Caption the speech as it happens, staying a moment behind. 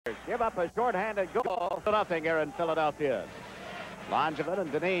Give up a short-handed goal to nothing here in Philadelphia. Langevin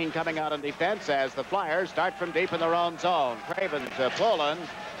and Dineen coming out in defense as the Flyers start from deep in their own zone. Craven to Poland.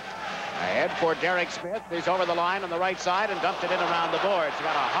 Ahead for Derek Smith. He's over the line on the right side and dumped it in around the boards.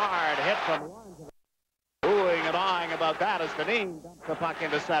 Got a hard hit from Langevin. Oohing and awing about that as Dineen dumps the puck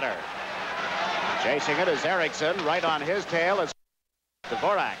into center. Chasing it is Eriksson. Right on his tail is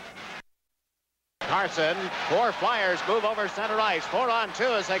Dvorak. Carson, 4 Flyers move over center ice.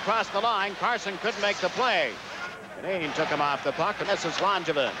 4-on-2 as they cross the line. Carson couldn't make the play. Dineen took him off the puck, and this is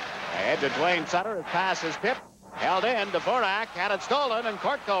Langevin. Ahead to Dwayne Sutter. His pass is tipped. Held in. Dvorak had it stolen, and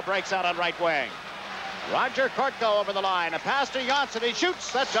Kortko breaks out on right wing. Roger Kortko over the line. A pass to Johnsson. He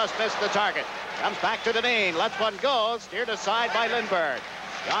shoots. That just missed the target. Comes back to Dineen. Lets one go. Steered aside by Lindbergh.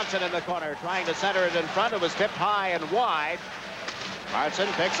 Johnsson in the corner trying to center it in front. It was tipped high and wide. Carson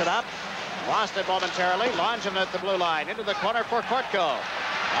picks it up. Lost it momentarily. Langevin at the blue line. Into the corner for Kortko.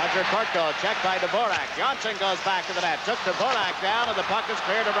 Roger Kortko checked by Dvorak. Johnsson goes back to the net. Took Dvorak down, and the puck is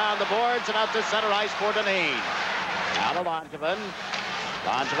cleared around the boards and out to center ice for Dineen. Now to Langevin.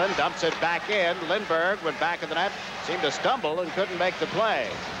 Langevin dumps it back in. Lindbergh went back of the net. Seemed to stumble and couldn't make the play.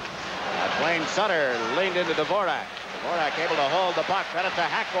 Dwayne Sutter leaned into Dvorak. Dvorak able to hold the puck. Fed it to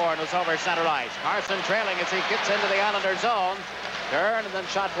Hackborn, who's over center ice. Carson trailing as he gets into the Islander zone. Turn and then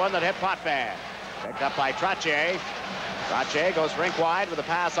shot one that hit Potvin. Picked up by Trottier. Trottier goes rink wide with a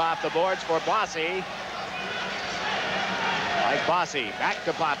pass off the boards for Bossy. Like Bossy, back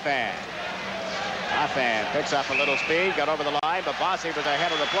to Potvin. Potvin picks up a little speed, got over the line, but Bossy was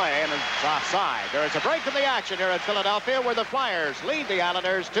ahead of the play and it's offside. There is a break in the action here at Philadelphia where the Flyers lead the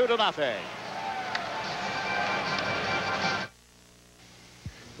Islanders 2-0.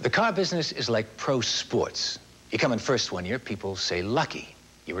 The car business is like pro sports. You come in first one year, people say lucky.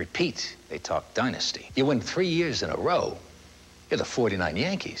 You repeat, they talk dynasty. You win 3 years in a row, you're the 49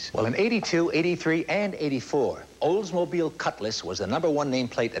 Yankees. Well, in 82, 83, and 84, Oldsmobile Cutlass was the #1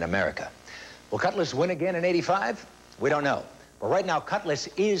 nameplate in America. Will Cutlass win again in 85? We don't know. But right now, Cutlass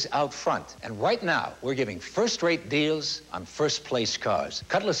is out front. And right now, we're giving first-rate deals on first-place cars.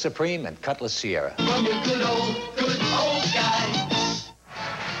 Cutlass Supreme and Cutlass Sierra. From the good old guy.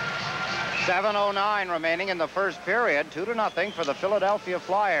 7:09 remaining in the first period. 2-0 for the Philadelphia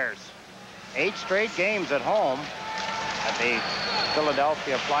Flyers. 8 straight games at home that the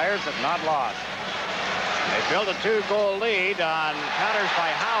Philadelphia Flyers have not lost. They built a 2-goal lead on counters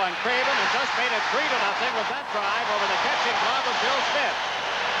by Howe and Craven and just made it 3-0 with that drive over the catching glove of Bill Smith.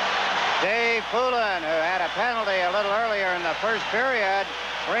 Dave Poulin, who had a penalty a little earlier in the first period,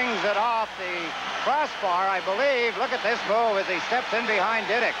 brings it off the crossbar, I believe. Look at this move as he steps in behind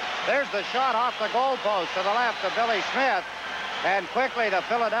Diddick. There's the shot off the goalpost to the left of Billy Smith. And quickly the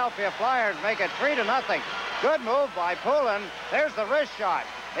Philadelphia Flyers make it 3-0. Good move by Poulin. There's the wrist shot.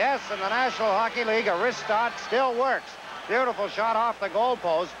 Yes, in the National Hockey League, a wrist shot still works. Beautiful shot off the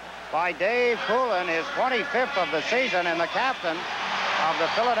goalpost by Dave Poulin, his 25th of the season, and the captain of the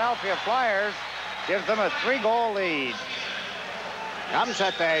Philadelphia Flyers gives them a 3-goal lead. Comes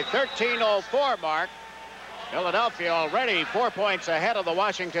at the 13:04 mark. Philadelphia already 4 points ahead of the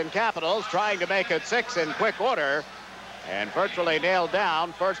Washington Capitals, trying to make it 6 in quick order and virtually nailed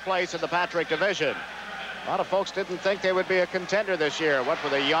down first place in the Patrick Division. A lot of folks didn't think they would be a contender this year. What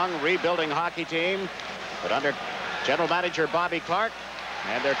with a young, rebuilding hockey team, but under general manager Bobby Clark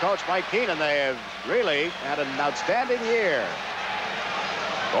and their coach Mike Keenan, they have really had an outstanding year.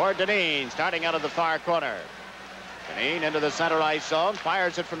 Gord Dineen starting out of the far corner. Dineen into the center ice zone,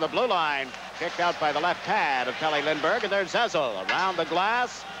 fires it from the blue line. Kicked out by the left pad of Kelly Lindbergh, and there's Zezel around the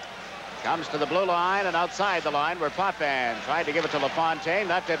glass. Comes to the blue line and outside the line where Potvin tried to give it to LaFontaine.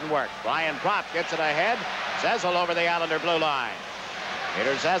 That didn't work. Bryan Prop gets it ahead. Zezel over the Islander blue line.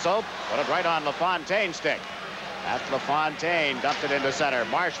 Peter Zezel put it right on LaFontaine's stick. That's LaFontaine dumped it into center.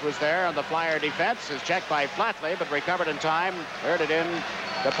 Marsh was there on the Flyer defense. Is checked by Flatley, but recovered in time. Cleared it in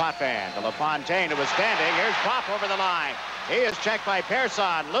to Potvin. To LaFontaine, who was standing. Here's Prop over the line. He is checked by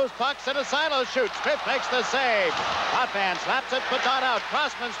Persson. Loose pucks and a silo shoot. Smith makes the save. Potvin slaps it, but not out.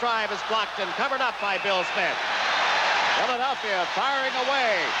 Crossman's drive is blocked and covered up by Bill Smith. Philadelphia firing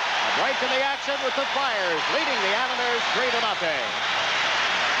away. A break in the action with the Flyers leading the Islanders 3-0.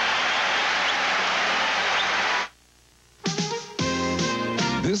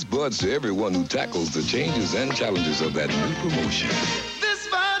 This buds to everyone who tackles the changes and challenges of that new promotion. This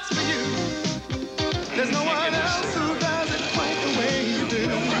bud's for you. There's no one else who does it quite the way you do.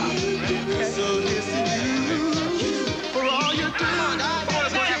 So this is you for all you do.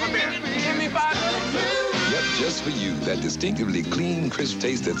 Give me 5. Yep, just for you, that distinctively clean, crisp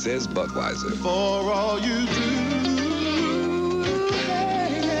taste that says Budweiser. For all you do.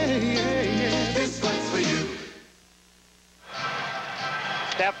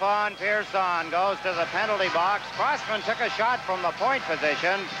 Stefan Pearson goes to the penalty box. Crossman took a shot from the point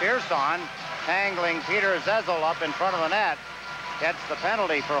position. Pearson, tangling Peter Zezel up in front of the net, gets the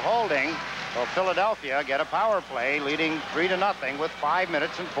penalty for holding. So Philadelphia get a power play, leading 3-0 with 5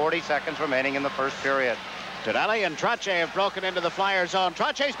 minutes and 40 seconds remaining in the first period. Tonelli and Trottier have broken into the Flyer zone.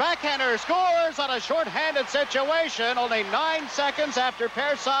 Trottier's backhander scores on a short-handed situation only 9 seconds after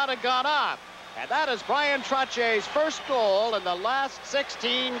Pearson had gone off. And that is Bryan Trottier's first goal in the last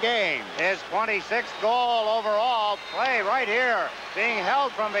 16 games. His 26th goal overall. Play right here. Being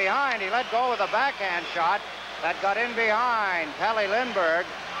held from behind. He let go with a backhand shot that got in behind Pelle Lindbergh.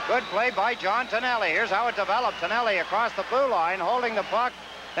 Good play by John Tonelli. Here's how it developed. Tonelli across the blue line, holding the puck,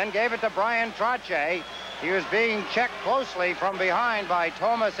 then gave it to Bryan Trottier. He was being checked closely from behind by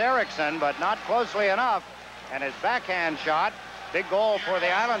Thomas Eriksson, but not closely enough. And his backhand shot, big goal for the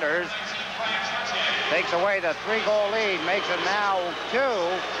Islanders, takes away the 3-goal lead, makes it now 2.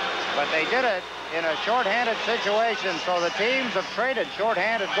 But they did it in a shorthanded situation, so the teams have traded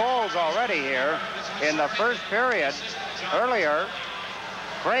shorthanded goals already here in the first period. Earlier,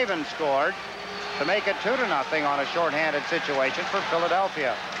 Craven scored to make it 2-0 on a shorthanded situation for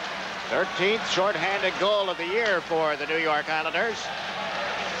Philadelphia. 13th shorthanded goal of the year for the New York Islanders.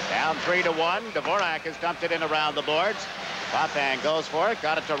 Down 3-1. Dvorak has dumped it in around the boards. Potvin goes for it.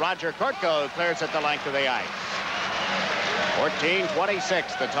 Got it to Roger Kortko, who clears it the length of the ice.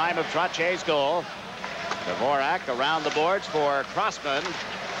 14:26, the time of Trottier's goal. Dvorak around the boards for Crossman.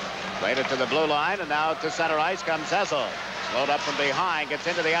 Played it to the blue line, and now to center ice comes Zezel. Slowed up from behind, gets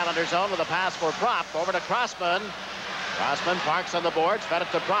into the Islander zone with a pass for Prop. Over to Crossman. Crossman parks on the boards, fed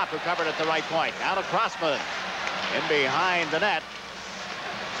it to Prop, who covered at the right point. Now to Crossman. In behind the net.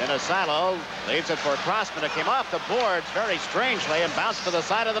 Sinisalo leaves it for Crossman. It came off the boards very strangely and bounced to the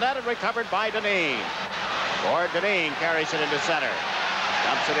side of the net and recovered by Dineen. Gord Dineen carries it into center.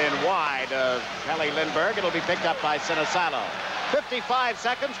 Dumps it in wide. Pelle Lindbergh. It'll be picked up by Sinisalo. 55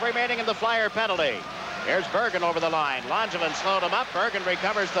 seconds remaining in the Flyer penalty. Here's Bergen over the line. Langevin slowed him up. Bergen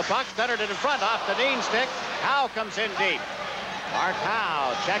recovers the puck. Centered it in front off the Dineen stick. Howe comes in deep. Mark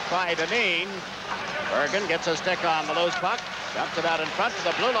Howe checked by Dineen. Bergen gets a stick on the loose puck. Dumps it out in front to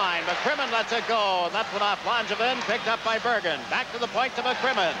the blue line. McCrimmon lets it go. And that one off Langevin. Picked up by Bergen. Back to the point to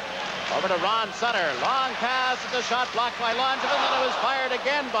McCrimmon. Over to Ron Sutter. Long pass. The shot blocked by Langevin. Then it was fired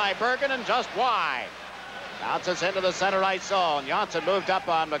again by Bergen and just wide. Bounces into the center ice zone. Johnson moved up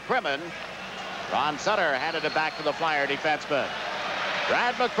on McCrimmon. Ron Sutter handed it back to the Flyer defenseman.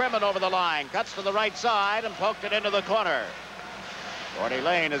 Brad McCrimmon over the line. Cuts to the right side and poked it into the corner. Gordy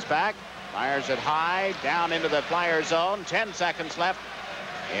Lane is back. Fires it high, down into the Flyer zone. 10 seconds left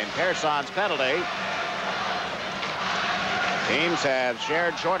in Pearson's penalty. Teams have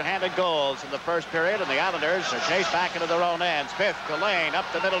shared shorthanded goals in the first period, and the Islanders are chased back into their own end. Smith to Lane, up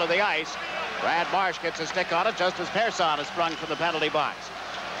the middle of the ice. Brad Marsh gets a stick on it just as Pearson is sprung from the penalty box.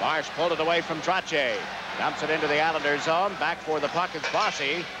 Marsh pulled it away from Trottier. Dumps it into the Islanders zone. Back for the puck is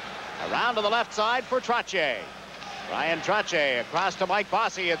Bossy. Around to the left side for Trottier. Bryan Trottier across to Mike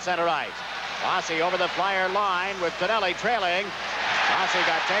Bossy at center ice. Bossy over the Flyer line with Tonelli trailing. Bossy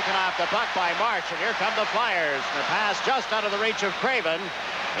got taken off the puck by Marsh, and here come the Flyers. The pass just out of the reach of Craven.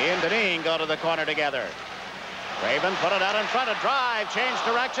 He and Dineen go to the corner together. Craven put it out in front. A drive, changed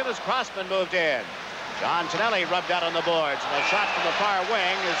direction as Crossman moved in. John Tonelli rubbed out on the boards. And a shot from the far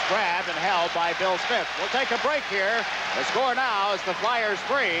wing is grabbed and held by Bill Smith. We'll take a break here. The score now is the Flyers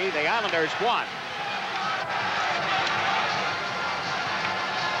 3, the Islanders 1.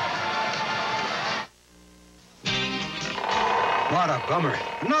 What a bummer.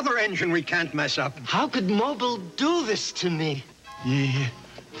 Another engine we can't mess up. How could Mobil do this to me? Yeah,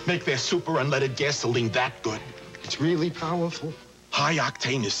 make their super unleaded gasoline that good. It's really powerful. High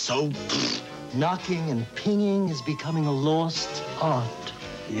octane is so... Knocking and pinging is becoming a lost art.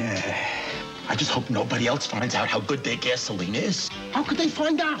 Yeah. I just hope nobody else finds out how good their gasoline is. How could they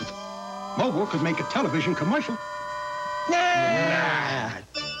find out? Mobil could make a television commercial. Nah.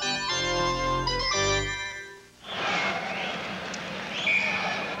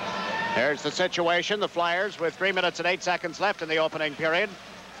 There's the situation. The Flyers, with 3 minutes and 8 seconds left in the opening period,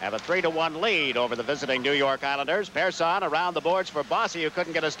 have a 3-1 lead over the visiting New York Islanders. Pearson around the boards for Bossy, who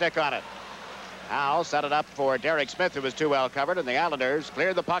couldn't get a stick on it. Howe set it up for Derek Smith, who was too well covered, and the Islanders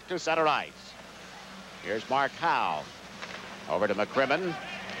cleared the puck to center ice. Here's Mark Howe. Over to McCrimmon.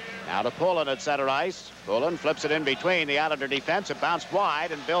 Now to Poulin at center ice. Poulin flips it in between the Islander defense. It bounced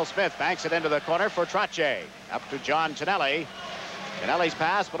wide, and Bill Smith banks it into the corner for Trottier. Up to John Tonelli. Tonelli's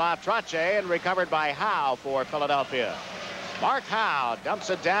pass went off Trottier and recovered by Howe for Philadelphia. Mark Howe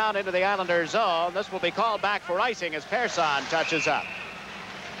dumps it down into the Islanders zone. This will be called back for icing as Pearson touches up.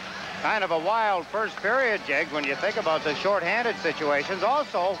 Kind of a wild first period, Jiggs, when you think about the shorthanded situations.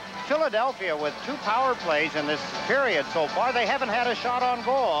 Also, Philadelphia with 2 power plays in this period so far. They haven't had a shot on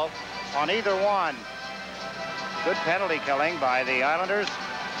goal on either one. Good penalty killing by the Islanders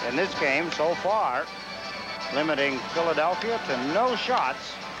in this game so far, limiting Philadelphia to no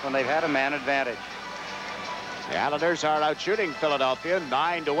shots when they've had a man advantage. The Islanders are out shooting Philadelphia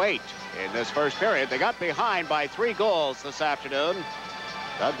 9-8 in this first period. They got behind by 3 goals this afternoon.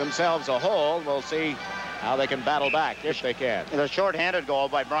 Dug themselves a hole. We'll see how they can battle back, if they can. The shorthanded goal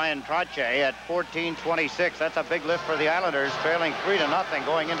by Bryan Trottier at 14:26. That's a big lift for the Islanders, trailing 3-0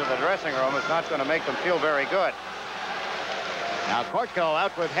 going into the dressing room. It's not going to make them feel very good. Now Kortko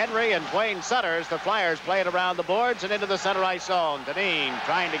out with Henry and Dwayne Sutter as the Flyers play it around the boards and into the center ice zone. Dineen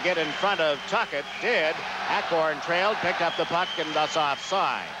trying to get in front of Tuckett. Did. Hackborn trailed, picked up the puck, and thus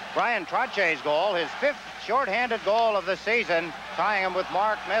offside. Bryan Trottier's goal, his 5th shorthanded goal of the season, tying him with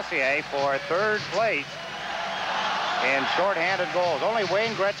Mark Messier for 3rd place in shorthanded goals. Only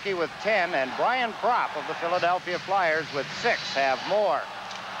Wayne Gretzky with 10 and Brian Propp of the Philadelphia Flyers with 6 have more.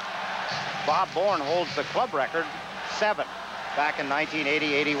 Bob Bourne holds the club record, 7, back in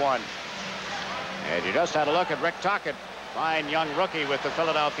 1980-81. And you just had a look at Rick Tocchet, fine young rookie with the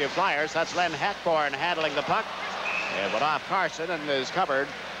Philadelphia Flyers. That's Len Hackborn handling the puck. It went off Carson and is covered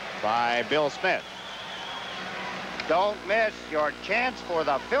by Bill Smith. Don't miss your chance for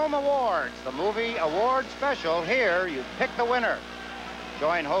the Film Awards, the movie award special. Here, you pick the winner.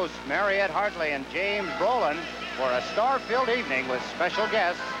 Join hosts Mariette Hartley and James Brolin for a star-filled evening with special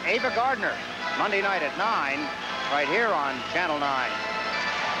guests Ava Gardner, Monday night at 9, right here on Channel 9.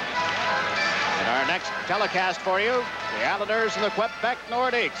 And our next telecast for you, the Islanders and the Quebec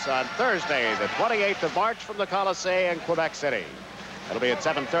Nordiques on Thursday, the 28th of March from the Colisée in Quebec City. It'll be at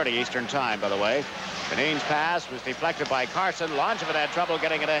 7:30 Eastern Time, by the way. Dineen's pass was deflected by Carson. Langevin had trouble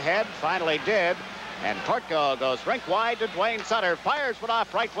getting it ahead, finally did. And Kortko goes rink wide to Dwayne Sutter. Fires one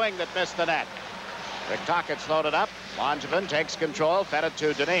off right wing that missed the net. Rick Tocchet slowed it up. Langevin takes control, fed it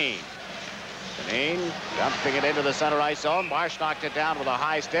to Dineen. Dineen dumping it into the center ice zone. Marsh knocked it down with a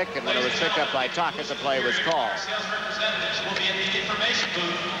high stick, and then it was picked up by Tocchet. The play was called.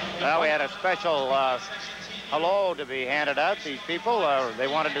 Well, we had a special hello to be handed out. These people, they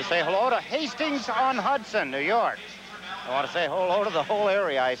wanted to say hello to Hastings-on-Hudson, New York. I want to say hello to the whole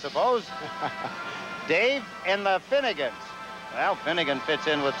area, I suppose. Dave and the Finnegans. Well, Finnegan fits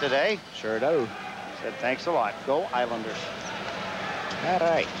in with today. Sure do. Said thanks a lot. Go Islanders. All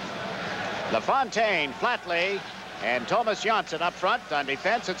right. LaFontaine, Flatley, and Thomas Janssen up front. On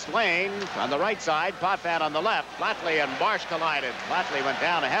defense, it's Lane on the right side, Potvin on the left. Flatley and Marsh collided. Flatley went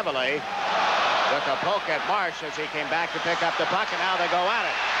down heavily. Took a poke at Marsh as he came back to pick up the puck, and now they go at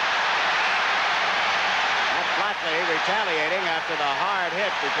it. That's Flatley retaliating after the hard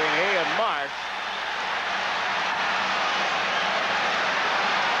hit between he and Marsh.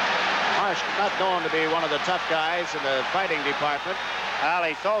 Marsh not known to be one of the tough guys in the fighting department. Well,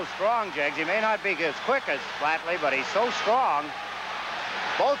 he's so strong, Jiggs. He may not be as quick as Flatley, but he's so strong.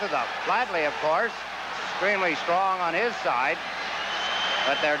 Both of them. Flatley, of course, extremely strong on his side.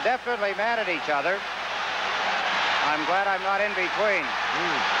 But they're definitely mad at each other. I'm glad I'm not in between.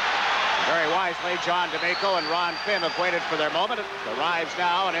 Very wisely, John D'Amico and Ron Finn have waited for their moment. It arrives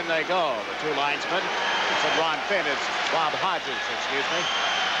now, and in they go. The 2 linesmen. I said Ron Finn. It's Bob Hodges, excuse me.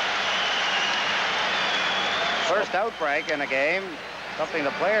 First outbreak in a game. Something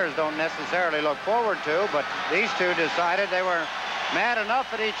the players don't necessarily look forward to, but these two decided they were mad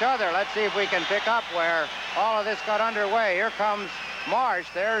enough at each other. Let's see if we can pick up where all of this got underway. Here comes Marsh.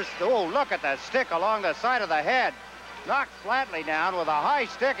 There's, oh, look at that stick along the side of the head. Knocked Flatley down with a high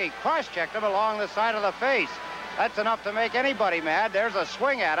stick. He cross-checked him along the side of the face. That's enough to make anybody mad. There's a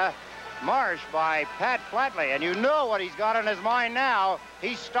swing at a Marsh by Pat Flatley, and you know what he's got in his mind now.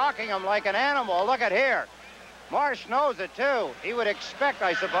 He's stalking him like an animal. Look at here. Marsh knows it, too. He would expect,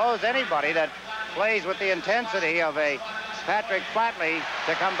 I suppose, anybody that plays with the intensity of a Patrick Flatley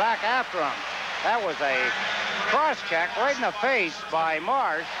to come back after him. That was a cross-check right in the face by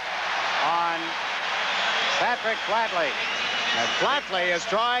Marsh on Patrick Flatley. And Flatley is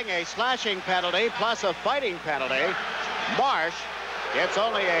drawing a slashing penalty plus a fighting penalty. Marsh gets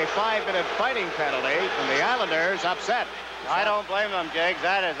only a 5-minute fighting penalty, and the Islanders upset. I don't blame them, Jiggs.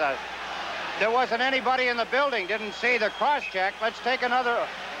 That is a... There wasn't anybody in the building, didn't see the cross-check. Let's take another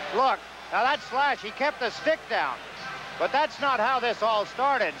look. Now, that slash, he kept the stick down. But that's not how this all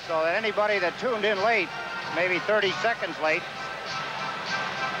started, so that anybody that tuned in late, maybe 30 seconds late,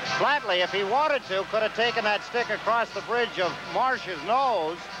 Flatley, if he wanted to, could have taken that stick across the bridge of Marsh's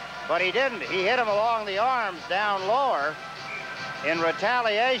nose, but he didn't. He hit him along the arms down lower. in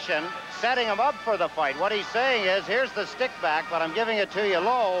retaliation, setting him up for the fight. What he's saying is, here's the stick back, but I'm giving it to you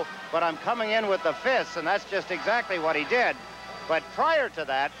low, but I'm coming in with the fists, and that's just exactly what he did. But prior to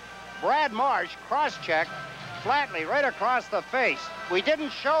that, Brad Marsh cross-checked Flatley right across the face. We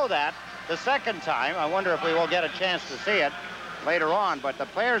didn't show that the second time. I wonder if we will get a chance to see it later on. But the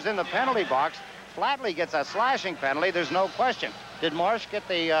players in the penalty box, Flatley gets a slashing penalty. There's no question. Did Marsh get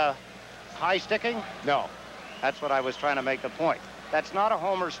the high sticking? No. That's what I was trying to make the point. That's not a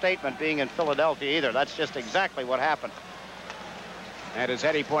homer statement being in Philadelphia either. That's just exactly what happened. And as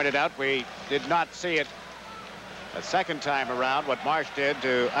Eddie pointed out, we did not see it a second time around, what Marsh did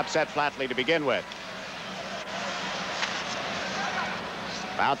to upset Flatley to begin with.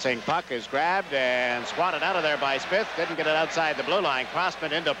 Bouncing puck is grabbed and squatted out of there by Smith. Didn't get it outside the blue line.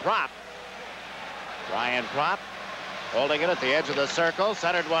 Crossman into Prop. Bryan Prop holding it at the edge of the circle.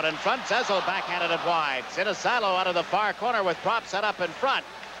 Centered one in front. Zezel backhanded it wide. Sinisalo out of the far corner with Prop set up in front.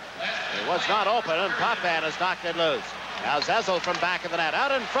 It was not open, and Popman has knocked it loose. Now Zezel from back of the net.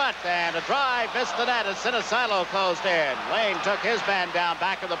 Out in front, and a drive missed the net as Sinisalo closed in. Lane took his man down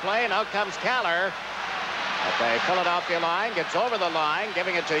back of the play, and out comes Keller. At the Philadelphia line, gets over the line,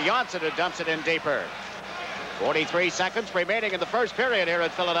 giving it to Johnson, who dumps it in deeper. 43 seconds remaining in the first period here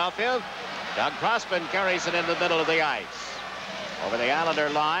at Philadelphia. Doug Crossman carries it in the middle of the ice. Over the Islander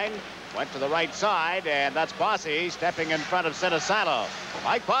line, went to the right side, and that's Bossy stepping in front of Sinisalo.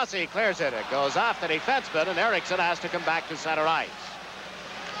 Mike Bossy clears it. It goes off the defenseman, and Erickson has to come back to center ice.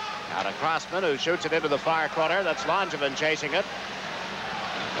 Now to Crossman, who shoots it into the far corner. That's Langevin chasing it.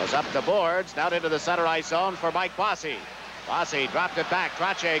 Goes up the boards, down into the center ice zone for Mike Bossy. Bossy dropped it back.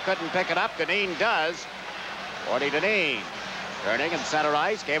 Trottier couldn't pick it up. Dineen does. 40 Dineen. Turning in center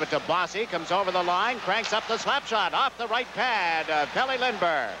ice, gave it to Bossy. Comes over the line, cranks up the slap shot off the right pad of Pelly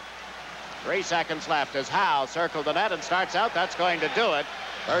Lindbergh. 3 seconds left as Howe circled the net and starts out. That's going to do it.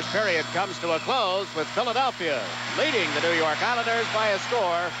 First period comes to a close with Philadelphia leading the New York Islanders by a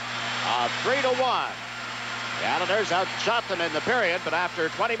score of 3-1. The Islanders outshot them in the period, but after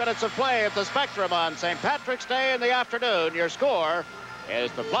 20 minutes of play at the Spectrum on St. Patrick's Day in the afternoon, your score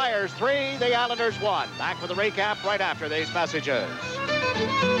is the Flyers 3, the Islanders 1. Back with a recap right after these messages.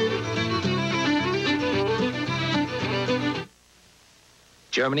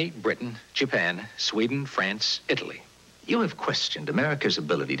 Germany, Britain, Japan, Sweden, France, Italy. You have questioned America's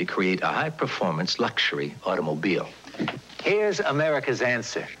ability to create a high-performance luxury automobile. Here's America's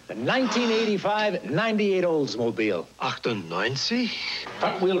answer. The 1985-98 Oldsmobile. 98?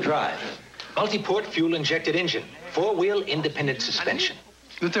 Front-wheel drive. Multi-port fuel-injected engine. Four-wheel independent suspension.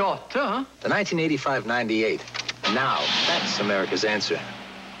 The 88, huh? The 1985-98. Now, that's America's answer.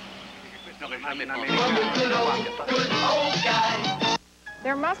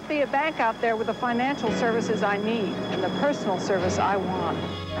 There must be a bank out there with the financial services I need and the personal service I want.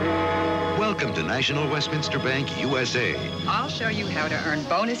 Welcome to National Westminster Bank USA. I'll show you how to earn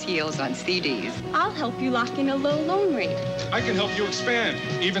bonus yields on CDs. I'll help you lock in a low loan rate. I can help you expand,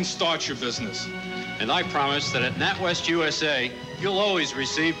 even start your business. And I promise that at NatWest USA, you'll always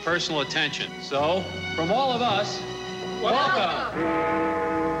receive personal attention. So, from all of us, welcome.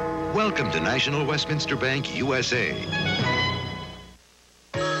 Welcome to National Westminster Bank USA.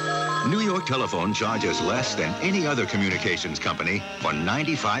 New York Telephone charges less than any other communications company for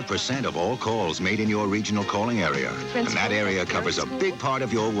 95% of all calls made in your regional calling area. And that area covers a big part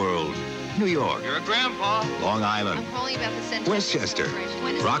of your world. New York. You're a grandpa. Long Island. I'm calling about the Central Westchester.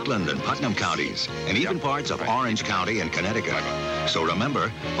 Rockland and Putnam counties. And even parts of Orange County and Connecticut. So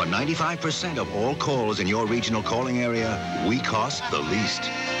remember, for 95% of all calls in your regional calling area, we cost the least.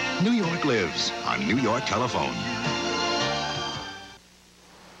 New York lives on New York Telephone.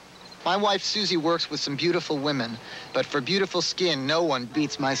 My wife, Susie, works with some beautiful women, but for beautiful skin, no one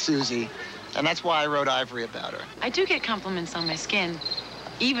beats my Susie. And that's why I wrote Ivory about her. I do get compliments on my skin,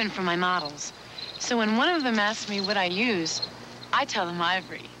 even from my models. So when one of them asks me what I use, I tell them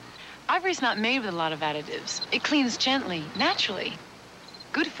Ivory. Ivory's not made with a lot of additives. It cleans gently, naturally.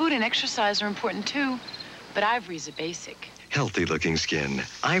 Good food and exercise are important too, but Ivory's a basic. Healthy-looking skin.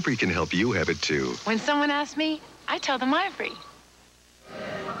 Ivory can help you have it too. When someone asks me, I tell them Ivory.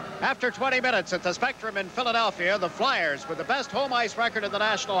 After 20 minutes at the Spectrum in Philadelphia, the Flyers, with the best home ice record in the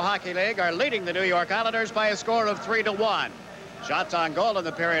National Hockey League, are leading the New York Islanders by a score of 3-1. Shots on goal in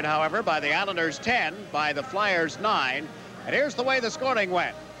the period, however, by the Islanders 10, by the Flyers 9. And here's the way the scoring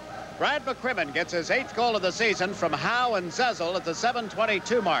went. Brad McCrimmon gets his 8th goal of the season from Howe and Zezel at the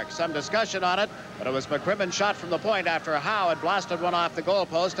 7:22 mark. Some discussion on it, but it was McCrimmon's shot from the point after Howe had blasted one off the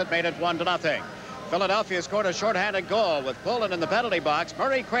goalpost that made it 1-0. Philadelphia scored a shorthanded goal with Poland in the penalty box.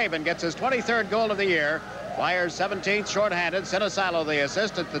 Murray Craven gets his 23rd goal of the year. Flyers 17th shorthanded. Sinisalo the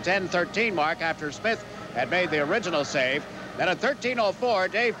assist at the 10:13 mark after Smith had made the original save. Then at 13:04,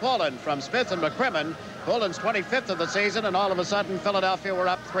 Dave Poland from Smith and McCrimmon. Poland's 25th of the season, and all of a sudden Philadelphia were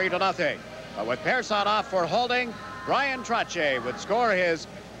up 3-0. But with Persson off for holding, Bryan Trottier would score his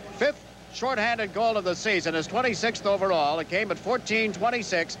 5th shorthanded goal of the season, his 26th overall. It came at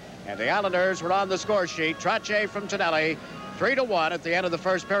 14:26, and the Islanders were on the score sheet. Trottier from Tonelli, 3-1 at the end of the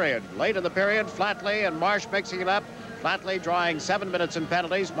first period. Late in the period, Flatley and Marsh mixing it up. Flatley drawing 7 minutes in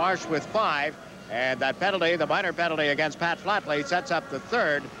penalties, Marsh with 5. And that penalty, the minor penalty against Pat Flatley, sets up the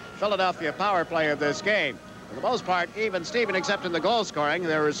 3rd Philadelphia power play of this game. For the most part, even Steven, except in the goal scoring.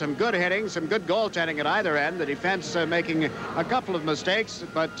 There was some good hitting, some good goaltending at either end. The defense making a couple of mistakes,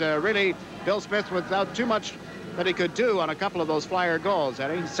 but really Bill Smith without too much that he could do on a couple of those Flyer goals,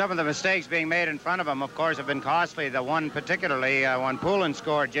 Eddie. Some of the mistakes being made in front of him, of course, have been costly. The one particularly when Poulin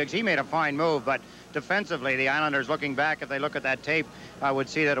scored, Jiggs, he made a fine move, but defensively, the Islanders, looking back, if they look at that tape, would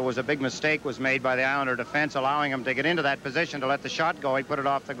see that it was a big mistake was made by the Islander defense, allowing him to get into that position to let the shot go. He put it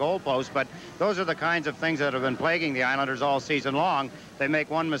off the goalpost, but those are the kinds of things that have been plaguing the Islanders all season long. They make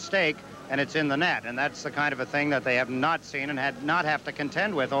one mistake, and it's in the net, and that's the kind of a thing that they have not seen and had not have to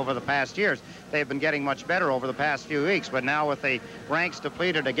contend with over the past years. They've been getting much better over the past few weeks, but now with the ranks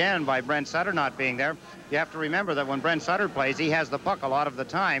depleted again by Brent Sutter not being there, you have to remember that when Brent Sutter plays, he has the puck a lot of the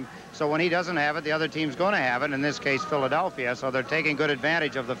time, so when he doesn't have it, the other team's going to have it, in this case Philadelphia, so they're taking good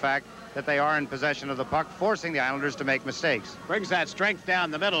advantage of the fact that they are in possession of the puck, forcing the Islanders to make mistakes. Brings that strength down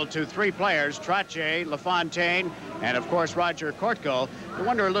the middle to 3 players, Trottier, LaFontaine, and of course Roger Kortko. I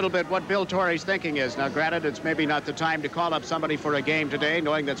wonder a little bit what Bill Torrey's thinking is. Now granted, it's maybe not the time to call up somebody for a game today,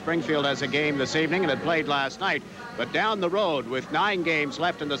 knowing that Springfield has a game this evening and had played last night. But down the road, with 9 games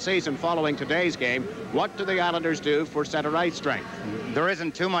left in the season following today's game, what do the Islanders do for center ice strength? There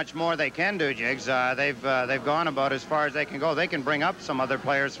isn't too much more they can do, Jiggs. They've gone about as far as they can go. They can bring up some other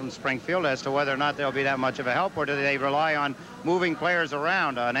players from Springfield. As to whether or not they'll be that much of a help, or do they rely on moving players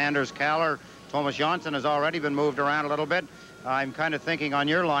around? Anders Kaller, Thomas Johnson has already been moved around a little bit. I'm kind of thinking on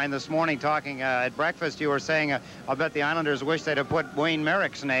your line this morning, talking at breakfast, you were saying, I'll bet the Islanders wish they'd have put Wayne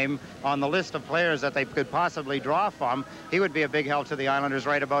Merrick's name on the list of players that they could possibly draw from. He would be a big help to the Islanders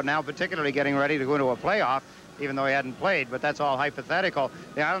right about now, particularly getting ready to go into a playoff, even though he hadn't played, but that's all hypothetical.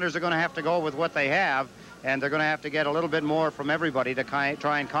 The Islanders are going to have to go with what they have, and they're going to have to get a little bit more from everybody to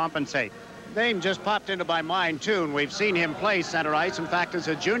try and compensate. Name just popped into my mind, too, and we've seen him play center ice. In fact, as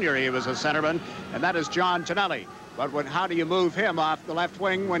a junior, he was a centerman, and that is John Tonelli. But how do you move him off the left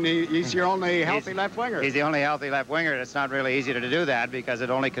wing when he's your only healthy left winger? He's the only healthy left winger. It's not really easy to do that because it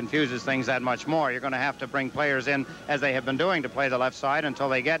only confuses things that much more. You're going to have to bring players in, as they have been doing, to play the left side until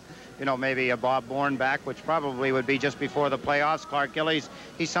they get, you know, maybe a Bob Bourne back, which probably would be just before the playoffs. Clark Gillies,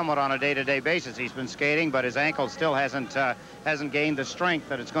 he's somewhat on a day-to-day basis. He's been skating, but his ankle still hasn't gained the strength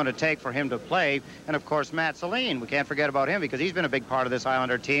that it's going to take for him to play. And, of course, Matt Saline, we can't forget about him because he's been a big part of this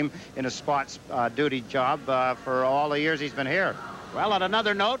Islander team in a spot duty job for all the years he's been here. Well, on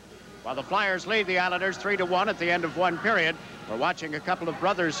another note, while the Flyers lead the Islanders 3-1 at the end of one period, we're watching a couple of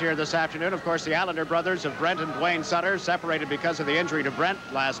brothers here this afternoon. Of course, the Islander brothers of Brent and Dwayne Sutter, separated because of the injury to Brent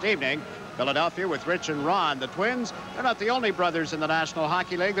last evening. Philadelphia with Rich and Ron, the twins. They're not the only brothers in the National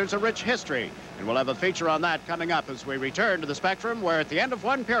Hockey League. There's a rich history, and we'll have a feature on that coming up as we return to the Spectrum, where at the end of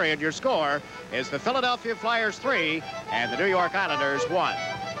one period, your score is the Philadelphia Flyers 3 and the New York Islanders 1.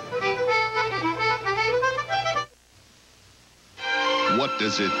 What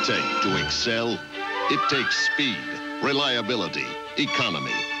does it take to excel? It takes speed, reliability,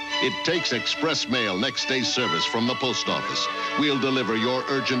 economy. It takes express mail next day service from the post office. We'll deliver your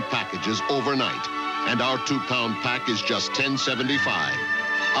urgent packages overnight, and our 2-pound pack is just $10.75,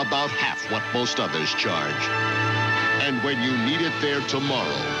 about half what most others charge. And when you need it there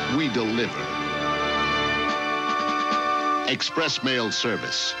tomorrow, we deliver. Express mail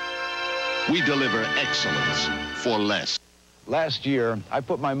service. We deliver excellence for less. Last year, I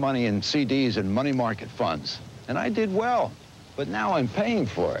put my money in CDs and money market funds, and I did well. But now I'm paying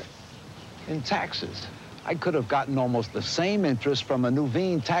for it in taxes. I could have gotten almost the same interest from a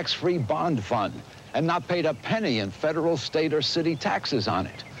Nuveen tax-free bond fund and not paid a penny in federal, state, or city taxes on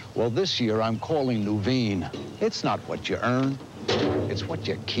it. Well, this year I'm calling Nuveen. It's not what you earn, it's what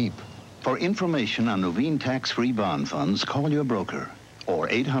you keep. For information on Nuveen tax-free bond funds, call your broker or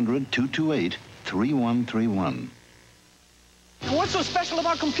 800-228-3131. What's so special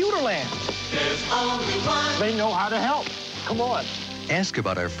about Computerland? There's only one. They know how to help. Come on. Ask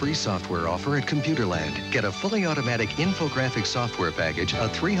about our free software offer at Computerland. Get a fully automatic infographic software package, a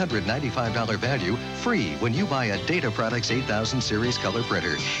 $395 value, free when you buy a Data Products 8000 series color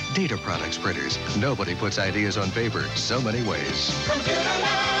printer. Data Products printers. Nobody puts ideas on paper so many ways.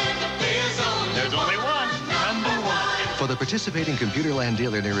 There's only one. Number one. For the participating Computerland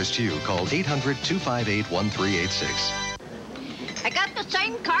dealer nearest you, call 800-258-1386. I got the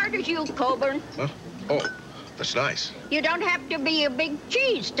same card as you, Coburn. Huh? Oh, that's nice. You don't have to be a big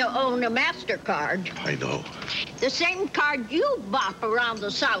cheese to own a MasterCard. I know. The same card you bop around the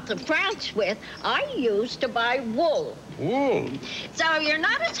south of France with, I use to buy wool. Wool? So you're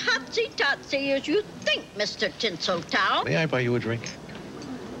not as hotsy-totsy as you think, Mr. Tinseltown. May I buy you a drink?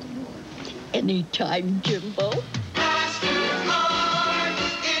 Anytime, Jimbo.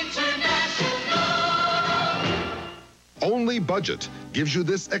 Only Budget gives you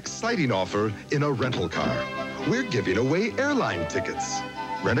this exciting offer in a rental car. We're giving away airline tickets.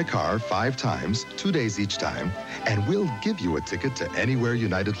 Rent a car 5 times, 2 days each time, and we'll give you a ticket to anywhere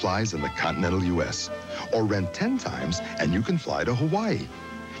United flies in the continental U.S. Or rent 10 times, and you can fly to Hawaii.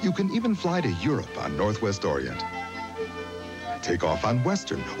 You can even fly to Europe on Northwest Orient. Take off on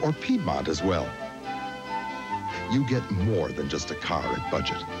Western or Piedmont as well. You get more than just a car at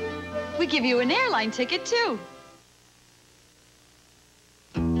Budget. We give you an airline ticket, too.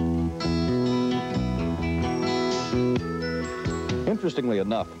 Interestingly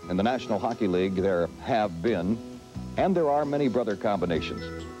enough, in the National Hockey League, there have been, and there are many brother combinations.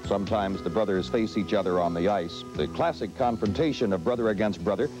 Sometimes the brothers face each other on the ice. The classic confrontation of brother against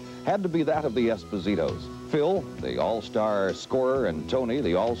brother had to be that of the Espositos. Phil, the all-star scorer, and Tony,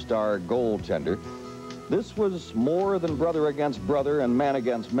 the all-star goaltender. This was more than brother against brother and man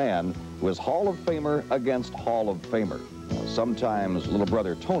against man. It was Hall of Famer against Hall of Famer. Sometimes little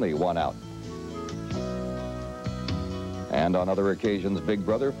brother Tony won out. And on other occasions, big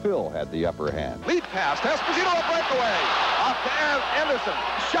brother Phil had the upper hand. Lead pass, Esposito, a breakaway. Off to Anderson.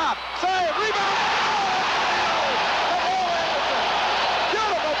 Shot, save, rebound. Oh!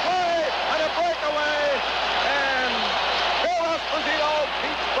 Beautiful play and a breakaway. And Phil Esposito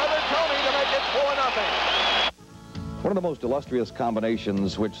beats brother Tony to make it 4-0. One of the most illustrious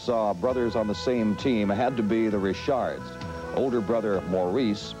combinations which saw brothers on the same team had to be the Richards. Older brother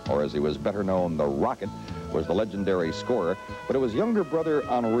Maurice, or as he was better known, the Rocket, was the legendary scorer, but it was younger brother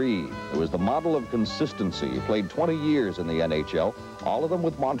Henri who was the model of consistency. He played 20 years in the NHL, all of them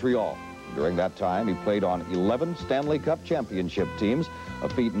with Montreal. During that time, he played on 11 Stanley Cup championship teams, a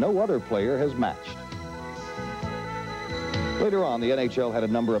feat no other player has matched. Later on, the NHL had a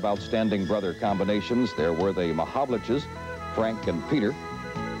number of outstanding brother combinations. There were the Mahavliches, Frank and Peter.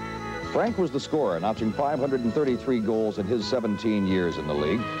 Frank was the scorer, notching 533 goals in his 17 years in the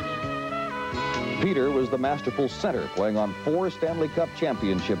league. Peter was the masterful center, playing on 4 Stanley Cup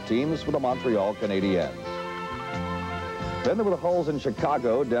championship teams for the Montreal Canadiens. Then there were the Hulls in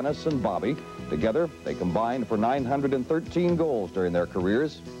Chicago, Dennis and Bobby. Together, they combined for 913 goals during their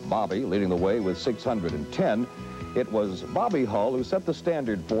careers. Bobby leading the way with 610. It was Bobby Hull who set the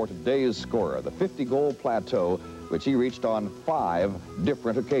standard for today's scorer, the 50-goal plateau, which he reached on 5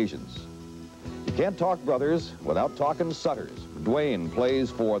 different occasions. You can't talk brothers without talking Sutters. Dwayne plays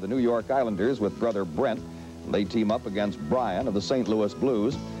for the New York Islanders with brother Brent. They team up against Bryan of the St. Louis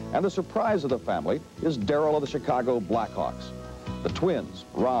Blues. And the surprise of the family is Darryl of the Chicago Blackhawks. The twins,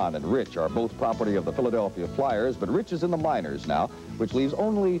 Ron and Rich, are both property of the Philadelphia Flyers, but Rich is in the minors now, which leaves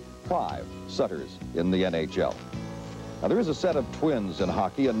only 5 Sutters in the NHL. Now, there is a set of twins in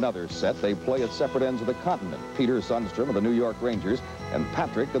hockey, another set. They play at separate ends of the continent. Peter Sundstrom of the New York Rangers and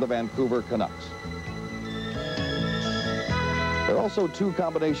Patrick of the Vancouver Canucks. There are also 2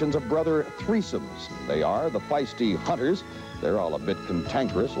 combinations of brother threesomes. They are the feisty Hunters. They're all a bit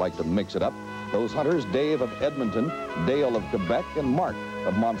cantankerous, like to mix it up. Those Hunters, Dave of Edmonton, Dale of Quebec, and Mark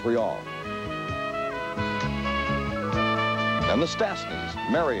of Montreal. And the Stastnys,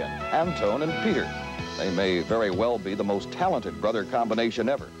 Marion, Antone, and Peter. They may very well be the most talented brother combination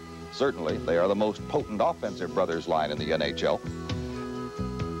ever. Certainly, they are the most potent offensive brothers line in the NHL.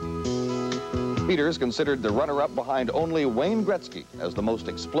 Peter is considered the runner-up behind only Wayne Gretzky as the most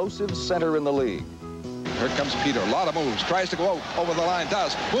explosive center in the league. Here comes Peter. A lot of moves. Tries to go out over the line.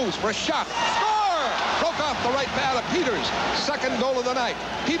 Does. Moves for a shot. Score! Broke off the right pad of Peters. Second goal of the night.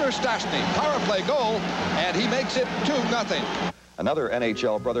 Peter Stastny. Power play goal. And he makes it 2-0. Another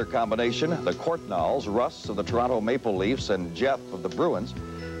NHL brother combination, the Courtnalls, Russ of the Toronto Maple Leafs and Jeff of the Bruins.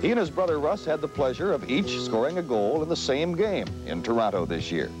 He and his brother Russ had the pleasure of each scoring a goal in the same game in Toronto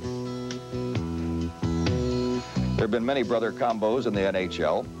this year. There have been many brother combos in the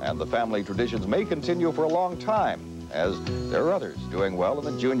NHL, and the family traditions may continue for a long time. as there are others doing well in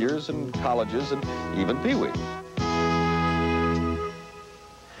the juniors and colleges and even Pee-wee.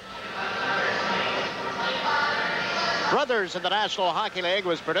 Brothers in the National Hockey League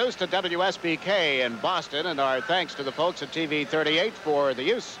was produced at WSBK in Boston, and our thanks to the folks at TV 38 for the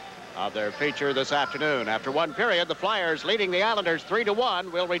use of their feature this afternoon. After one period, the Flyers leading the Islanders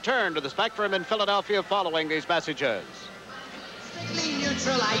 3-1 will return to the Spectrum in Philadelphia following these messages.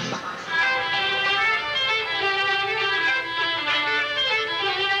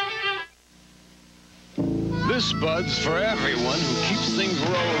 This Bud's for everyone who keeps things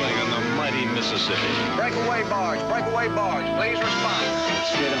rolling in the mighty Mississippi. Breakaway barge, please respond.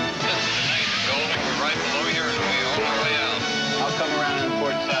 Let's get him. Golding, we're right below here and we on our way out. I'll come around on the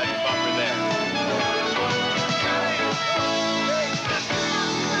port side and bumper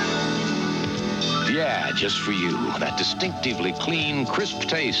there. Yeah, just for you. That distinctively clean, crisp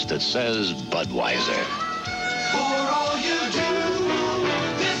taste that says Budweiser. For all you do,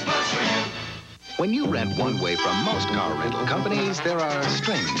 this Bud's for you. When you rent one-way from most car rental companies, there are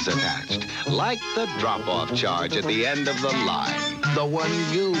strings attached, like the drop-off charge at the end of the line, the one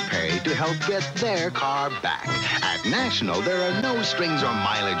you pay to help get their car back. At National, there are no strings or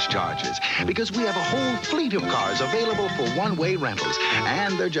mileage charges because we have a whole fleet of cars available for one-way rentals,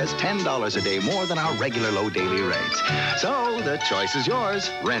 and they're just $10 a day more than our regular low daily rates. So the choice is yours.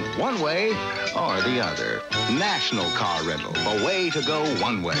 Rent one way or the other. National Car Rental, a way to go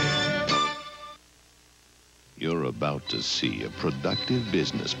one way. You're about to see a productive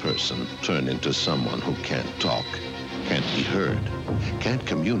business person turn into someone who can't talk, can't be heard, can't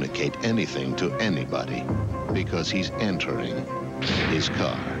communicate anything to anybody because he's entering his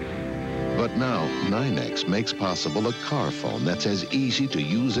car. But now, NYNEX makes possible a car phone that's as easy to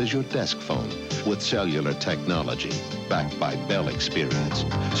use as your desk phone with cellular technology backed by Bell Experience,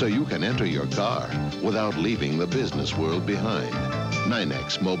 so you can enter your car without leaving the business world behind.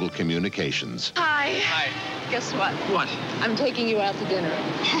 NYNEX Mobile Communications. Hi. Hi. Guess what? What? I'm taking you out to dinner.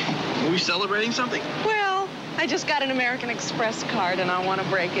 Are we celebrating something? Well, I just got an American Express card and I want to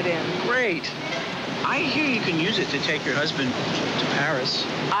break it in. Great. I hear you can use it to take your husband to Paris.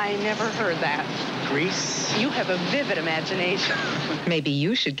 I never heard that. Greece? You have a vivid imagination. Maybe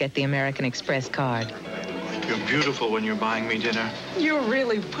you should get the American Express card. You're beautiful when you're buying me dinner. You're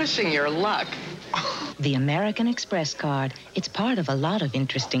really pushing your luck. The American Express card. It's part of a lot of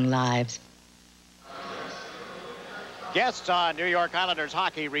interesting lives. Guests on New York Islanders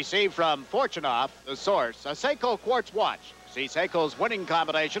hockey received from Fortunoff, the source, a Seiko quartz watch. See Seiko's winning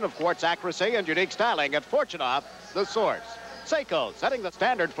combination of quartz accuracy and unique styling at Fortunoff, the source. Seiko, setting the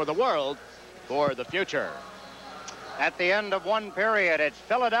standard for the world for the future. At the end of one period, it's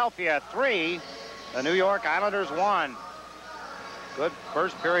Philadelphia 3, the New York Islanders 1. Good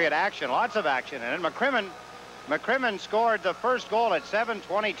first period action, lots of action. And McCrimmon scored the first goal at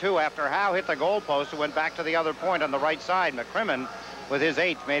 7:22 after Howe hit the goalpost and went back to the other point on the right side. McCrimmon, with his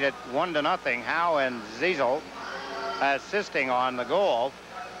 8th, made it 1-0. Howe and Ziesel assisting on the goal.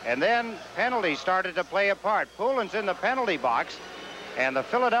 And then penalties started to play a part. Poulin's in the penalty box, and the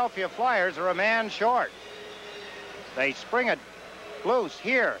Philadelphia Flyers are a man short. They spring it loose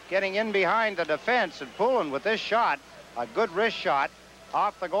here, getting in behind the defense, and Poulin with this shot, a good wrist shot,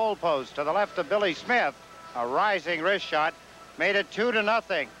 off the goalpost to the left of Billy Smith. A rising wrist shot, made it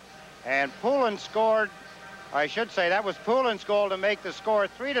 2-0. And Poulin scored, I should say that was Poulin's goal to make the score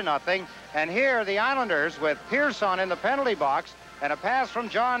 3-0. And here the Islanders with Pearson in the penalty box and a pass from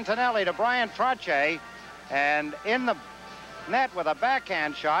John Tonelli to Bryan Trottier. And in the net with a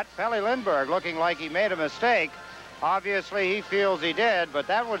backhand shot, Pelle Lindbergh looking like he made a mistake. Obviously he feels he did, but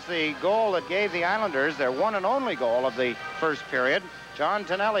that was the goal that gave the Islanders their one and only goal of the first period. John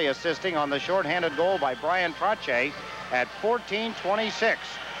Tonelli assisting on the shorthanded goal by Bryan Trottier at 14:26.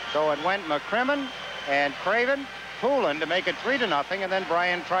 So it went McCrimmon and Craven, Poulin to make it 3-0, and then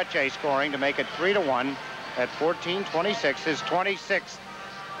Bryan Trottier scoring to make it 3-1 at 14:26, his 26th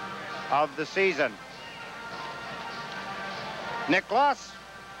of the season. Nicklaus,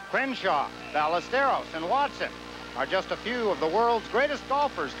 Crenshaw, Ballesteros, and Watson are just a few of the world's greatest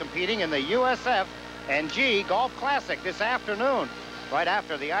golfers competing in the USF and G Golf Classic this afternoon, right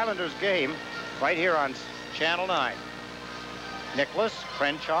after the Islanders game, right here on Channel 9. Nicklaus,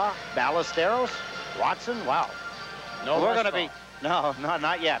 Crenshaw, Ballesteros, Watson, wow. No, we're going to Westfall. be, no,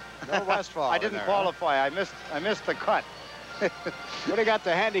 not yet. No Westfall. I didn't qualify. Huh? I missed the cut. What do you got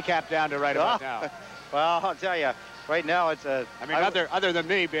the handicap down to right about now? Well, I'll tell you, right now it's a... I mean, other than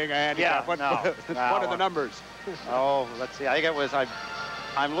me being a handicap, what are the numbers? Oh, let's see. I think it was,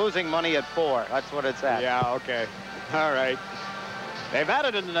 I'm losing money at 4. That's what it's at. Yeah, okay. All right. They've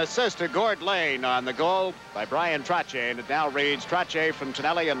added an assist to Gord Lane on the goal by Bryan Trottier, and it now reads Trottier from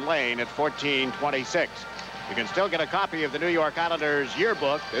Tonelli and Lane at 14:26. You can still get a copy of the New York Islanders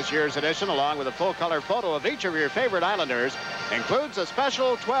yearbook. This year's edition, along with a full-color photo of each of your favorite Islanders, includes a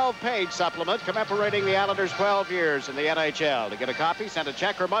special 12-page supplement commemorating the Islanders' 12 years in the NHL. To get a copy, send a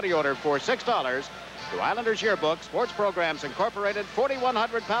check or money order for $6 to Islanders Yearbook, Sports Programs Incorporated,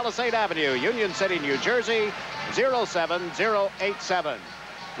 4100 Palisade Avenue, Union City, New Jersey, 07087.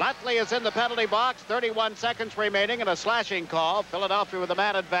 Flatley is in the penalty box, 31 seconds remaining, and a slashing call. Philadelphia with a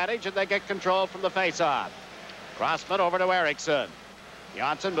man advantage, and they get control from the face-off. Crossman over to Eriksson.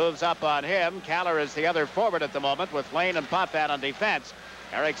 Johnson moves up on him. Kaller is the other forward at the moment with Lane and Potvin on defense.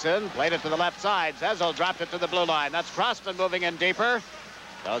 Eriksson played it to the left side. Zezel dropped it to the blue line. That's Crossman moving in deeper.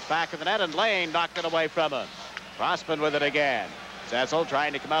 Goes back of the net, and Lane knocked it away from him. Crossman with it again. Zezel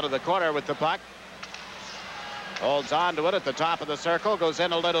trying to come out of the corner with the puck. Holds on to it at the top of the circle. Goes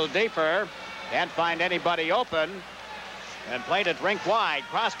in a little deeper. Can't find anybody open. And played it rink wide.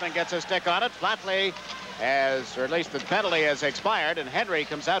 Crossman gets a stick on it. Flatley has, or at least the penalty has expired, and Henry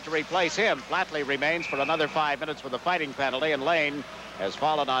comes out to replace him. Flatley remains for another 5 minutes with a fighting penalty, and Lane has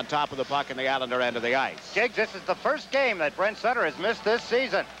fallen on top of the puck in the Islander end of the ice. Jiggs, this is the first game that Brent Sutter has missed this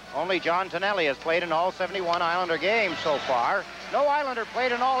season. Only John Tonelli has played in all 71 Islander games so far. No Islander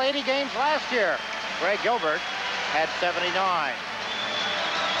played in all 80 games last year. Greg Gilbert had 79.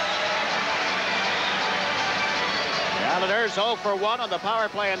 The Islanders 0 for 1 on the power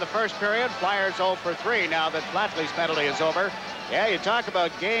play in the first period. Flyers 0 for 3 now that Flatley's penalty is over. Yeah, you talk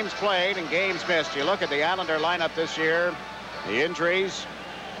about games played and games missed. You look at the Islander lineup this year, the injuries.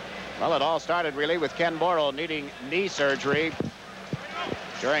 Well, it all started really with Ken Morrow needing knee surgery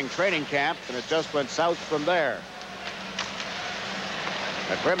during training camp, and it just went south from there.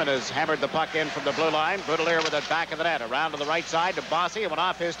 McCrimmon has hammered the puck in from the blue line. Boudelier with it back of the net. Around to the right side to Bossy. It went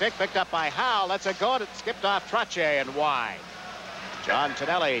off his stick. Picked up by Howe. Lets it go. And it skipped off Trottier and wide. John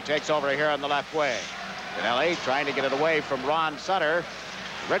Tonelli takes over here on the left wing. Tonelli trying to get it away from Rich Sutter,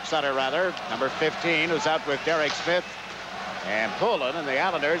 number 15, who's out with Derek Smith and Poulin. And the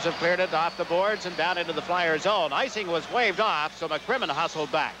Islanders have cleared it off the boards and down into the Flyer zone. Icing was waved off, so McCrimmon hustled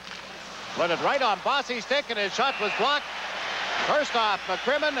back. Put it right on Bossy's stick, and his shot was blocked. First off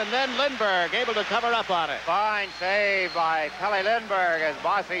McCrimmon, and then Lindbergh able to cover up on it. Fine save by Pelle Lindbergh as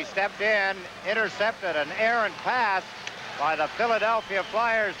Bossy stepped in, intercepted an errant pass by the Philadelphia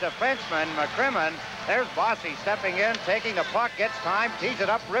Flyers defenseman McCrimmon. There's Bossy stepping in, taking the puck, gets time, tees it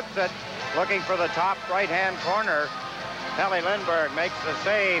up, rips it, looking for the top right-hand corner. Pelle Lindbergh makes the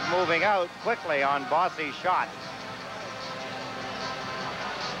save, moving out quickly on Bossy's shot.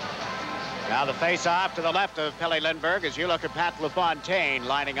 Now the face-off to the left of Pelle Lindbergh as you look at Pat LaFontaine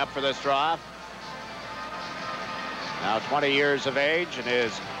lining up for this draw. Now 20 years of age in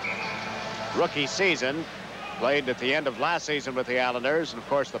his rookie season. Played at the end of last season with the Islanders and, of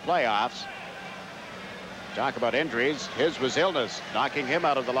course, the playoffs. Talk about injuries. His was illness, knocking him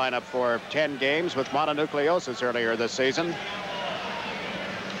out of the lineup for 10 games with mononucleosis earlier this season.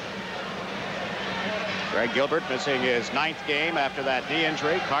 Greg Gilbert missing his 9th game after that knee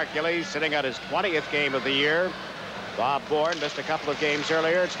injury. Karkuly sitting at his 20th game of the year. Bob Bourne missed a couple of games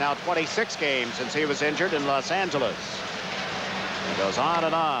earlier. It's now 26 games since he was injured in Los Angeles. It goes on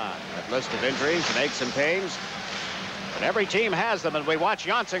and on. That list of injuries and aches and pains. But every team has them, and we watch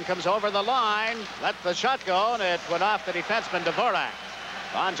Johnson comes over the line. Let the shot go, and it went off the defenseman Dvorak.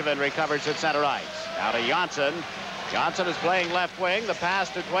 Bonjevin recovers at center ice. Now to Johnson. Johnson is playing left wing. The pass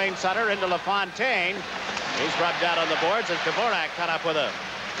to Dwayne Sutter into LaFontaine. He's rubbed out on the boards as Dvorak cut up with him.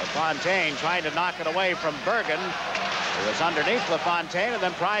 LaFontaine trying to knock it away from Bergen. He was underneath LaFontaine and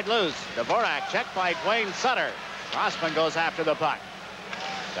then pried loose. Dvorak checked by Dwayne Sutter. Crossman goes after the puck.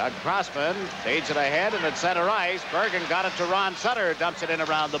 Doug Crossman feeds it ahead and at center ice. Bergen got it to Ron Sutter. Dumps it in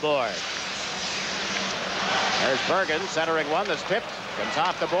around the board. There's Bergen centering one that's tipped. Comes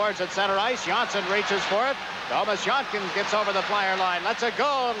off the boards at center ice. Johnson reaches for it. Thomas Jonkins gets over the Flyer line. Lets it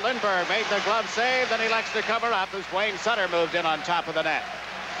go. Lindbergh made the glove save. Then he elects to cover up as Dwayne Sutter moved in on top of the net.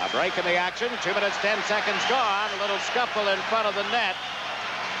 A break in the action. 2 minutes, 10 seconds gone. A little scuffle in front of the net.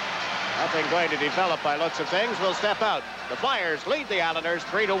 Nothing going to develop by looks of things. We'll step out. The Flyers lead the Islanders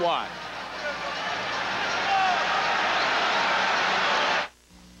 3-1.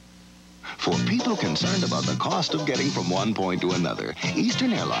 For people concerned about the cost of getting from one point to another,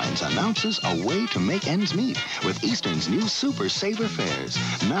 Eastern Airlines announces a way to make ends meet with Eastern's new Super Saver fares.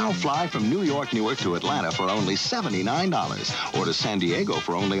 Now fly from New York, Newark to Atlanta for only $79 or to San Diego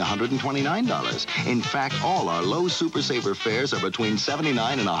for only $129. In fact, all our low Super Saver fares are between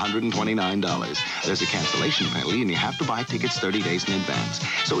 $79 and $129. There's a cancellation penalty and you have to buy tickets 30 days in advance.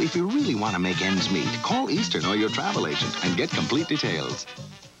 So if you really want to make ends meet, call Eastern or your travel agent and get complete details.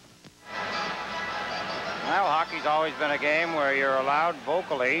 Well, hockey's always been a game where you're allowed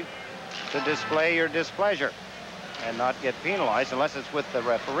vocally to display your displeasure and not get penalized unless it's with the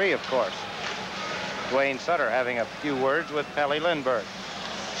referee, of course. Dwayne Sutter having a few words with Pelly Lindbergh.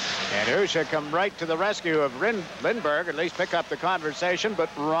 And who should come right to the rescue of Lindbergh, at least pick up the conversation, but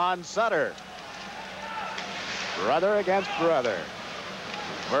Ron Sutter. Brother against brother.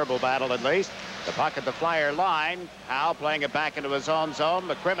 Verbal battle at least. The puck at the Flyer line. Howe playing it back into his own zone.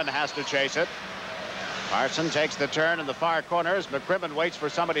 McCrimmon has to chase it. Carson takes the turn in the far corners. McCrimmon waits for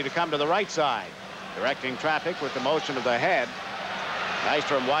somebody to come to the right side, directing traffic with the motion of the head.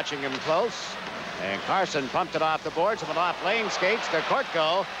 Nystrom watching him close. And Carson pumped it off the boards and went off lane skates to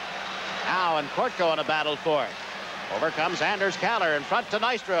Kortko. Howe and Kortko in a battle for it. Over comes Anders Kaller in front to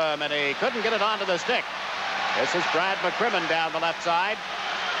Nystrom, and he couldn't get it onto the stick. This is Brad McCrimmon down the left side.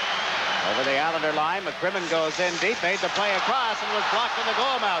 Over the Islander line, McCrimmon goes in deep, made the play across, and was blocked in the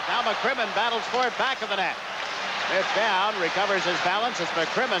goal mouth. Now McCrimmon battles for it back of the net. Smith down, recovers his balance as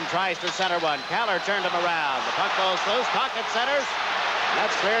McCrimmon tries to center one. Kaller turned him around. The puck goes loose. Tocchet centers.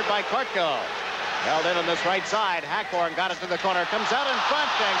 That's cleared by Kortko. Held in on this right side. Hackborn got it to the corner. Comes out in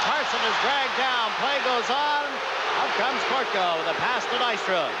front, and Carson is dragged down. Play goes on. Up comes Kortko with a pass to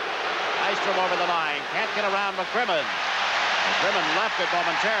Nystrom. Nystrom over the line. Can't get around McCrimmon. McCrimmon left it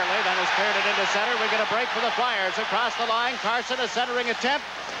momentarily, then has cleared it into center. We get a break for the Flyers. Across the line, Carson, a centering attempt.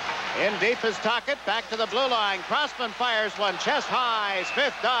 In deep is Tocchet. Back to the blue line. Crossman fires one chest high.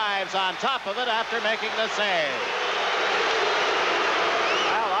 Smith dives on top of it after making the save.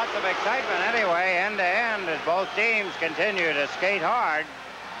 Well, lots of excitement anyway, end to end, as both teams continue to skate hard.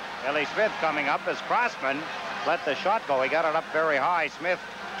 Billy Smith coming up as Crossman let the shot go. He got it up very high. Smith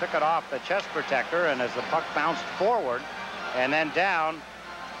took it off the chest protector, and as the puck bounced forward and then down,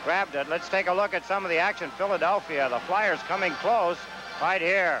 grabbed it. Let's take a look at some of the action. Philadelphia, the Flyers coming close right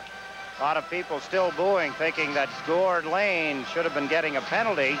here. A lot of people still booing, thinking that Gord Lane should have been getting a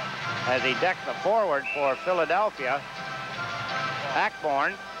penalty as he decked the forward for Philadelphia.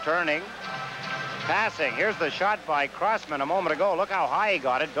 Hackborn turning, passing. Here's the shot by Crossman a moment ago. Look how high he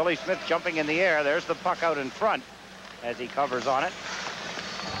got it. Billy Smith jumping in the air. There's the puck out in front as he covers on it.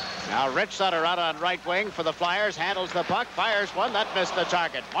 Now Rich Sutter out on right wing for the Flyers. Handles the puck. Fires one. That missed the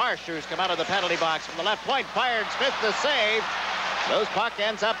target. Marsh, who's come out of the penalty box from the left point, fired. Smith the save. Loose puck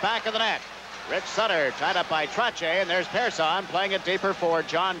ends up back of the net. Rich Sutter tied up by Trottier, and there's Persson playing it deeper for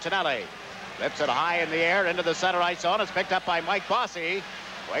John Tonelli. Lifts it high in the air into the center ice zone. It's picked up by Mike Bossy.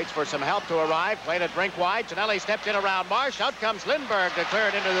 Waits for some help to arrive. Played it rink wide. Tonelli stepped in around Marsh. Out comes Lindbergh to clear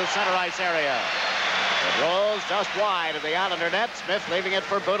it into the center ice area. It rolls just wide of the Islander net. Smith leaving it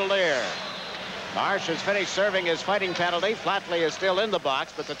for Boudelier. Marsh has finished serving his fighting penalty. Flatley is still in the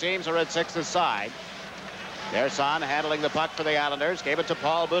box, but the teams are at sixth side. Persson handling the puck for the Islanders. Gave it to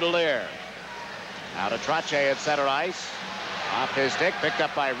Paul Boudelier. Now to Trottier at center ice. Off his stick, picked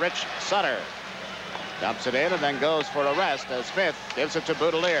up by Rich Sutter. Dumps it in and then goes for a rest as Smith gives it to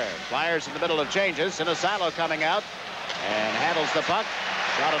Boudelier. Flyers in the middle of changes. Sinisalo coming out and handles the puck.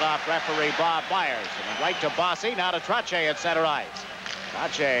 Shot it off referee Bob Myers. And then right to Bossy. Now to Trottier at center ice.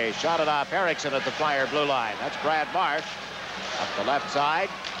 Trottier shot it off Erickson at the Flyer blue line. That's Brad Marsh. Up the left side.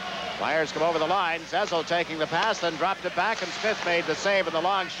 Flyers come over the line. Zezel taking the pass, then dropped it back, and Smith made the save in the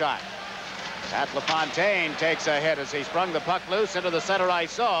long shot. Pat LaFontaine takes a hit as he sprung the puck loose into the center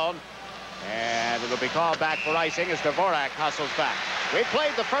ice zone. And it'll be called back for icing as Dvorak hustles back. We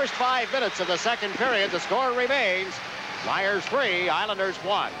played the first 5 minutes of the second period. The score remains Flyers 3, Islanders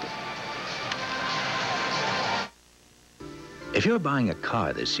 1. If you're buying a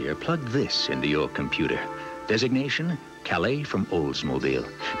car this year, plug this into your computer. Designation, Calais from Oldsmobile.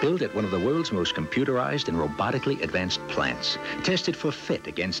 Built at one of the world's most computerized and robotically advanced plants. Tested for fit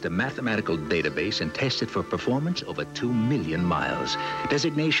against a mathematical database and tested for performance over 2 million miles.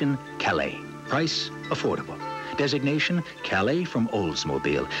 Designation, Calais. Price, affordable. Designation, Calais from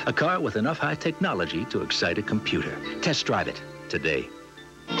Oldsmobile. A car with enough high technology to excite a computer. Test drive it today.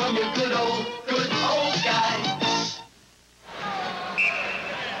 From your good old guy.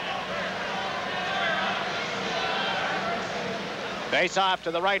 Face off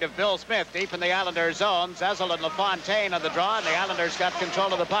to the right of Bill Smith, deep in the Islanders' zone. Zezel and LaFontaine on the draw, and the Islanders got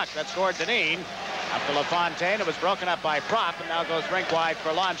control of the puck. That's Gord Dineen. Up to LaFontaine. It was broken up by Prop, and now goes rink wide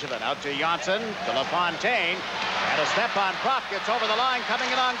for Langevin. Out to Janssen, to LaFontaine. And a step on Prop, gets over the line,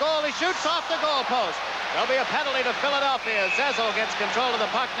 coming in on goal. He shoots off the goal post. There'll be a penalty to Philadelphia. Zezel gets control of the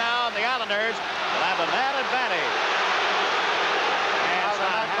puck now, and the Islanders will have a man advantage.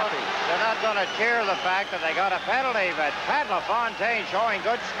 They're not going to cheer the fact that they got a penalty, but Pat LaFontaine showing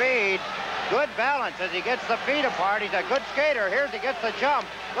good speed, good balance as he gets the feet apart. He's a good skater. Here's he gets the jump.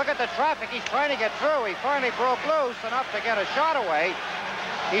 Look at the traffic. He's trying to get through. He finally broke loose enough to get a shot away.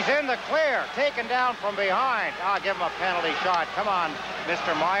 He's in the clear, taken down from behind. I'll give him a penalty shot. Come on,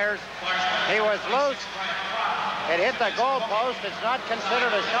 Mr. Myers. He was loose. It hit the goal post. It's not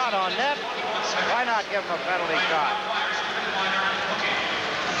considered a shot on net. Why not give him a penalty shot?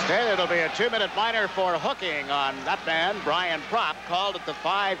 Instead, it'll be a 2-minute minor for hooking on that man, Bryan Prop, called at the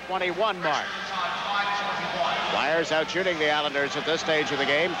 5:21 mark. Flyers out shooting the Islanders at this stage of the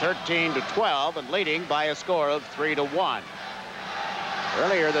game, 13-12, and leading by a score of 3-1.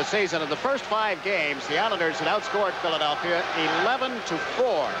 Earlier this season, in the first 5 games, the Islanders had outscored Philadelphia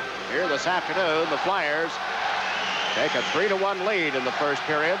 11-4. Here this afternoon, the Flyers take a 3-1 lead in the first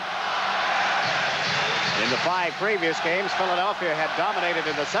period. In the 5 previous games, Philadelphia had dominated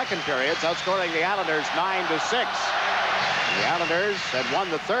in the second periods, outscoring the Islanders 9-6. The Islanders had won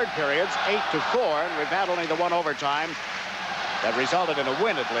the third periods 8-4, and we've had only the one overtime that resulted in a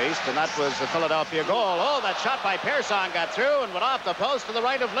win at least, and that was the Philadelphia goal. Oh, that shot by Pearson got through and went off the post to the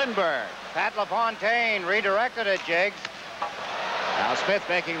right of Lindbergh. Pat LaFontaine redirected it, Jiggs. Now Smith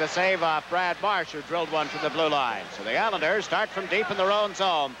making the save off Brad Marsh, who drilled one from the blue line. So the Islanders start from deep in their own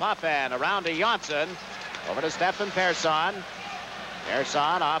zone. Potvin around to Janssen. Over to Stefan Persson.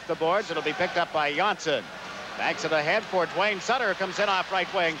 Persson off the boards. It'll be picked up by Janssen. Backs it ahead for Dwayne Sutter. Comes in off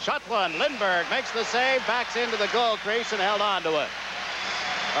right wing. Shot one. Lindbergh makes the save. Backs into the goal crease and held on to it.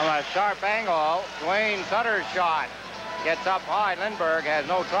 From a sharp angle, Dwayne Sutter's shot gets up high. Lindbergh has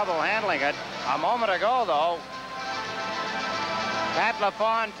no trouble handling it. A moment ago, though, Pat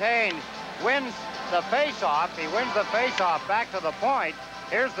LaFontaine wins the face-off. He wins the face-off back to the point.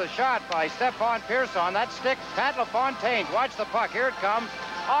 Here's the shot by Stefan Persson. That stick, Pat LaFontaine. Watch the puck. Here it comes.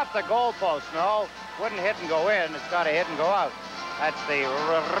 Off the goalpost. No, wouldn't hit and go in. It's got to hit and go out. That's the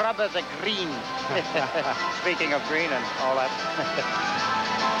rub of the green. Speaking of green and all that.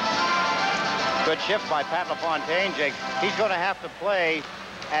 Good shift by Pat LaFontaine, Jake. He's going to have to play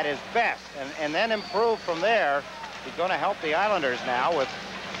at his best and then improve from there. He's going to help the Islanders now with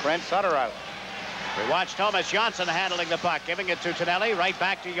Brent Sutter out. We watch Thomas Janssen handling the puck, giving it to Tonelli, right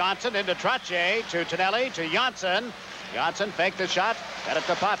back to Janssen, into Trottier, to Tonelli, to Janssen. Janssen faked the shot, got it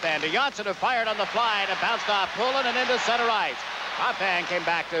to Potvin, to Janssen, who fired on the fly, and it bounced off Poulin and into center ice. Potvin came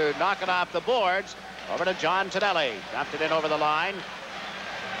back to knock it off the boards. Over to John Tonelli, dropped it in over the line.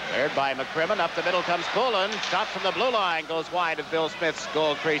 Cleared by McCrimmon, up the middle comes Poulin. Shot from the blue line, goes wide of Bill Smith's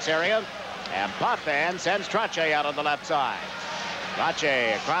goal crease area. And Potvin sends Trottier out on the left side.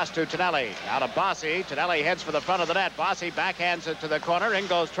 Trottier across to Tonelli. Out of Bossy. Tonelli heads for the front of the net. Bossy backhands it to the corner. In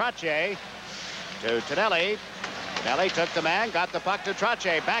goes Trottier to Tonelli. Tonelli took the man, got the puck to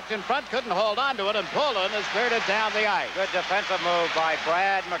Trottier. Backed in front, couldn't hold on to it, and Poulin has cleared it down the ice. Good defensive move by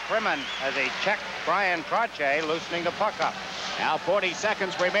Brad McCrimmon as he checked Brian Trottier, loosening the puck up. Now 40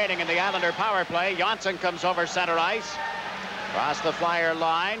 seconds remaining in the Islander power play. Janssen comes over center ice. Across the Flyer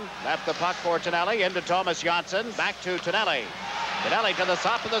line. Left the puck for Tonelli. Into Thomas Janssen. Back to Tonelli. Tonelli to the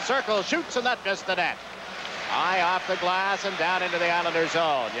top of the circle. Shoots, and that missed the net. High off the glass and down into the Islander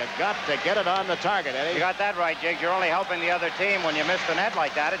zone. You got to get it on the target, Eddie. You got that right, Jiggs. You're only helping the other team. When you miss the net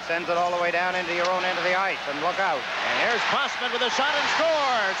like that, it sends it all the way down into your own end of the ice. And look out. And here's Crossman with a shot and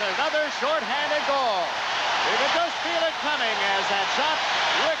scores. Another short-handed goal. You could just feel it coming as that shot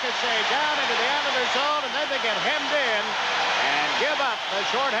ricocheted down into the Islander zone, and then they get hemmed in and give up the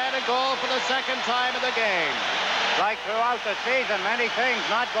short-handed goal for the second time of the game. Like throughout the season, many things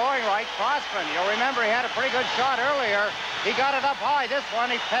not going right. Crossman, you'll remember he had a pretty good shot earlier. He got it up high. This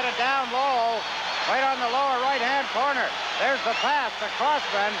one, he put it down low, right on the lower right-hand corner. There's the pass to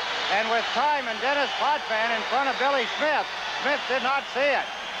Crossman, and with time and Dennis Potvin in front of Billy Smith. Smith did not see it.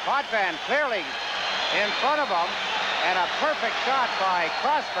 Potvin clearly in front of him, and a perfect shot by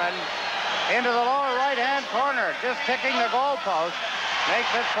Crossman into the lower right-hand corner, just ticking the goalpost,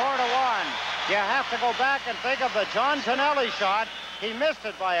 makes it 4-1. You have to go back and think of the John Tonelli shot. He missed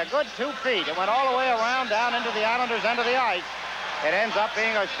it by a good 2 feet. It went all the way around down into the Islanders' end of the ice. It ends up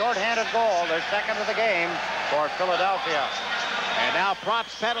being a short-handed goal, their second of the game for Philadelphia. And now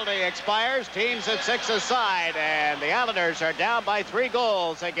Prop's penalty expires. Teams at 6 aside, and the Islanders are down by 3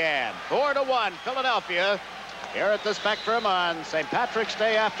 goals again. 4-1 Philadelphia here at the Spectrum on St. Patrick's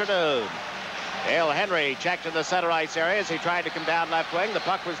Day afternoon. Dale Henry checked in the center ice area as he tried to come down left wing. The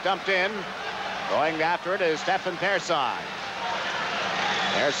puck was dumped in. Going after it is Stefan Persson.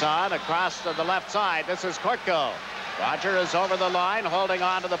 Persson across to the left side. This is Kortko. Roger is over the line, holding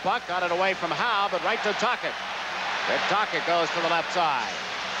on to the puck. Got it away from Howe, but right to Tocchet. Rick Tocchet goes to the left side.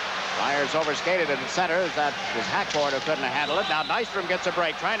 Flyers overskated in the center. That was Hackford who couldn't handle it. Now Nystrom gets a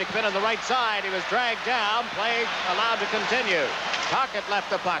break, trying to come in on the right side. He was dragged down. Play allowed to continue. Tocchet left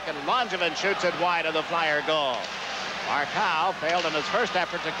the puck, and Langevin shoots it wide of the Flyer goal. Mark Howe failed in his first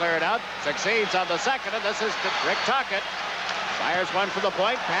effort to clear it out. Succeeds on the second, and this is Rick Tocchet. Flyers won for the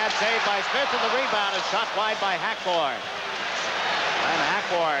point. Pad saved by Smith, and the rebound is shot wide by Hackford. And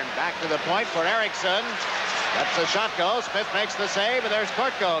Hackford back to the point for Eriksson. Lets the shot go. Smith makes the save, and there's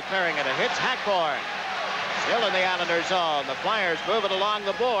Kortko clearing it. It hits Hackford. Still in the Islanders zone. The Flyers move it along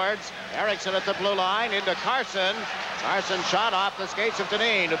the boards. Eriksson at the blue line into Carson. Carson shot off the skates of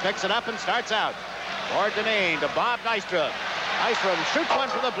Dineen, who picks it up and starts out. For Dineen to Bob Nystrom. Nystrom shoots one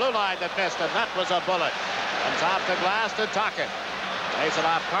from the blue line that missed, and that was a bullet. Comes off the glass to Tocchet. Plays it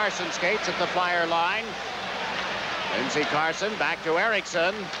off Carson's skates at the Flyer line. Lindsey Carson back to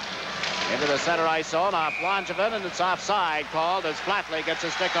Eriksson. Into the center ice zone off Langevin, and it's offside called as Flatley gets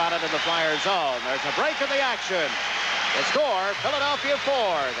a stick on it in the Flyer zone. There's a break in the action. The score, Philadelphia 4,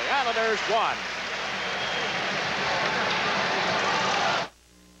 the Islanders 1.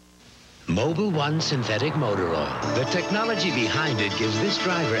 Mobil 1 synthetic motor oil. The technology behind it gives this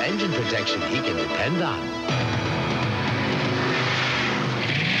driver engine protection he can depend on.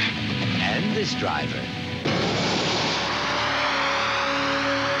 And this driver.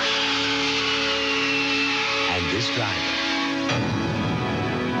 And this driver.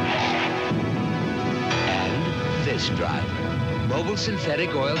 And this driver. Mobil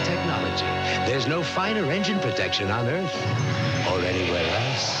synthetic oil technology. There's no finer engine protection on Earth or anywhere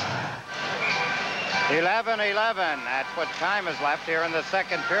else. 11-11. That's what time is left here in the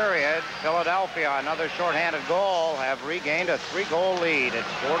second period. Philadelphia, another shorthanded goal, have regained a 3-goal lead. It's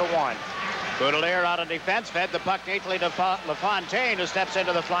 4-1. Boudelier out of defense, fed the puck neatly to LaFontaine, who steps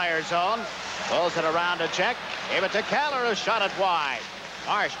into the Flyer zone. Pulls it around to check. Gave it to Keller, who shot it wide.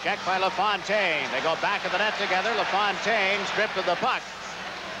 Marsh checked by LaFontaine. They go back of the net together. LaFontaine stripped of the puck.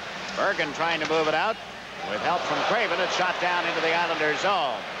 Bergen trying to move it out. With help from Craven, it's shot down into the Islanders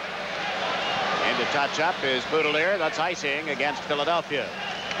zone. And to touch up is Boudelier. That's icing against Philadelphia.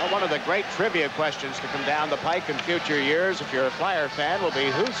 Well, one of the great trivia questions to come down the pike in future years, if you're a Flyer fan, will be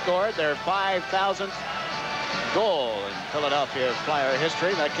who scored their 5,000th goal in Philadelphia Flyer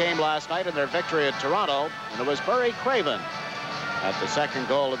history. That came last night in their victory at Toronto, and it was Murray Craven at the second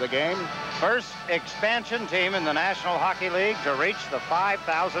goal of the game. First expansion team in the National Hockey League to reach the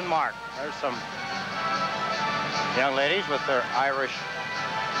 5,000 mark. There's some young ladies with their Irish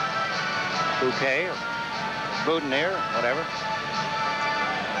bouquet or boutonniere, whatever.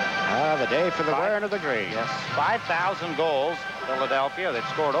 The day for the wearing of the green. Yes, 5,000 goals. Philadelphia, they've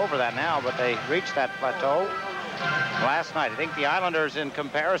scored over that now, but they reached that plateau last night. I think the Islanders, in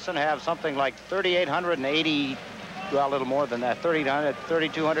comparison, have something like 3,880, well, a little more than that,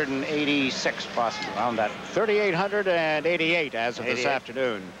 3,286, possibly, around that. 3,888 as of this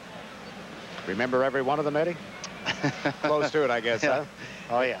afternoon. Remember every one of them, Eddie? Close to it, I guess, yeah.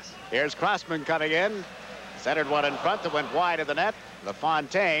 Huh? Oh, yes. Here's Crossman coming in. Centered one in front that went wide of the net.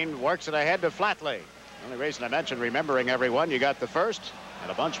 LaFontaine works it ahead to Flatley. The only reason I mentioned remembering everyone, you got the first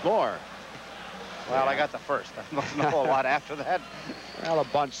and a bunch more. Well, I got the first. I don't know a lot after that. Well, a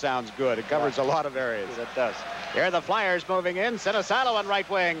bunch sounds good. It covers a lot of areas. It does. Here are the Flyers moving in. Sinisalo on right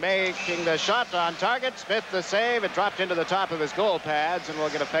wing, making the shot on target. Smith the save. It dropped into the top of his goal pads, and we'll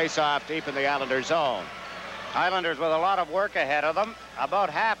get a face-off deep in the Islanders zone. Islanders with a lot of work ahead of them.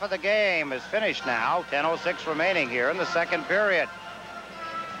 About half of the game is finished now. 10:06 remaining here in the second period.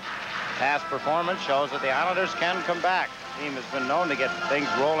 Past performance shows that the Islanders can come back. The team has been known to get things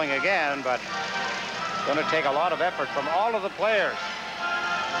rolling again, but it's going to take a lot of effort from all of the players.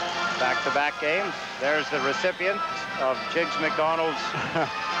 Back-to-back games. There's the recipient of Jiggs McDonald's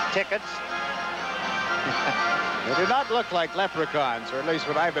tickets. They do not look like leprechauns, or at least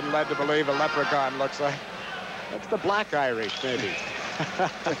what I've been led to believe a leprechaun looks like. That's the Black Irish, maybe.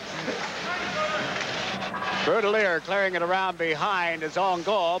 Trottier clearing it around behind his own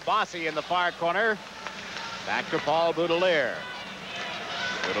goal. Bossy in the far corner. Back to Paul Boudelier.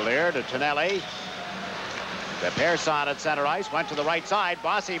 Boudelier to Tonelli. The Persson at center ice. Went to the right side.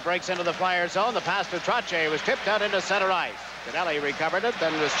 Bossy breaks into the Flyer zone. The pass to Trottier was tipped out into center ice. Tonelli recovered it,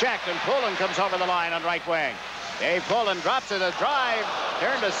 then was checked, and Poulin comes over the line on right wing. Dave Poulin drops it, a drive,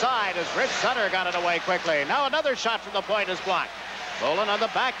 turned aside as Rich Sutter got it away quickly. Now another shot from the point is blocked. Poulin on the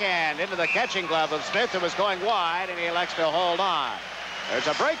backhand into the catching glove of Smith, who was going wide, and he elects to hold on. There's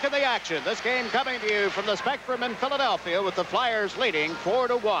a break in the action. This game coming to you from the Spectrum in Philadelphia with the Flyers leading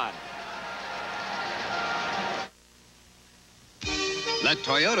 4-1. Let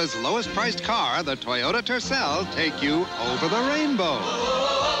Toyota's lowest priced car, the Toyota Tercel, take you over the rainbow.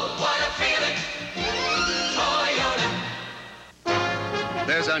 Oh, what a feeling. Toyota.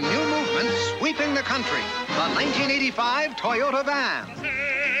 There's a new movement sweeping the country. The 1985 Toyota van.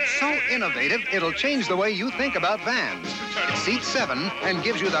 So innovative, it'll change the way you think about vans. It seats 7 and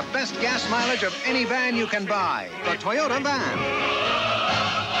gives you the best gas mileage of any van you can buy. The Toyota van.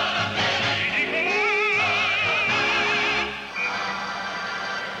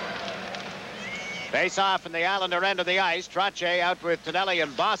 Face off in the Islander end of the ice. Trottier out with Tonelli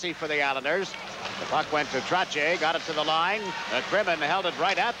and Bossy for the Islanders. The puck went to Trottier, got it to the line. Crimmon held it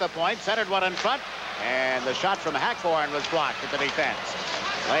right at the point, centered one in front, and the shot from Hackborn was blocked at the defense.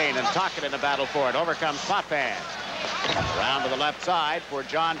 Lane and Tocchet in the battle for it. Overcomes Potvin. Around to the left side for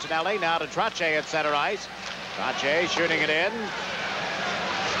John Tonelli. Now to Trottier at center ice. Trottier shooting it in.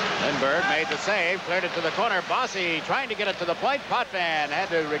 Lindbergh made the save, cleared it to the corner. Bossy trying to get it to the point. Potvin had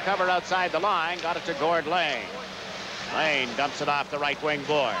to recover outside the line, got it to Gord Lane. Lane dumps it off the right wing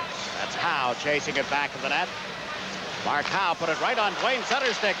boards. That's Howe chasing it back to the net. Mark Howe put it right on Dwayne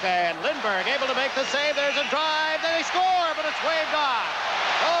Sutter's stick there, and Lindbergh able to make the save. There's a drive, they score, but it's waved off.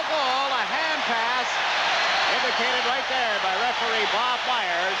 No goal, a hand pass indicated right there by referee Bob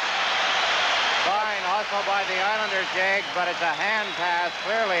Myers. Fine hustle by the Islanders, Jiggs, but it's a hand pass.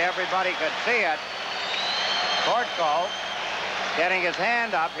 Clearly, everybody could see it. Kortko getting his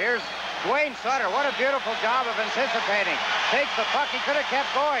hand up. Here's Dwayne Sutter. What a beautiful job of anticipating. Takes the puck. He could have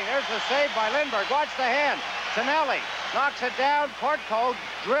kept going. There's the save by Lindbergh. Watch the hand. Tonelli knocks it down. Kortko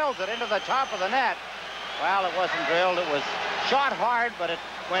drills it into the top of the net. Well, it wasn't drilled. It was shot hard, but it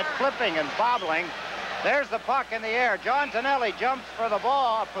went flipping and bobbling. There's the puck in the air. John Tonelli jumps for the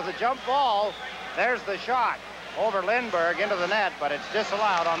ball, for the jump ball. There's the shot over Lindbergh into the net, but it's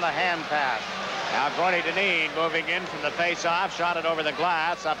disallowed on the hand pass. Now Gordy Deneen moving in from the face-off, shot it over the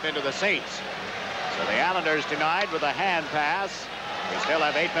glass up into the seats. So the Islanders denied with a hand pass. We still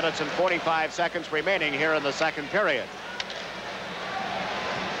have 8 minutes and 45 seconds remaining here in the second period.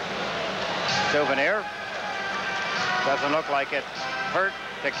 Souvenir. Doesn't look like it hurt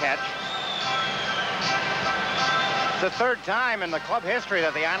to catch. The third time in the club history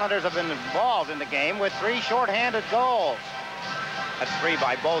that the Islanders have been involved in the game with 3 shorthanded goals. That's 3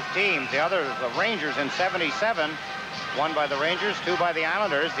 by both teams. The other is the Rangers in '77. 1 by the Rangers, 2 by the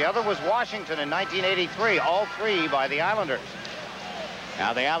Islanders. The other was Washington in 1983. All 3 by the Islanders.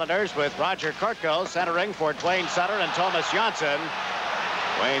 Now the Islanders with Roger Kortko centering for Dwayne Sutter and Thomas Janssen.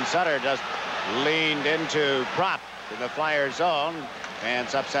 Dwayne Sutter just leaned into prop in the Flyers zone.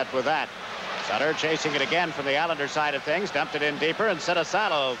 Fans upset with that. Sutter chasing it again from the Islander side of things. Dumped it in deeper, and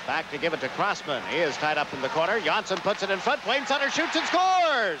Sinisalo back to give it to Crossman. He is tied up in the corner. Janssen puts it in front. Dwayne Sutter shoots and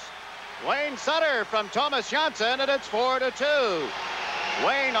scores! Dwayne Sutter from Thomas Janssen, and it's 4-2.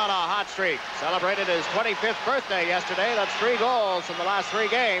 Dwayne on a hot streak. Celebrated his 25th birthday yesterday. That's 3 goals in the last 3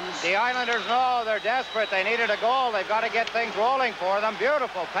 games. The Islanders know they're desperate. They needed a goal. They've got to get things rolling for them.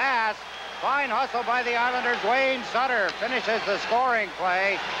 Beautiful pass. Fine hustle by the Islanders. Dwayne Sutter finishes the scoring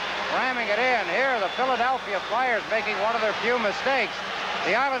play, ramming it in. Here, the Philadelphia Flyers making one of their few mistakes.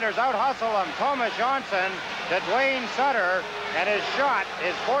 The Islanders out-hustle them. Thomas Janssen to Dwayne Sutter, and his shot,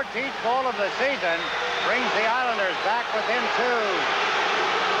 his 14th goal of the season, brings the Islanders back within 2.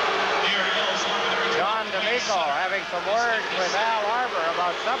 John D'Amico having some words with Al Arbour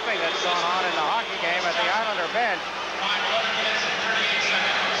about something that's going on in the hockey game at the Islander bench.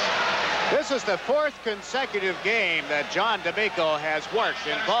 This is the 4th consecutive game that John D'Amico has worked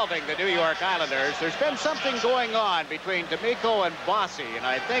involving the New York Islanders. There's been something going on between D'Amico and Bossy, and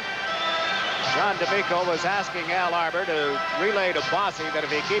I think John D'Amico was asking Al Arbour to relay to Bossy that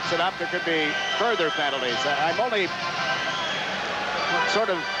if he keeps it up, there could be further penalties. I'm only sort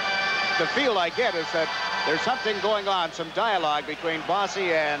of, the feel I get is that there's something going on, some dialogue between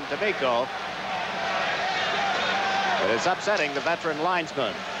Bossy and D'Amico. But it's upsetting the veteran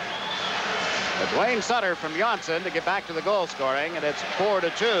linesman. But Dwayne Sutter from Janssen to get back to the goal scoring, and it's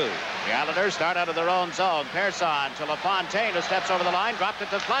 4-2. The Islanders start out of their own zone. Persson to LaFontaine, who steps over the line, dropped it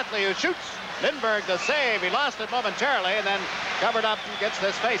to Flatley, who shoots. Lindbergh the save. He lost it momentarily and then covered up and gets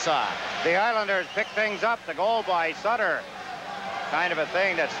this face-off. The Islanders pick things up. The goal by Sutter. Kind of a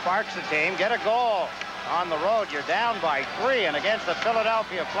thing that sparks the team. Get a goal. on the road, you're down by 3, and against the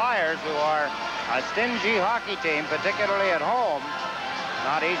Philadelphia Flyers, who are a stingy hockey team, particularly at home,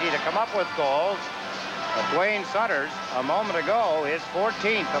 not easy to come up with goals. But Dwayne Sutter's, a moment ago, his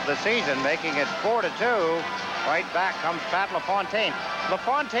 14th of the season, making it 4-2. Right back comes Pat LaFontaine.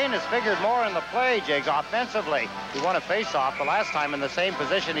 LaFontaine has figured more in the play, Jiggs, offensively. He won a face-off the last time in the same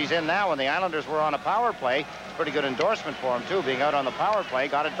position he's in now when the Islanders were on a power play. Pretty good endorsement for him, too, being out on the power play.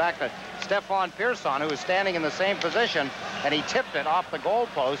 Got it back to Stefan Pearson, who was standing in the same position, and he tipped it off the goal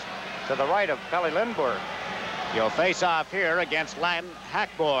post to the right of Pelle Lindbergh. You'll face off here against Len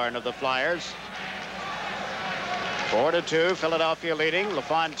Hackborn of the Flyers. 4-2, Philadelphia leading.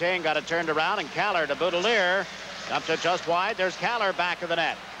 LaFontaine got it turned around, and Kaller to Boudelier. Dumped it just wide. There's Kaller back of the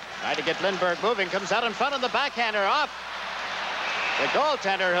net. Trying to get Lindbergh moving. Comes out in front of the backhander off the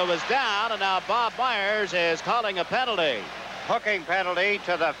goaltender, who was down, and now Bob Myers is calling a penalty. Hooking penalty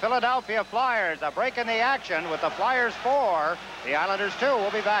to the Philadelphia Flyers. A break in the action with the Flyers 4. The Islanders 2. We'll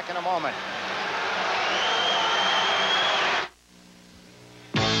be back in a moment.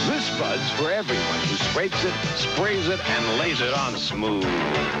 This Bud's for everyone who scrapes it, sprays it, and lays it on smooth.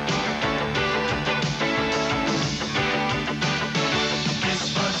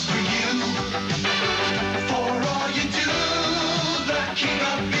 This Bud's for you, for all you do. The king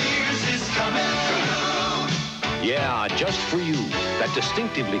of beers is coming through. Yeah, just for you. That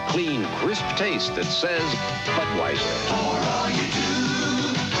distinctively clean, crisp taste that says Budweiser. For all you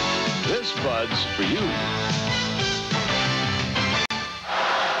do. This Bud's for you.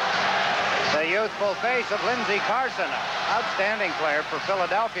 The youthful face of Lindsey Carson, outstanding player for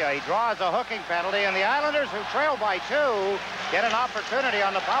Philadelphia. He draws a hooking penalty, and the Islanders, who trail by 2, get an opportunity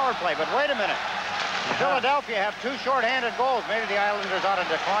on the power play. But wait a minute. Philadelphia have 2 short-handed goals. Maybe the Islanders ought to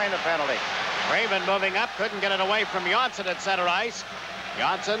decline the penalty. Raymond moving up, couldn't get it away from Johnson at center ice.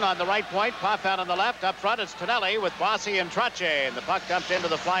 Johnson on the right point, Potvin on the left. Up front, it's Tonelli with Bossy and Trottier. And the puck dumped into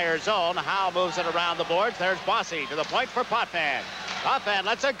the Flyers zone. Howe moves it around the boards. There's Bossy to the point for Potvin. Potvin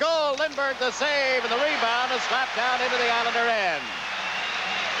lets it go. Lindbergh the save, and the rebound is slapped down into the Islander end.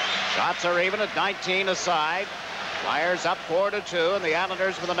 Shots are even at 19 aside. Flyers up 4-2, and the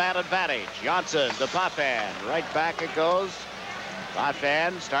Islanders with a man advantage. Johnson to Potvin. Right back it goes.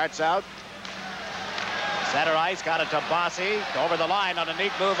 Potvin starts out. Center ice, got it to Bossy. Over the line on a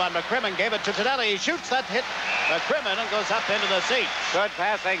neat move on McCrimmon. Gave it to Tonelli. He shoots that hit McCrimmon and goes up into the seat. Good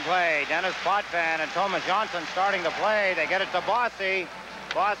passing play. Dennis Potvin and Thomas Johnson starting to play. They get it to Bossy.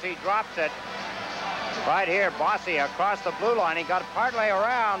 Bossy drops it. Right here, Bossy across the blue line. He got partway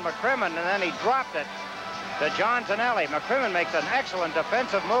around McCrimmon, and then he dropped it to John Tonelli. McCrimmon makes an excellent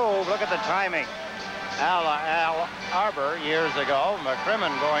defensive move. Look at the timing. Arbour years ago.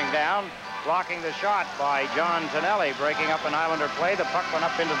 McCrimmon going down, blocking the shot by John Tonelli, breaking up an Islander play. The puck went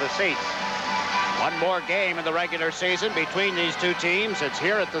up into the seats. One more game in the regular season between these two teams. It's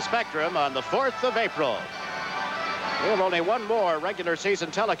here at the Spectrum on the 4th of April. We have only one more regular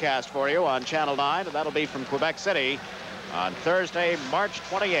season telecast for you on Channel 9, and that'll be from Quebec City on Thursday, March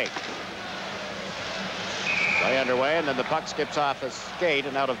 28th. Play underway, and then the puck skips off a skate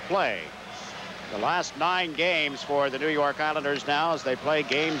and out of play. The last 9 games for the New York Islanders now as they play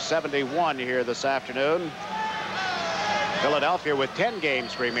game 71 here this afternoon. Philadelphia with 10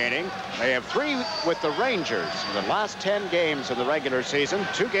 games remaining. They have 3 with the Rangers in the last 10 games of the regular season.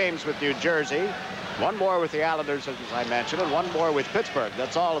 2 games with New Jersey. 1 more with the Islanders, as I mentioned, and 1 more with Pittsburgh.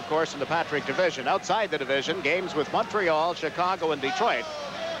 That's all, of course, in the Patrick division. Outside the division, games with Montreal, Chicago, and Detroit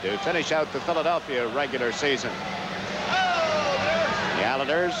to finish out the Philadelphia regular season. The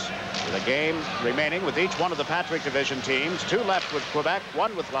Islanders with a game remaining with each one of the Patrick division teams. 2 left with Quebec,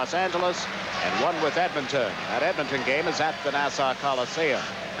 1 with Los Angeles, and 1 with Edmonton. That Edmonton game is at the Nassau Coliseum.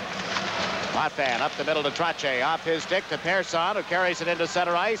 Potvin up the middle to Trottier. Off his stick to Pearson, who carries it into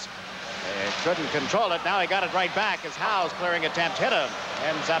center ice. Couldn't control it. Now he got it right back as Howe's clearing attempt hit him.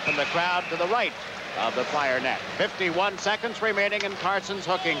 Ends up in the crowd to the right of the Flyer net. 51 seconds remaining in Carson's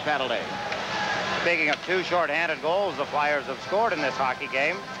hooking penalty. Speaking of 2 short-handed goals the Flyers have scored in this hockey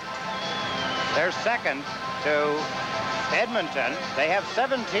game. They're second to Edmonton. They have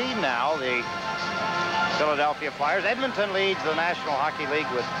 17 now, the Philadelphia Flyers. Edmonton leads the National Hockey League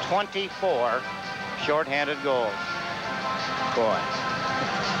with 24 short-handed goals. Boy.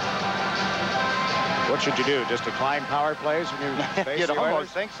 What should you do? Just decline power plays when you face You'd the almost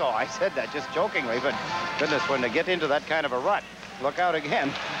Oilers? think so. I said that just jokingly, but goodness, when they get into that kind of a rut, look out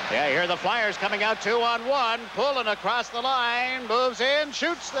again. Yeah, here the Flyers coming out 2-on-1. Pulling across the line. Moves in.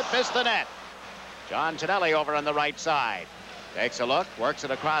 Shoots that missed the net. John Tonelli over on the right side. Takes a look. Works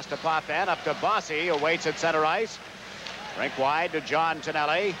it across to Potvin. Up to Bossy, who waits at center ice. Rink wide to John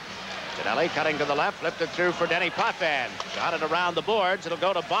Tonelli. Tonelli cutting to the left, flipped it through for Denny Potvin. Shot it around the boards. It'll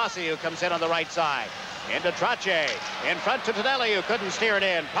go to Bossy, who comes in on the right side. Into Trottier. In front to Tonelli, who couldn't steer it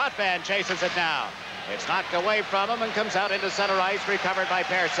in. Potvin chases it now. It's knocked away from him and comes out into center ice, recovered by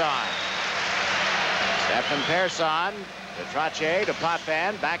Persson. Stefan Persson to Trottier, to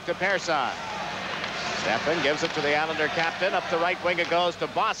Potvin, back to Persson. Stefan gives it to the Islander captain. Up the right wing it goes to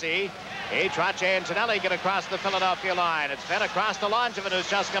Bossy. Trottier and Tonelli get across the Philadelphia line. It's fed across to Langevin, who's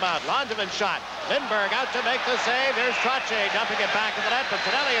just come out. Langevin shot. Lindbergh out to make the save. Here's Trottier dumping it back in the net, but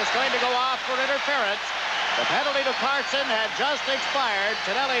Tonelli is going to go off for interference. The penalty to Carson had just expired.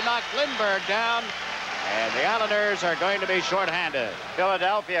 Tonelli knocked Lindbergh down, and the Islanders are going to be shorthanded.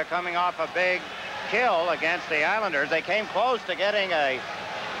 Philadelphia coming off a big kill against the Islanders. They came close to getting a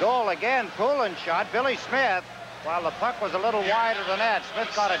goal again. Poulin shot. Billy Smith, while the puck was a little wide of the net,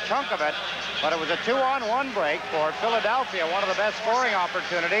 Smith got a chunk of it, but it was a 2-on-1 break for Philadelphia, one of the best scoring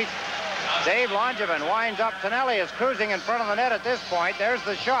opportunities. Dave Langevin winds up. Tonelli is cruising in front of the net at this point. There's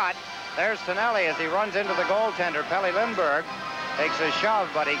the shot. There's Tonelli as he runs into the goaltender. Pelle Lindbergh takes a shove,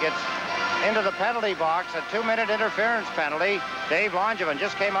 but he gets into the penalty box. A 2-minute interference penalty. Dave Langevin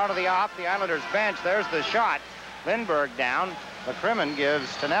just came out of the Islanders bench. There's the shot. Lindbergh down. McCrimmon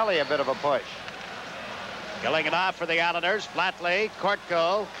gives Tonelli a bit of a push. Killing it off for the Islanders. Flatley,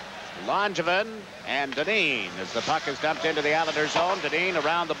 Kortko, Langevin, and Dineen as the puck is dumped into the Islanders zone. Dineen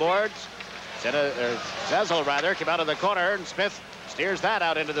around the boards. Zezel, rather, came out of the corner, and Smith steers that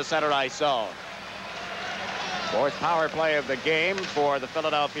out into the center ice zone. Fourth power play of the game for the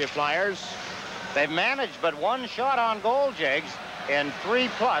Philadelphia Flyers. They've managed but one shot on goal, Jiggs, in 3+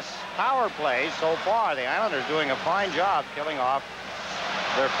 power plays so far. The Islanders doing a fine job killing off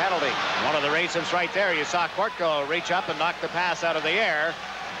their penalty. One of the reasons right there, you saw Kortko reach up and knock the pass out of the air,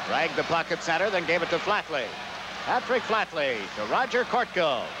 dragged the puck at center, then gave it to Flatley. Patrick Flatley to Roger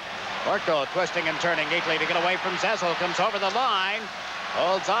Kortko. Kortko twisting and turning neatly to get away from Zezel, comes over the line,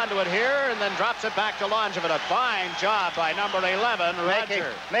 holds onto it here, and then drops it back to Langevin. A fine job by number 11, Roger.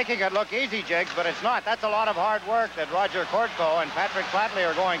 Making it look easy, Jiggs, but it's not. That's a lot of hard work that Roger Kortko and Patrick Flatley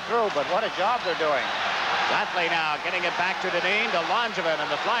are going through, but what a job they're doing. Flatley now getting it back to Dineen, to Langevin, and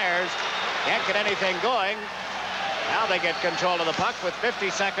the Flyers can't get anything going. Now they get control of the puck with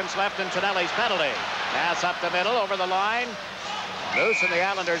 50 seconds left in Tonelli's penalty. Pass up the middle, over the line. Loose in the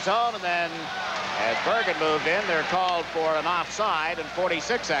Islander zone, and then as Bergen moved in, they're called for an offside, and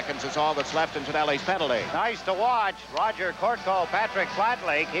 46 seconds is all that's left in Tonelli's penalty. Nice to watch. Roger Kortko, Patrick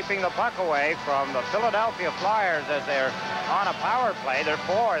Flatley keeping the puck away from the Philadelphia Flyers as they're on a power play. They're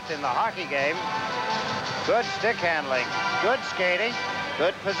fourth in the hockey game. Good stick handling, good skating,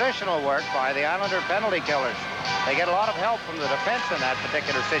 good positional work by the Islander penalty killers. They get a lot of help from the defense in that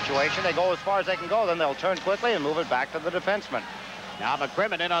particular situation. They go as far as they can go, then they'll turn quickly and move it back to the defenseman. Now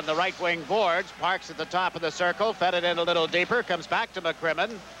McCrimmon in on the right wing boards, parks at the top of the circle, fed it in a little deeper, comes back to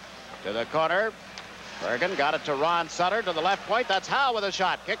McCrimmon, to the corner. Bergen got it to Ron Sutter to the left point. That's Howe with a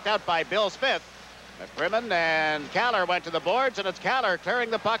shot, kicked out by Bill Smith. McCrimmon and Kaller went to the boards, and it's Kaller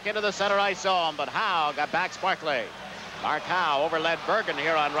clearing the puck into the center ice zone, but Howe got back sparkly. Mark Howe overled Bergen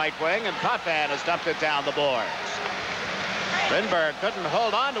here on right wing, and Potvin has dumped it down the boards. Lindbergh couldn't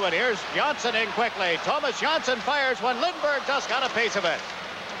hold on to it. Here's Johnson in quickly. Thomas Johnson fires when Lindbergh just got a piece of it.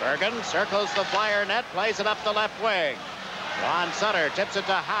 Bergen circles the Flyer net, plays it up the left wing. Ron Sutter tips it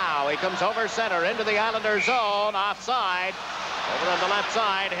to Howe. He comes over center into the Islander zone, offside. Over on the left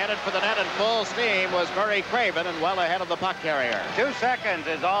side, headed for the net in full steam was Murray Craven, and well ahead of the puck carrier. 2 seconds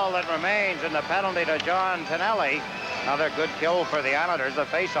is all that remains in the penalty to John Tonelli. Another good kill for the Islanders, a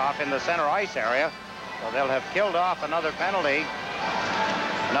face-off in the center ice area. So they'll have killed off another penalty,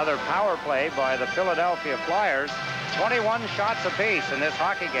 another power play by the Philadelphia Flyers. 21 shots apiece in this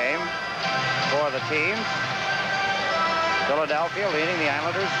hockey game for the teams. Philadelphia leading the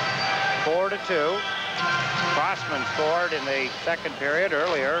Islanders 4-2. Crossman scored in the second period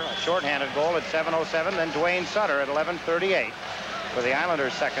earlier, a shorthanded goal at 7:07, then Dwayne Sutter at 11:38 for the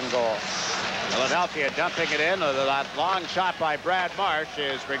Islanders' second goal. Philadelphia dumping it in. That long shot by Brad Marsh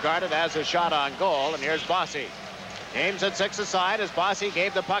is regarded as a shot on goal, and here's Bossy. Game's at 6 aside as Bossy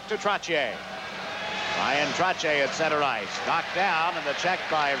gave the puck to Trottier. Ryan Trottier at center ice. Knocked down, and the check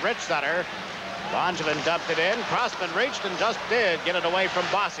by Rich Sutter. Langevin dumped it in. Crossman reached and just did get it away from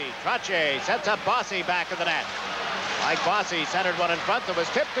Bossy. Trottier sets up Bossy back of the net. Mike Bossy centered one in front that was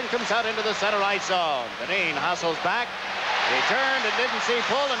tipped and comes out into the center ice zone. Dineen hustles back. He turned and didn't see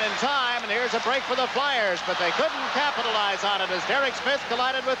Poulin in time, and here's a break for the Flyers, but they couldn't capitalize on it as Derek Smith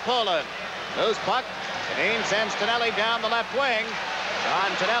collided with Poulin. Loose puck. Dineen sends Tonelli down the left wing.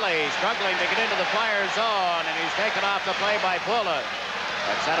 John Tonelli struggling to get into the Flyers zone, and he's taken off the play by Poulin.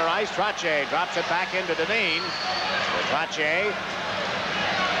 At center ice, Trottier drops it back into Dineen. Trottier.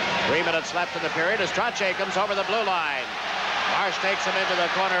 3 minutes left in the period as Trottier comes over the blue line. Marsh takes him into the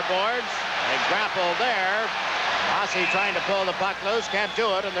corner boards. They grapple there. Bossy trying to pull the puck loose, can't do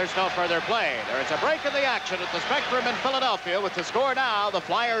it, and there's no further play. There is a break in the action at the Spectrum in Philadelphia with the score now, the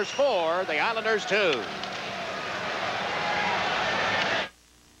Flyers 4, the Islanders 2.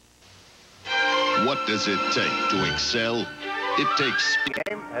 What does it take to excel? It takes... The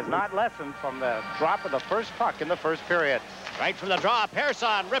game has not lessened from the drop of the first puck in the first period. Right from the draw,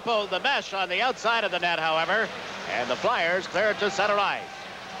 Persson rippled the mesh on the outside of the net, however, and the Flyers clear it to center ice.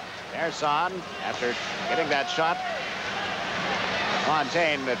 Persson, after getting that shot,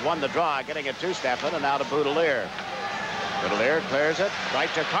 Fontaine had won the draw, getting it to Stefan, and now to Boudelier. Boudelier clears it right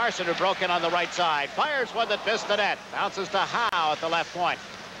to Carson, who broke in on the right side. Fires one that missed the net. Bounces to Howe at the left point.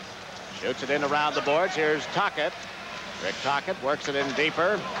 Shoots it in around the boards. Here's Tocchet. Rick Tocchet works it in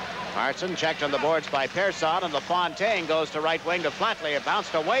deeper. Carson checked on the boards by Persson, and LaFontaine goes to right wing to Flatley. It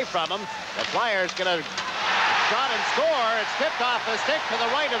bounced away from him. The Flyers get a shot and score. It's tipped off the stick to the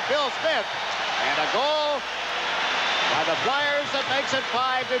right of Bill Smith. And a goal by the Flyers that makes it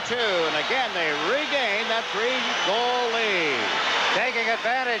 5-2. And again, they regain that 3-goal lead. Taking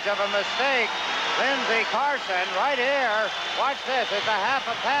advantage of a mistake, Lindsey Carson right here. Watch this. It's a half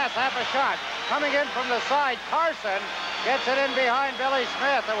a pass, half a shot. Coming in from the side, Carson gets it in behind Billy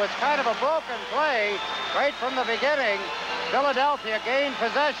Smith. It was kind of a broken play right from the beginning. Philadelphia gained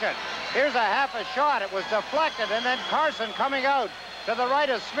possession. Here's a half a shot. It was deflected, and then Carson coming out to the right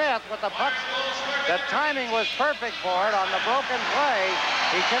of Smith with the puck. The timing was perfect for it on the broken play.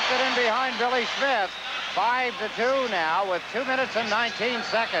 He tipped it in behind Billy Smith. 5-2 now with 2 minutes and 19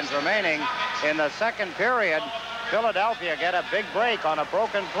 seconds remaining in the second period. Philadelphia get a big break on a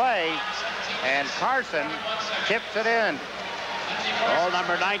broken play, and Carson tips it in. Goal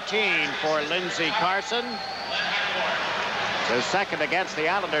number 19 for Lindsey Carson. His second against the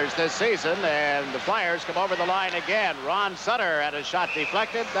Islanders this season, and the Flyers come over the line again. Ron Sutter had a shot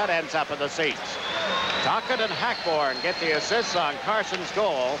deflected. That ends up in the seats. Tocchet and Hackborn get the assists on Carson's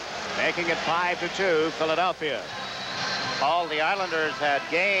goal, making it 5-2 Philadelphia. All the Islanders had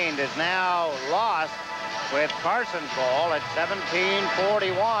gained is now lost with Carson's goal at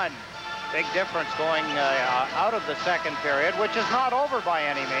 17:41. Big difference going out of the second period, which is not over by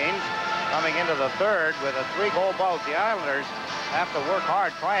any means. Coming into the third with a 3-goal bout, the Islanders have to work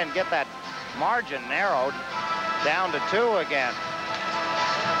hard, try and get that margin narrowed down to 2 again.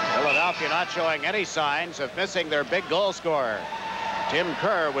 Philadelphia not showing any signs of missing their big goal scorer. Tim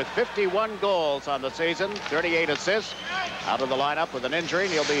Kerr with 51 goals on the season, 38 assists, out of the lineup with an injury,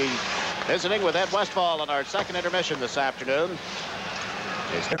 and he'll be visiting with Ed Westfall in our second intermission this afternoon.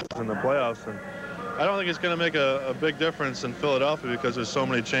 In the playoffs, and I don't think it's going to make a big difference in Philadelphia because there's so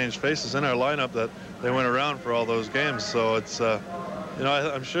many changed faces in our lineup that they went around for all those games. So it's, you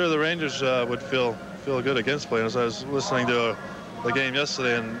know, I'm sure the Rangers would feel good against playing us. I was listening to the game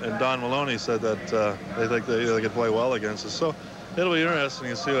yesterday, and Don Maloney said that they think they could play well against us. So it'll be interesting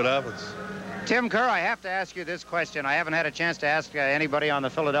to see what happens. Tim Kerr, I have to ask you this question. I haven't had a chance to ask anybody on the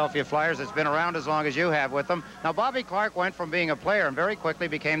Philadelphia Flyers that's been around as long as you have with them. Now, Bobby Clarke went from being a player and very quickly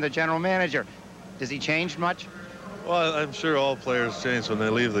became the general manager. Does he change much? Well, I'm sure all players change when they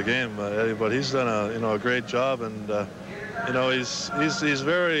leave the game, Eddie, but he's done a great job, and you know, he's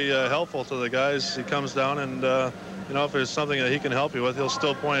very helpful to the guys. He comes down and you know, if there's something that he can help you with, he'll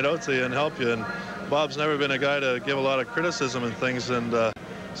still point it out to you and help you. And Bob's never been a guy to give a lot of criticism and things, and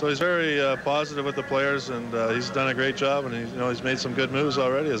so he's very positive with the players, and he's done a great job, and he's made some good moves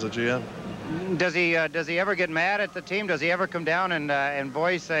already as a GM. Does he ever get mad at the team? Does he ever come down and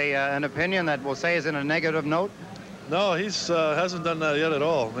voice an opinion that we'll say is in a negative note? No, he's hasn't done that yet at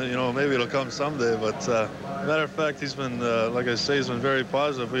all. You know, maybe it'll come someday, but matter of fact, he's been, like I say, he's been very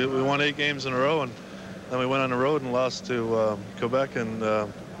positive. We won 8 games in a row, and then we went on the road and lost to Quebec and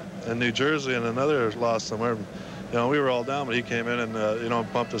New Jersey, and another loss somewhere. You know, we were all down, but he came in and, you know,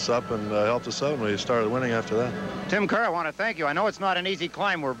 pumped us up and helped us out, and we started winning after that. Tim Kerr, I want to thank you. I know it's not an easy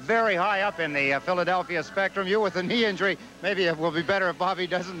climb. We're very high up in the Philadelphia spectrum. You with a knee injury, maybe it will be better if Bobby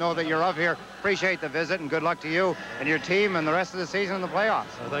doesn't know that you're up here. Appreciate the visit, and good luck to you and your team and the rest of the season in the playoffs.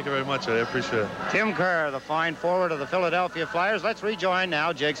 Thank you very much, I appreciate it. Tim Kerr, the fine forward of the Philadelphia Flyers. Let's rejoin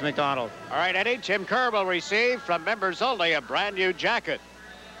now Jiggs McDonald. All right, Eddie, Tim Kerr will receive from members only a brand new jacket.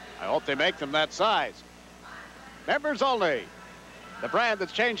 I hope they make them that size. Members Only, the brand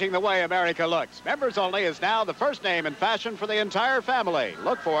that's changing the way America looks. Members Only is now the first name in fashion for the entire family.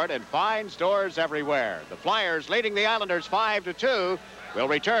 Look for it in fine stores everywhere. The Flyers leading the Islanders 5-2 will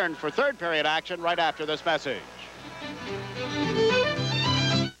return for third period action right after this message.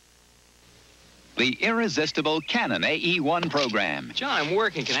 The irresistible Canon AE1 program. John, I'm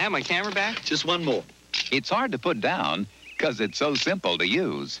working. Can I have my camera back? Just one more. It's hard to put down because it's so simple to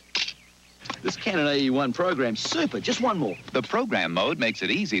use. This Canon AE1 program's super. Just one more. The program mode makes it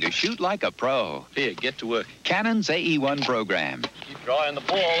easy to shoot like a pro. Here, get to work. Canon's AE1 program. Keep drawing the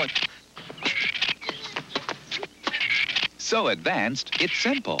ball and... So advanced, it's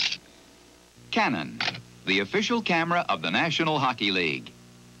simple. Canon, the official camera of the National Hockey League.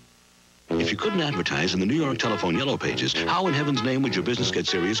 If you couldn't advertise in the New York Telephone Yellow Pages, how in heaven's name would your business get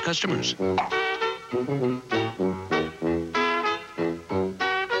serious customers?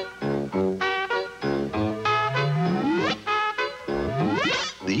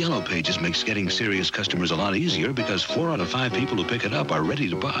 The Yellow Pages makes getting serious customers a lot easier because 4 out of 5 people who pick it up are ready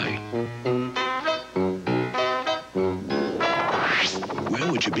to buy.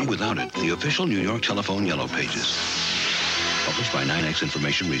 Where would you be without it? The official New York Telephone Yellow Pages. Published by 9X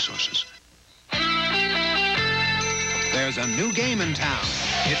Information Resources. There's a new game in town.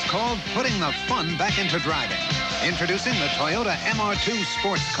 It's called Putting the Fun Back into Driving. Introducing the Toyota MR2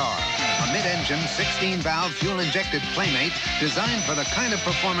 sports car, a mid-engine 16-valve fuel-injected playmate designed for the kind of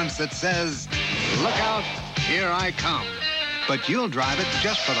performance that says, look out, here I come. But you'll drive it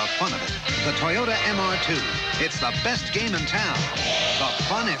just for the fun of it. The Toyota MR2. It's the best game in town. The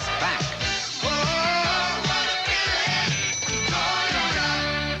fun is back.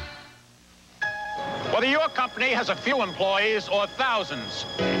 Whether your company has a few employees or thousands,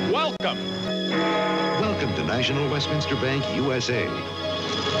 welcome. Welcome to National Westminster Bank, USA.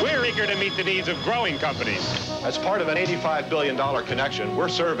 We're eager to meet the needs of growing companies. As part of an $85 billion connection, we're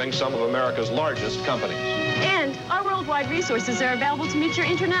serving some of America's largest companies. And our worldwide resources are available to meet your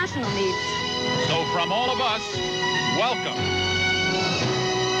international needs. So from all of us, welcome.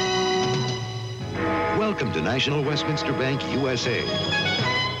 Welcome to National Westminster Bank, USA.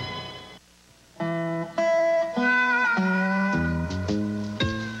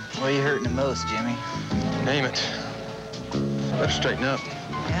 Where are you hurting the most, Jimmy? Name it. Better straighten up.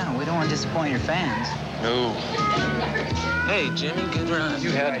 Yeah, we don't want to disappoint your fans. No. Hey, Jimmy, good run.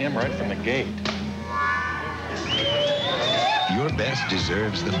 You had him right from the gate. Your best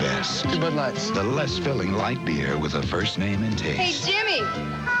deserves the best. Two Bud Lights. The less filling light beer with a first name and taste. Hey, Jimmy!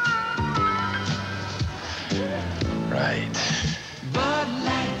 Right. Bud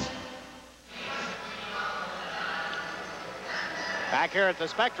Light. Back here at the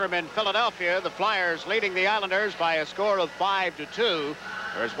Spectrum in Philadelphia, the Flyers leading the Islanders by a score of 5-2.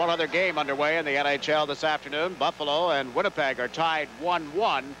 There's one other game underway in the NHL this afternoon. Buffalo and Winnipeg are tied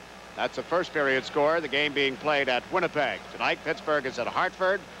 1-1. That's the first period score, the game being played at Winnipeg. Tonight, Pittsburgh is at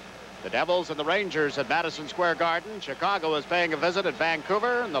Hartford. The Devils and the Rangers at Madison Square Garden. Chicago is paying a visit at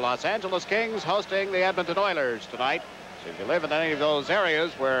Vancouver, and the Los Angeles Kings hosting the Edmonton Oilers tonight. So if you live in any of those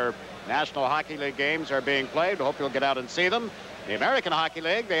areas where National Hockey League games are being played, we hope you'll get out and see them. The American Hockey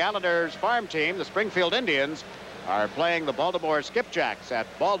League, the Islanders farm team, the Springfield Indians, are playing the Baltimore Skipjacks at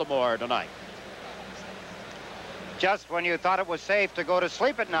Baltimore tonight. Just when you thought it was safe to go to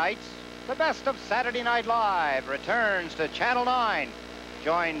sleep at night, the best of Saturday Night Live returns to Channel 9.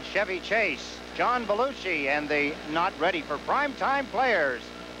 Join Chevy Chase, John Belushi, and the not ready for primetime players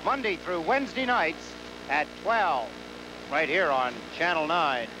Monday through Wednesday nights at 12, right here on Channel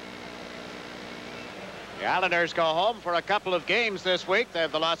 9. The Islanders go home for a couple of games this week. They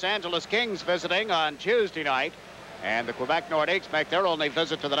have the Los Angeles Kings visiting on Tuesday night. And the Quebec Nordiques make their only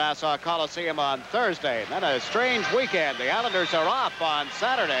visit to the Nassau Coliseum on Thursday. And then a strange weekend. The Islanders are off on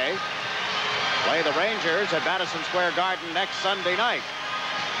Saturday. Play the Rangers at Madison Square Garden next Sunday night.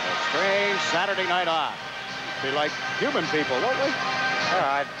 A strange Saturday night off. Be like human people, won't we? All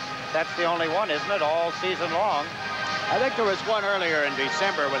right. That's the only one, isn't it, all season long? I think there was one earlier in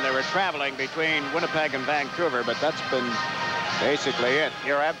December when they were traveling between Winnipeg and Vancouver, but that's been basically it.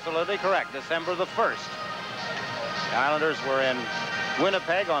 You're absolutely correct. December the 1st. The Islanders were in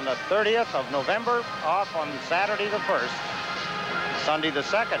Winnipeg on the 30th of November, off on Saturday the 1st, Sunday the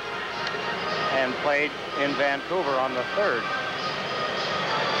 2nd, and played in Vancouver on the 3rd.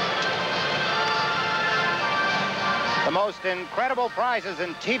 The most incredible prizes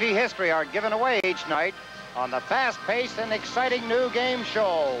in TV history are given away each night on the fast-paced and exciting new game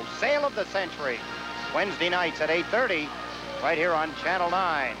show, Sale of the Century, Wednesday nights at 8:30, right here on Channel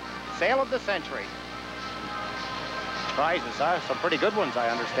 9. Sale of the Century. Prizes, huh? Some pretty good ones, I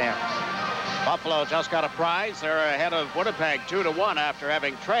understand. Buffalo just got a prize. They're ahead of Winnipeg 2-1 after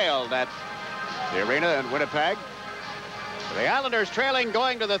having trailed at the arena in Winnipeg. The Islanders trailing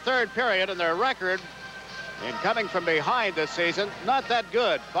going to the third period, and their record in coming from behind this season, not that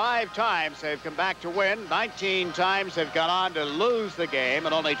good. 5 times they've come back to win. 19 times they've gone on to lose the game,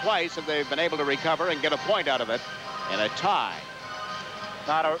 and only twice have they been able to recover and get a point out of it in a tie.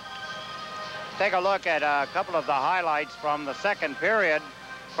 Take a look at a couple of the highlights from the second period.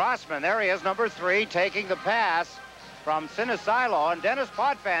 Crossman, there he is, number 3, taking the pass from Sinisilo, and Dennis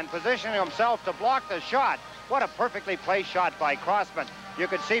Potvin positioning himself to block the shot. What a perfectly placed shot by Crossman. You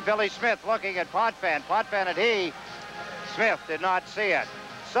could see Billy Smith looking at Potvin. Potvin at he. Smith did not see it.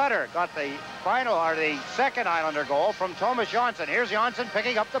 Sutter got the second Islander goal from Thomas Johnson. Here's Johnson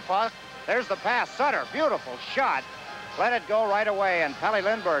picking up the puck. There's the pass. Sutter, beautiful shot. Let it go right away, and Pelle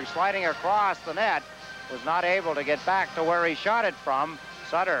Lindbergh sliding across the net was not able to get back to where he shot it from.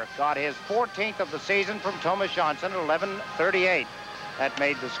 Sutter got his 14th of the season from Thomas Johnson at 11:38. That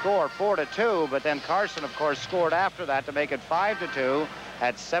made the score 4-2, but then Carson, of course, scored after that to make it 5-2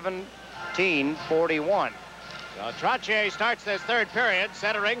 at 17:41. So Trottier starts this third period,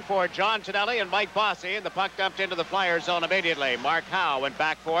 centering for John Tonelli and Mike Bossy, and the puck dumped into the Flyers zone immediately. Mark Howe went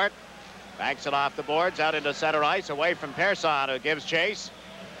back for it. Banks it off the boards, out into center ice, away from Persson, who gives chase.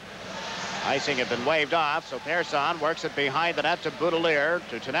 Icing had been waved off, so Persson works it behind the net to Boudelier,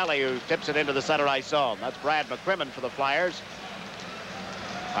 to Tonelli, who tips it into the center ice zone. That's Brad McCrimmon for the Flyers.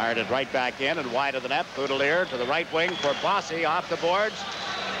 Fired it right back in and wide of the net. Boudelier to the right wing for Bossy, off the boards.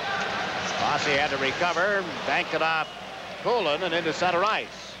 Bossy had to recover, banked it off Poulin and into center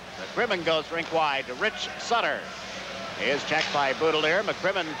ice. McCrimmon goes rink wide to Rich Sutter. He is checked by Boudelier.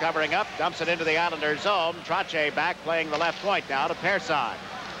 McCrimmon covering up, dumps it into the Islanders' zone. Trottier back playing the left point now to Persson.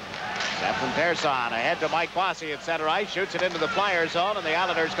 Stephen Persson ahead to Mike Bossy at center ice, shoots it into the Flyers zone, and the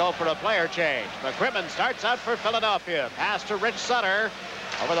Islanders go for a player change. McCrimmon starts out for Philadelphia. Pass to Rich Sutter.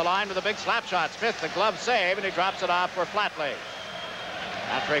 Over the line with a big slap shot. Smith, the glove save, and he drops it off for Flatley.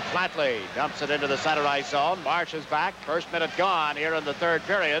 Patrick Flatley dumps it into the center ice zone. Marsh is back. First minute gone here in the third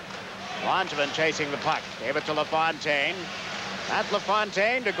period. Langevin chasing the puck. Gave it to LaFontaine. At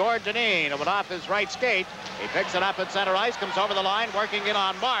LaFontaine to Gord. It went off his right skate. He picks it up at center ice, comes over the line, working in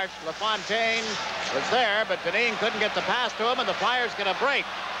on Marsh. LaFontaine was there, but Dineen couldn't get the pass to him, and the Flyers get a break.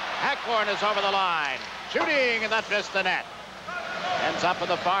 Hackborn is over the line. Shooting, and that missed the net. Ends up on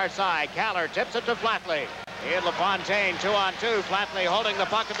the far side. Caller tips it to Flatley. He and LaFontaine 2-on-2. Flatley holding the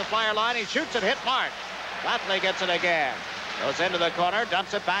puck at the Flyer line. He shoots it, hit Marsh. Flatley gets it again. Goes into the corner,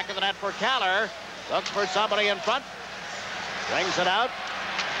 dumps it back in the net for Caller. Looks for somebody in front. Brings it out.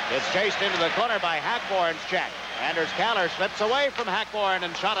 It's chased into the corner by Hackborn's check. Anders Caller slips away from Hackborn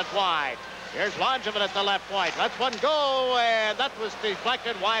and shot it wide. Here's Langevin at the left point. Lets one go, and that was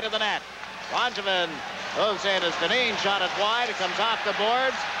deflected wide of the net. Langevin moves in as Dineen shot it wide. It comes off the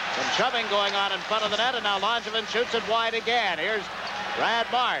boards. Some shoving going on in front of the net, and now Langevin shoots it wide again. Here's Brad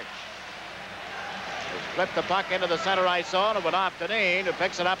Marsh. He flipped the puck into the center ice zone and went off Dineen, who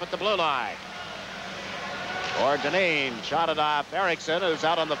picks it up at the blue line. Or Dineen shot it off Eriksson, who's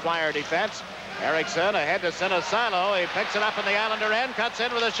out on the Flyer defense. Eriksson ahead to Sinisilo. He picks it up in the Islander end, cuts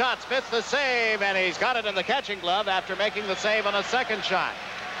in with a shot. Smith the save, and he's got it in the catching glove after making the save on a second shot.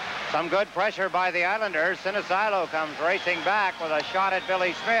 Some good pressure by the Islanders. Sinisilo comes racing back with a shot at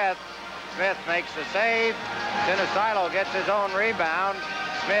Billy Smith. Smith makes the save. Sinisilo gets his own rebound.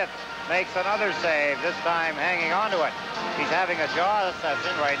 Smith makes another save, this time hanging on to it. He's having a jaw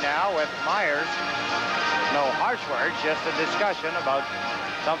session right now with Myers. No harsh words, just a discussion about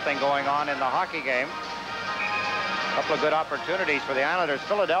something going on in the hockey game. A couple of good opportunities for the Islanders.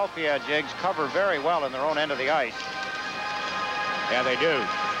 Philadelphia, Jiggs, cover very well in their own end of the ice. Yeah, they do.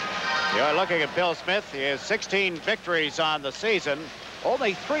 You're looking at Bill Smith. He has 16 victories on the season.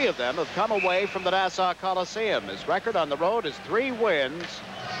 Only 3 of them have come away from the Nassau Coliseum. His record on the road is 3 wins,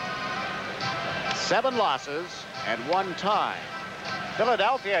 7 losses, and 1 tie.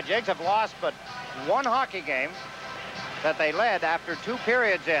 Philadelphia, Jiggs, have lost but 1 hockey game that they led after 2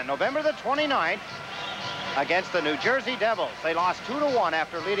 periods in. November the 29th against the New Jersey Devils. They lost 2-1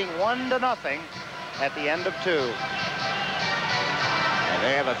 after leading 1-0 at the end of 2. And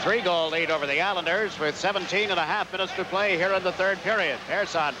they have a 3-goal lead over the Islanders with 17.5 minutes to play here in the third period.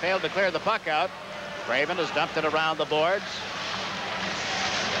 Persson failed to clear the puck out. Craven has dumped it around the boards.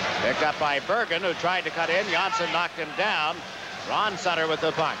 Picked up by Bergen, who tried to cut in. Janssen knocked him down. Ron Sutter with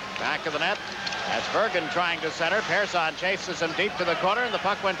the puck. Back of the net. That's Bergen trying to center. Persson chases him deep to the corner, and the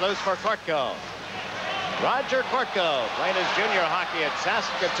puck went loose for Kortko. Roger Kortko played his junior hockey at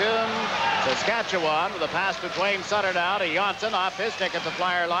Saskatoon, Saskatchewan, with a pass to Dwayne Sutter now to Janssen off his stick at the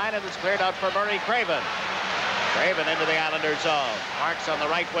Flyer line, and it's cleared out for Murray Craven. Craven into the Islanders zone. Marks on the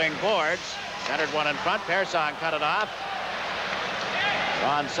right wing boards. Centered one in front. Persson cut it off.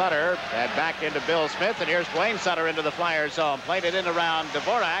 Ron Sutter had back into Bill Smith, and here's Wayne Sutter into the Flyer zone. Played it in around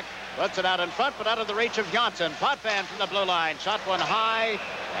Dvorak. Puts it out in front, but out of the reach of Johnson. Potvin from the blue line. Shot one high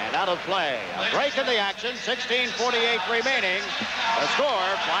and out of play. A break in the action. 16:48 remaining. The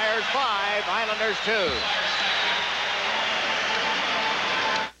score, Flyers 5, Islanders 2.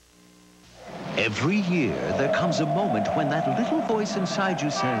 Every year, there comes a moment when that little voice inside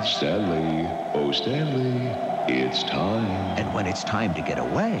you says, Stanley, oh Stanley, it's time. And when it's time to get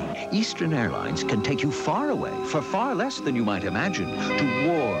away, Eastern Airlines can take you far away for far less than you might imagine to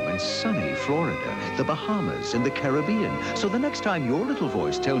warm and sunny Florida, the Bahamas, and the Caribbean. So the next time your little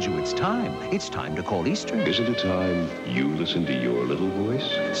voice tells you it's time to call Eastern. Is it a time you listen to your little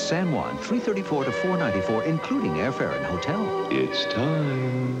voice? San Juan, $334 to $494, including airfare and hotel. It's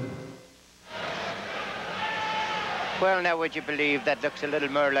time. Well, now, would you believe that looks a little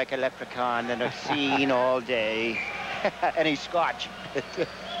more like a leprechaun than I've seen all day? And he's Scotch.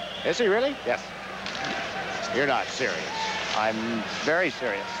 Is he really? Yes. You're not serious. I'm very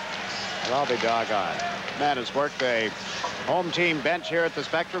serious. Well, I'll be doggone. Man has worked a home team bench here at the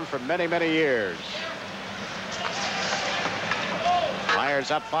Spectrum for many, many years. Flyers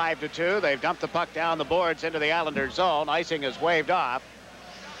up 5-2. They've dumped the puck down the boards into the Islanders zone. Icing is waved off.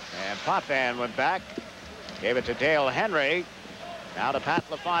 And Potvin went back. Gave it to Dale Henry. Now to Pat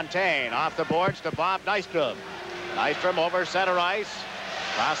LaFontaine. Off the boards to Bob Nystrom. Nystrom over center ice.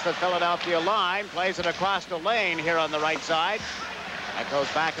 Across the Philadelphia line. Plays it across the lane here on the right side. That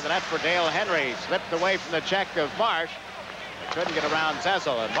goes back to the net for Dale Henry. Slipped away from the check of Marsh. But couldn't get around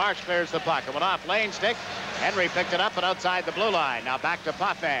Cecil. And Marsh clears the puck. It went off lane stick. Henry picked it up and outside the blue line. Now back to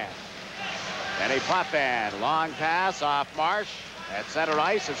Potvin. Benny Potvin. Long pass off Marsh. At center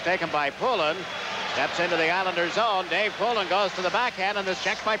ice. It's taken by Poulin. Steps into the Islanders zone. Dave Poulin goes to the backhand, and this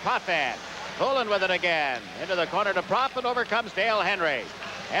checked by Potvin. Poulin with it again. Into the corner to Prop, and over comes Dale Henry.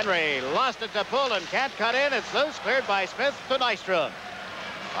 Henry lost it to Poulin. Can't cut in. It's loose. Cleared by Smith to Nystrom.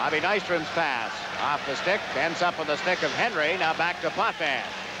 Bobby Nystrom's pass. Off the stick. Ends up on the stick of Henry. Now back to Potvin.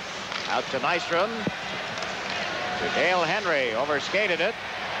 Out to Nystrom. To Dale Henry. Overskated it.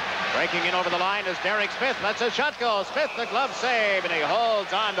 Breaking in over the line is Derek Smith. That's a shot goal. Smith, the glove save, and he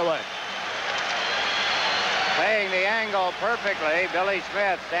holds on to it. Playing the angle perfectly, Billy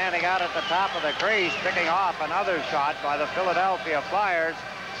Smith standing out at the top of the crease, picking off another shot by the Philadelphia Flyers.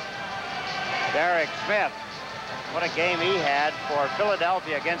 Derek Smith. What a game he had for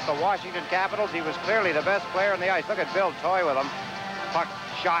Philadelphia against the Washington Capitals. He was clearly the best player on the ice. Look at Bill Toy with him. Puck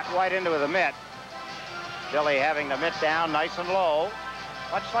shot right into the mitt. Billy having the mitt down nice and low.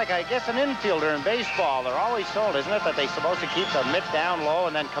 Much like, I guess, an infielder in baseball. They're always told, isn't it, that they're supposed to keep the mitt down low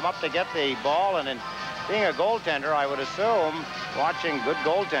and then come up to get the ball. And in being a goaltender, I would assume, watching good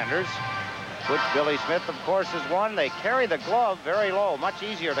goaltenders, which Billy Smith, of course, is one, they carry the glove very low. Much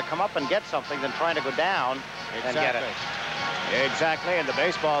easier to come up and get something than trying to go down and get it. Exactly, and the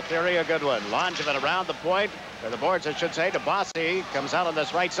baseball theory, a good one. Langevin around the point, or the boards, I should say, to Bossy. Comes out on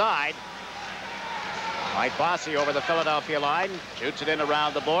this right side. Mike Bossy over the Philadelphia line. Shoots it in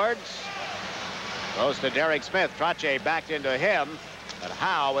around the boards. Goes to Derek Smith. Trottier backed into him. But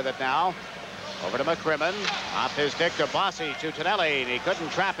Howe with it now. Over to McCrimmon. Off his stick to Bossy to Tonelli. He couldn't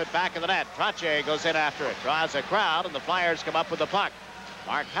trap it back in the net. Trottier goes in after it. Draws a crowd, and the Flyers come up with the puck.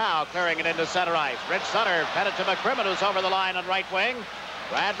 Mark Howe clearing it into center ice. Rich Sutter fed it to McCrimmon, who's over the line on right wing.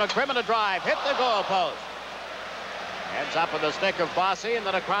 Brad McCrimmon a drive. Hit the goal post. Ends up with the stick of Bossy, and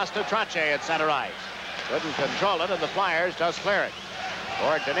then across to Trottier at center ice. Couldn't control it, and the Flyers just clear it.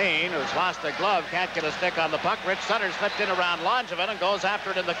 Gord, who's lost the glove, can't get a stick on the puck. Rich Sutter slipped in around Langevin and goes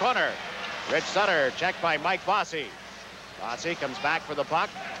after it in the corner. Rich Sutter checked by Mike Bossy. Bossy comes back for the puck.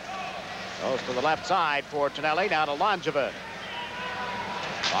 Goes to the left side for Tonelli. Now to Langevin.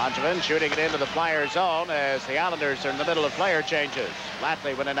 Langevin shooting it into the Flyer zone as the Islanders are in the middle of player changes.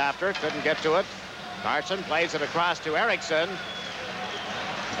 Flatley went in after it, couldn't get to it. Carson plays it across to Eriksson.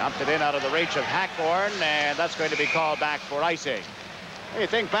 Dumped it in out of the reach of Hackborn, and that's going to be called back for icing. What do you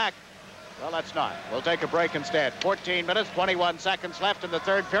think, back? Well, that's not. We'll take a break instead. 14 minutes, 21 seconds left in the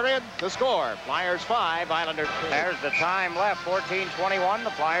third period. The score, Flyers 5, Islanders 2. There's the time left, 14:21.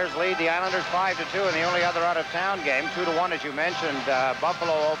 The Flyers lead the Islanders 5-2 in the only other out-of-town game. 2-1, as you mentioned,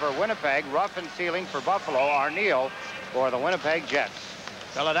 Buffalo over Winnipeg. Rough and ceiling for Buffalo. Arneal for the Winnipeg Jets.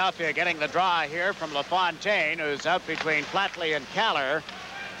 Philadelphia getting the draw here from LaFontaine, who's out between Flatley and Keller.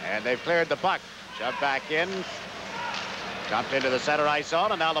 And they've cleared the puck. Shoved back in. Jumped into the center ice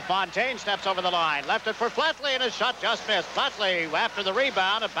zone, and now LaFontaine steps over the line. Left it for Flatley, and his shot just missed. Flatley, after the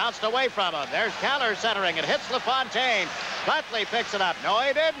rebound, it bounced away from him. There's Keller centering. It hits LaFontaine. Flatley picks it up. No,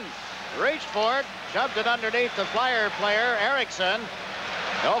 he didn't. Reached for it. Shoved it underneath the Flyer player, Eriksson.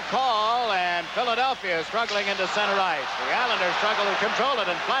 No call, and Philadelphia struggling into center ice. The Islanders struggle to control it,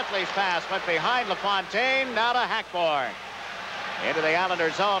 and Flatley's pass went behind LaFontaine, now to Hackborn. Into the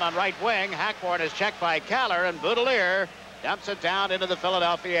Islanders zone on right wing. Hackborn is checked by Keller, and Boudelier dumps it down into the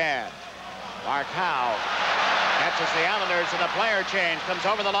Philadelphia end. Mark Howe catches the Islanders in a player change. Comes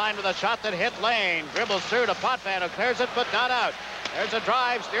over the line with a shot that hit Lane. Dribbles through to Potvin, who clears it, but not out. There's a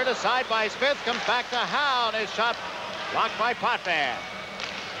drive, steered aside by Smith. Comes back to Howe, and his shot blocked by Potvin.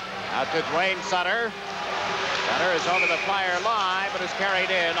 Out to Dwayne Sutter. Sutter is over the Flyer line, but is carried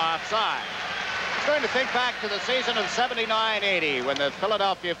in offside. I'm starting to think back to the season of 79-80 when the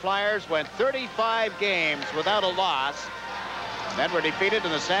Philadelphia Flyers went 35 games without a loss, and then were defeated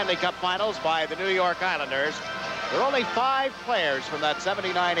in the Stanley Cup Finals by the New York Islanders. There are only 5 players from that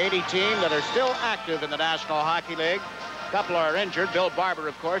 79-80 team that are still active in the National Hockey League. A couple are injured. Bill Barber,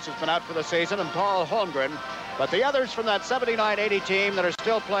 of course, has been out for the season, and Paul Holmgren. But the others from that 79-80 team that are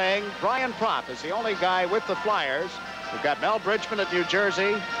still playing, Bryan is the only guy with the Flyers. We've got Mel Bridgman at New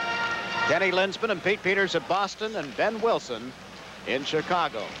Jersey, Kenny Linsman and Pete Peters at Boston, and Ben Wilson in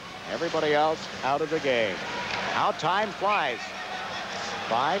Chicago. Everybody else out of the game. How time flies.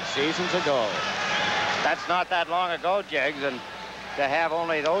 5 seasons ago. That's not that long ago, Jiggs, and to have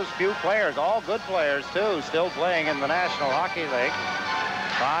only those few players, all good players too, still playing in the National Hockey League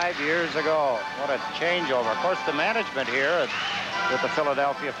 5 years ago. What a changeover. Of course, the management here with the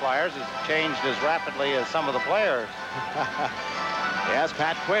Philadelphia Flyers has changed as rapidly as some of the players. Yes,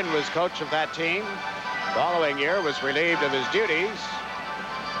 Pat Quinn was coach of that team. Following year was relieved of his duties.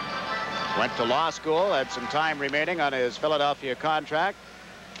 Went to law school, had some time remaining on his Philadelphia contract.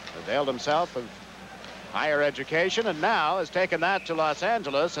 Availed himself of higher education, and now has taken that to Los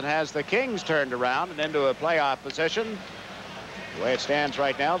Angeles and has the Kings turned around and into a playoff position. The way it stands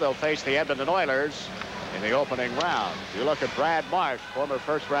right now, they'll face the Edmonton Oilers in the opening round. You look at Brad Marsh, former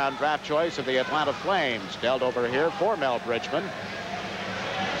first-round draft choice of the Atlanta Flames, dealt over here for Mel Bridgman.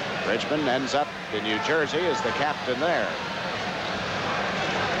 Bridgman ends up in New Jersey as the captain there.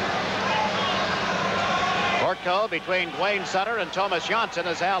 Portco between Dwayne Sutter and Thomas Janssen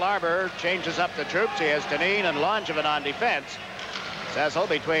as Al Arbour changes up the troops. He has Deneen and Langevin on defense. Cecil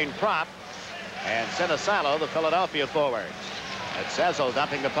between Prop and Sinisalo, the Philadelphia forwards. It's Cecil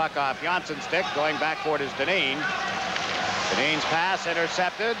dumping the puck off Janssen's stick, going back for it is Deneen. Deneen's pass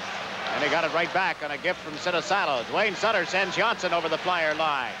intercepted, and he got it right back on a gift from Sinisalo. Dwayne Sutter sends Janssen over the Flyer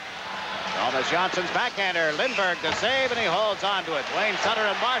line. Thomas Jansen's backhander, Lindbergh to save, and he holds on to it. Dwayne Sutter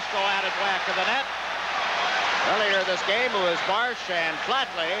and Marsh go at it back to the net. Earlier this game, it was Marsh and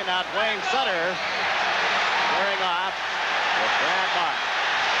Flatley. Now Dwayne Sutter squaring off with Brad Marsh.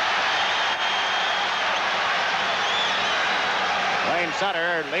 Dwayne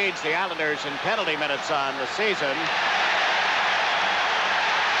Sutter leads the Islanders in penalty minutes on the season.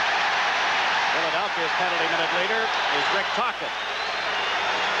 Philadelphia's penalty minute leader is Rick Tocchet.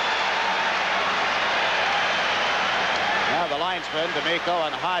 Now the linesmen, D'Amico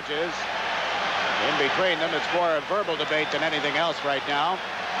and Hodges. In between them, it's more a verbal debate than anything else right now.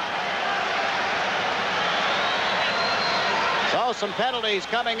 So some penalties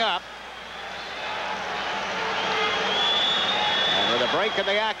coming up. And with a break in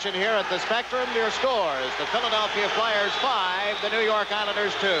the action here at the Spectrum, your score is the Philadelphia Flyers 5, the New York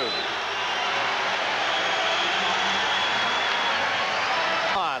Islanders 2.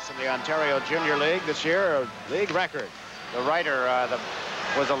 Loss in the Ontario Junior League this year, a league record. The writer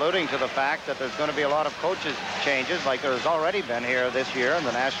was alluding to the fact that there's going to be a lot of coaches changes like there's already been here this year in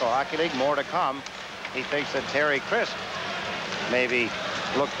the National Hockey League. More to come. He thinks that Terry Crisp may be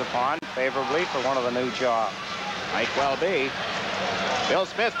looked upon favorably for one of the new jobs. Might well be. Bill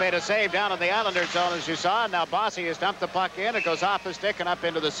Smith made a save down in the Islanders zone, as you saw. Now Bossy has dumped the puck in. It goes off the stick and up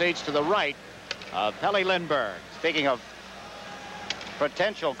into the seats to the right of Pelle Lindbergh. Speaking of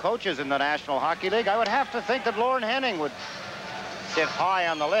potential coaches in the National Hockey League, I would have to think that Lorne Henning would sit high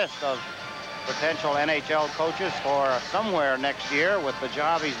on the list of potential NHL coaches for somewhere next year with the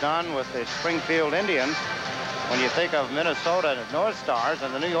job he's done with the Springfield Indians. When you think of Minnesota North Stars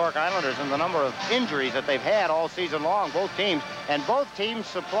and the New York Islanders and the number of injuries that they've had all season long, both teams, and both teams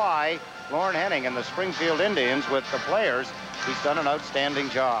supply Lorne Henning and the Springfield Indians with the players, he's done an outstanding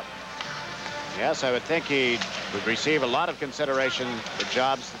job. Yes, I would think he would receive a lot of consideration. The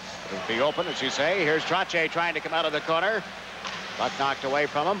jobs would be open, as you say. Here's Trottier trying to come out of the corner. Puck knocked away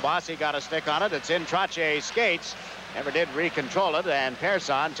from him. Bossy got a stick on it. It's in Trottier's skates. Never did recontrol it, and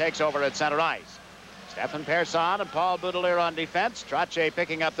Persson takes over at center ice. Stefan Persson and Paul Boudelier on defense. Trottier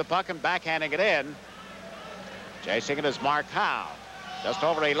picking up the puck and backhanding it in. Chasing it is Mark Howe. Just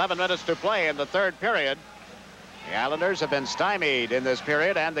over 11 minutes to play in the third period. The Islanders have been stymied in this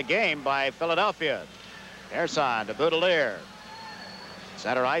period and the game by Philadelphia. Ersan to Boudelier.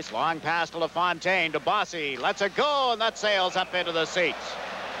 Center ice, long pass to LaFontaine to Bossy. Lets it go, and that sails up into the seats.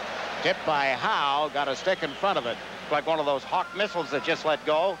 Tipped by Howe, got a stick in front of it. Like one of those Hawk missiles that just let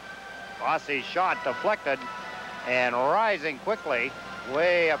go. Bossy's shot deflected and rising quickly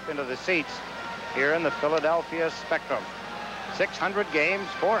way up into the seats here in the Philadelphia Spectrum. 600 games,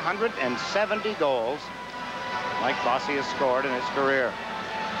 470 goals. Mike Bossy has scored in his career.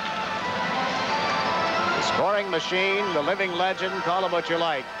 The scoring machine, the living legend, call him what you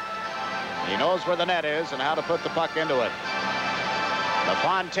like. He knows where the net is and how to put the puck into it.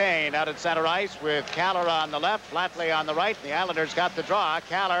 LaFontaine out at center ice with Keller on the left, Flatley on the right. The Islanders got the draw.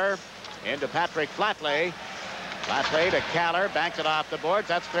 Keller into Patrick Flatley. Flatley to Keller, banks it off the boards.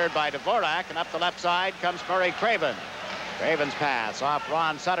 That's cleared by Dvorak, and up the left side comes Murray Craven. Craven's pass off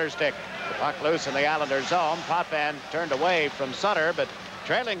Ron Sutter's stick. The puck loose in the Islanders' zone. Potvin turned away from Sutter, but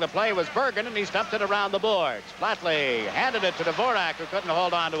trailing the play was Bergen, and he stumped it around the boards. Flatley handed it to Dvorak, who couldn't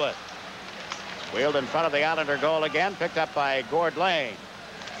hold on to it. Wheeled in front of the Islander goal again, picked up by Gord Lane.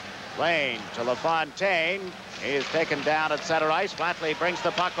 Lane to LaFontaine. He is taken down at center ice. Flatley brings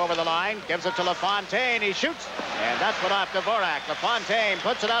the puck over the line, gives it to LaFontaine. He shoots, and that's what off Dvorak. LaFontaine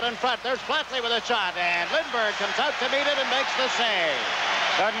puts it out in front. There's Flatley with a shot, and Lindbergh comes out to meet it and makes the save.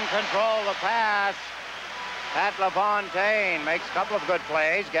 Doesn't control the pass. Pat LaFontaine makes a couple of good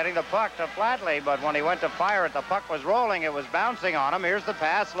plays, getting the puck to Flatley, but when he went to fire it, the puck was rolling. It was bouncing on him. Here's the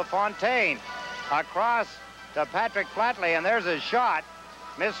pass, LaFontaine. Across to Patrick Flatley, and there's his shot.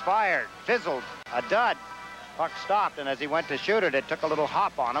 Misfired, fizzled, a dud. Puck stopped, and as he went to shoot it, it took a little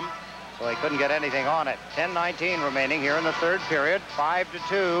hop on him, so he couldn't get anything on it. 10:19 remaining here in the third period.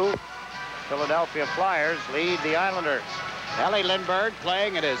 5-2. Philadelphia Flyers lead the Islanders. Ellie Lindbergh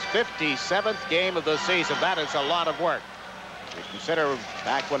playing in his 57th game of the season. That is a lot of work. You consider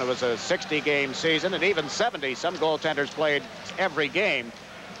back when it was a 60-game season, and even 70, some goaltenders played every game.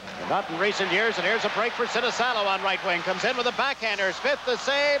 Not in recent years, and here's a break for Sinisalo on right wing. Comes in with a backhander. Smith the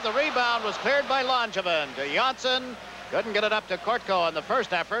save. The rebound was cleared by Langevin to Janssen. Couldn't get it up to Kortko on the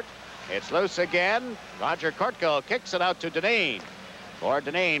first effort. It's loose again. Roger Kortko kicks it out to Dineen. Or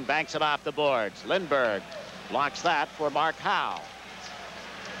Dineen banks it off the boards. Lindbergh blocks that for Mark Howe.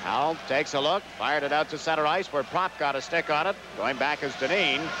 Howe takes a look, fired it out to center ice where Prop got a stick on it. Going back is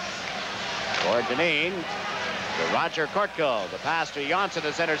Dineen. Or Dineen. To Roger Kortko. The pass to Janssen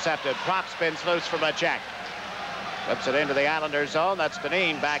is intercepted. Prop spins loose from a check. Flips it into the Islanders zone. That's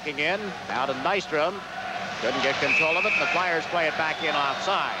Dineen backing in. Now to Nystrom. Couldn't get control of it. The Flyers play it back in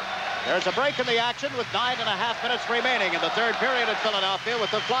offside. There's a break in the action with 9.5 minutes remaining in the third period at Philadelphia,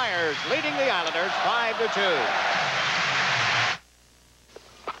 with the Flyers leading the Islanders 5-2.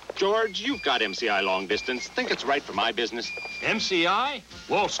 George, you've got MCI long distance. Think it's right for my business? MCI?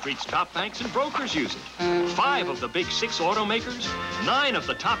 Wall Street's top banks and brokers use it. 5 of the big 6 automakers, 9 of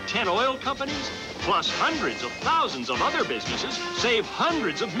the top 10 oil companies, plus hundreds of thousands of other businesses save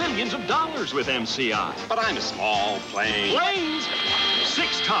hundreds of millions of dollars with MCI. But I'm a small plane. Planes?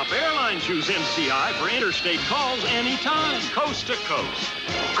 6 top airlines use MCI for interstate calls anytime, coast to coast.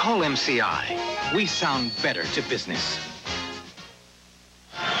 Call MCI. We sound better to business.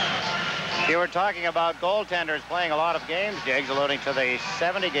 You were talking about goaltenders playing a lot of games, Jiggs, alluding to the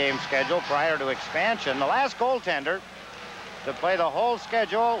 70-game schedule prior to expansion. The last goaltender to play the whole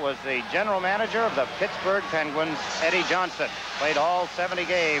schedule was the general manager of the Pittsburgh Penguins, Eddie Johnson. Played all 70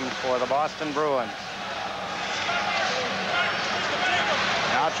 games for the Boston Bruins.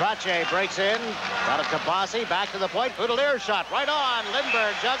 Now Trottier breaks in. Got it to Bossy. Back to the point. Boudelier shot right on.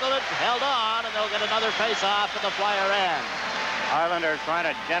 Lindbergh juggled it, held on, and they'll get another face-off at the Flyer end. Islanders trying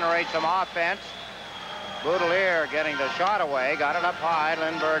to generate some offense. Boudelier getting the shot away. Got it up high.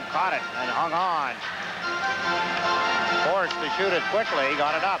 Lindbergh caught it and hung on. Forced to shoot it quickly.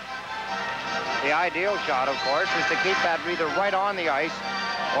 Got it up. The ideal shot, of course, is to keep that either right on the ice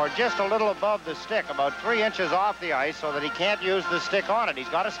or just a little above the stick, about 3 inches off the ice, so that he can't use the stick on it. He's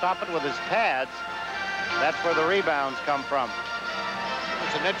got to stop it with his pads. That's where the rebounds come from.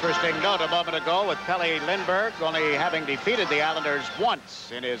 It's an interesting note a moment ago with Pelle Lindbergh only having defeated the Islanders once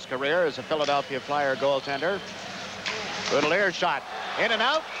in his career as a Philadelphia Flyer goaltender. Boudelier shot in and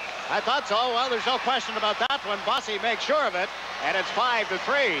out. I thought so. Well, there's no question about that one. Bossy makes sure of it, and it's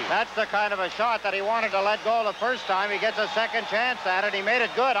 5-3. That's the kind of a shot that he wanted to let go the first time. He gets a second chance at it. He made it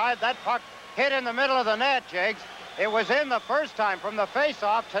good. That puck hit in the middle of the net, Jiggs. It was in the first time from the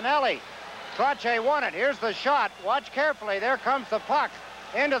face-off. Tonelli. Trottier won it. Here's the shot. Watch carefully. There comes the puck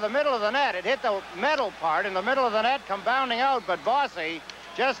into the middle of the net. It hit the metal part in the middle of the net, come bounding out, but Bossy,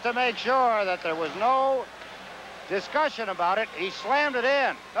 just to make sure that there was no discussion about it. He slammed it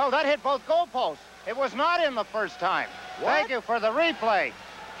in. No, that hit both goalposts. It was not in the first time. What? Thank you for the replay.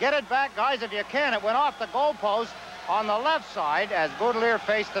 Get it back, guys, if you can. It went off the goalpost on the left side as Boudelier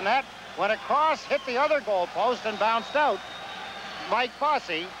faced the net. Went across, hit the other goalpost, and bounced out. Mike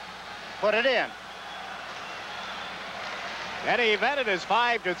Bossy put it in. Any event, it is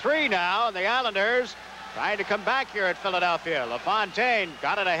 5-3 now, and the Islanders trying to come back here at Philadelphia. LaFontaine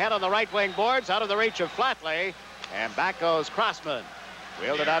got it ahead on the right wing boards, out of the reach of Flatley, and back goes Crossman.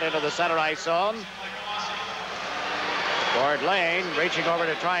 Wheeled it out into the center ice zone. Gord Lane reaching over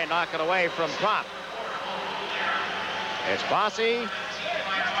to try and knock it away from Prop. It's Bossy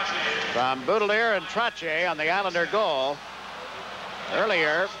from Boudelier and Trottier on the Islander goal.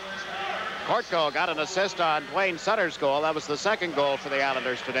 Earlier, Kortko got an assist on Dwayne Sutter's goal. That was the second goal for the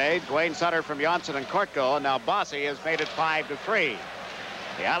Islanders today. Dwayne Sutter from Johnson and Kortko, and now Bossy has made it 5-3.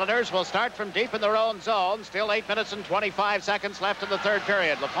 The Islanders will start from deep in their own zone. Still 8 minutes and 25 seconds left in the third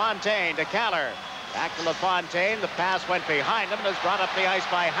period. LaFontaine to Keller. Back to LaFontaine. The pass went behind him and is brought up the ice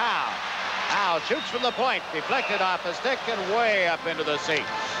by Howe. Howe shoots from the point, deflected off the stick and way up into the seats.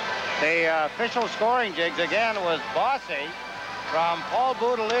 The official scoring, Jiggs, again was Bossy from Paul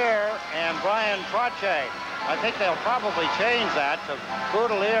Boudelier and Bryan Trottier. I think they'll probably change that to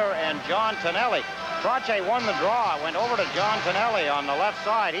Boudelier and John Tonelli. Trottier won the draw, went over to John Tonelli on the left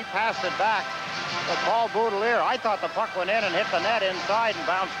side. He passed it back to Paul Boudelier. I thought the puck went in and hit the net inside and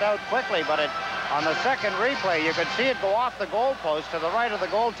bounced out quickly, but on the second replay, you could see it go off the goalpost to the right of the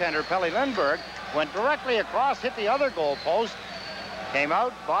goaltender, Pelle Lindbergh, went directly across, hit the other goalpost, came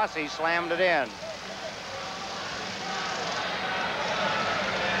out, Bossy slammed it in.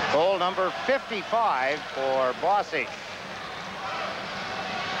 Goal number 55 for Bossy.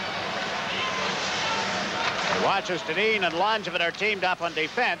 The watchers, Deneen and Langevin are teamed up on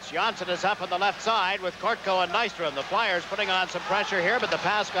defense. Janssen is up on the left side with Kortko and Nystrom. The Flyers putting on some pressure here, but the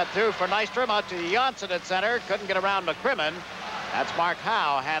pass got through for Nystrom out to Janssen at center. Couldn't get around McCrimmon. That's Mark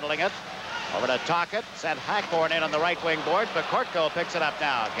Howe handling it. Over to Tocchet. Sent Hackborn in on the right wing boards, but Kortko picks it up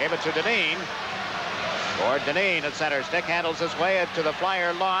now. Gave it to Deneen. Gord Deneen at center. Stick handles his way to the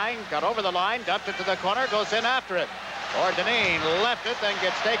Flyer line. Got over the line, dumped it to the corner, goes in after it. Gord Deneen left it, then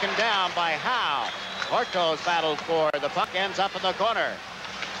gets taken down by Howe. Kortko's battled for the puck, ends up in the corner.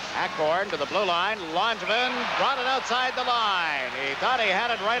 Hackborn to the blue line. Langevin brought it outside the line. He thought he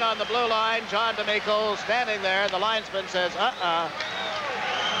had it right on the blue line. John D'Amico standing there. The linesman says, Now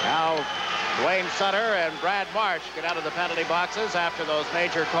Dwayne Sutter and Brad Marsh get out of the penalty boxes after those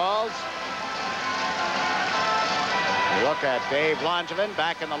major calls. We look at Dave Langevin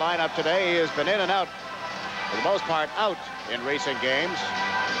back in the lineup today. He has been in and out, for the most part, out in recent games.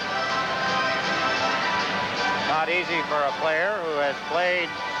 Not easy for a player who has played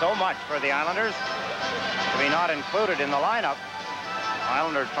so much for the Islanders to be not included in the lineup.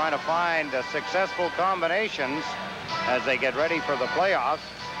 Islanders trying to find successful combinations as they get ready for the playoffs.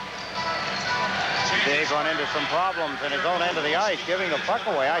 Dave run into some problems in his own end of the ice, giving the puck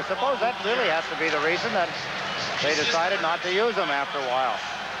away. I suppose that really has to be the reason that they decided not to use him after a while.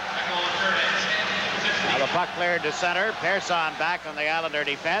 Now the puck cleared to center. Persson back on the Islander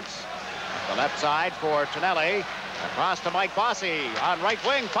defense. The left side for Tonelli. Across to Mike Bossy. On right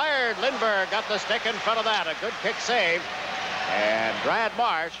wing, fired. Lindbergh got the stick in front of that. A good kick save. And Brad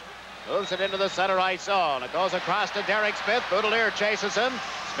Marsh moves it into the center ice zone. It goes across to Derek Smith. Boudelier chases him.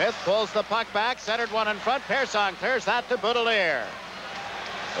 Smith pulls the puck back. Centered one in front. Persson clears that to Boudelier.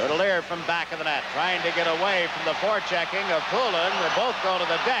 Boudelier from back of the net, trying to get away from the forechecking of Poulin. They both go to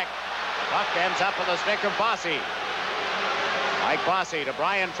the deck. Puck ends up on the stick of Bossy. Mike Bossy to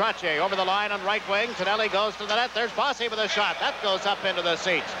Bryan Trottier over the line on right wing. Tonelli goes to the net. There's Bossy with a shot. That goes up into the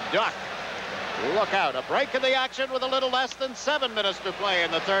seats. Duck. Look out. A break in the action with a little less than 7 minutes to play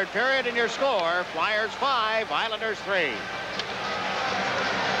in the third period. And your score, Flyers 5, Islanders 3.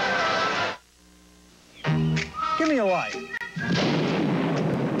 Give me a light.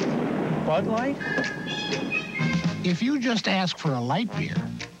 Bud Light? If you just ask for a light beer,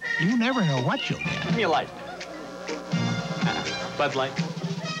 you never know what you'll get. Give me a light. Bud Light.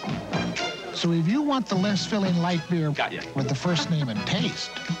 So if you want the less filling light beer Got you. with the first name and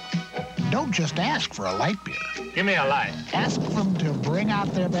taste, don't just ask for a light beer. Give me a light. Ask them to bring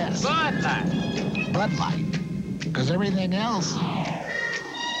out their best. Bud Light. Bud Light. Because everything else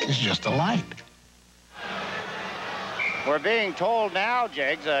is just a light. We're being told now,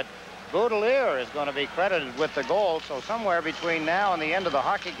 Jiggs, that Boudelier is going to be credited with the goal. So somewhere between now and the end of the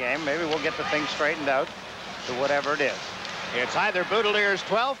hockey game, maybe we'll get the thing straightened out to whatever it is. It's either Boudelier's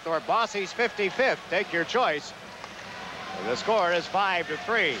 12th or Bossy's 55th. Take your choice. The score is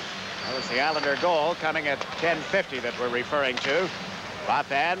 5-3. That was the Islander goal coming at 10:50 that we're referring to.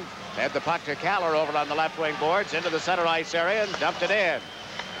 Potvin had the puck to Keller over on the left wing boards into the center ice area and dumped it in.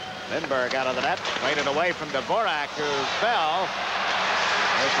 Lindbergh out of the net, played it away from Dvorak, who fell.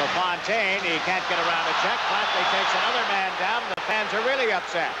 There's LaFontaine. He can't get around a check. Flatley takes another man down, and the fans are really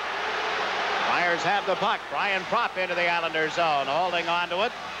upset. Flyers have the puck. Bryan Propp into the Islanders zone, holding on to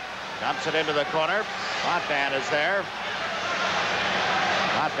it. Dumps it into the corner. Potvin is there.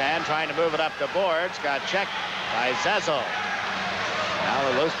 Potvin trying to move it up the boards. Got checked by Zezel. Now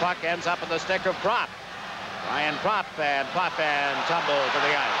the loose puck ends up in the stick of Propp. Bryan Propp and Potvin tumble to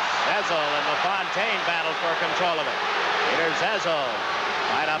the ice. Zezel and LaFontaine battle for control of it. Peter Zezel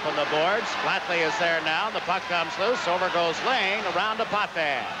right up on the boards. Flatley is there now. The puck comes loose. Over goes Lane around to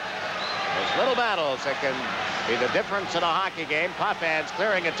Potvin. Those little battles that can be the difference in a hockey game. Potvin's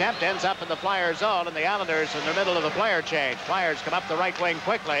clearing attempt ends up in the Flyer zone, and the Islanders in the middle of the player change. Flyers come up the right wing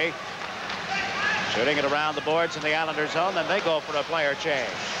quickly. Shooting it around the boards in the Islander zone, then they go for a player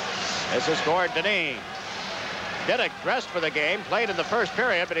change. This is Gord. Diddick dressed for the game, played in the first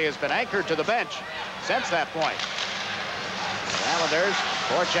period, but he has been anchored to the bench since that point. The Islanders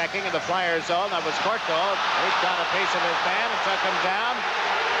forechecking in the Flyers zone. That was Kortko. Reached on a piece of his man and took him down.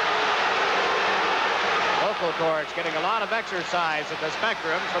 Local courts getting a lot of exercise at the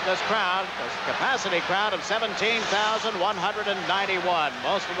Spectrum from this crowd. This capacity crowd of 17,191,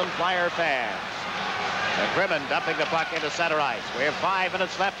 most of them Flyer fans. Grimmin dumping the puck into center ice. We have 5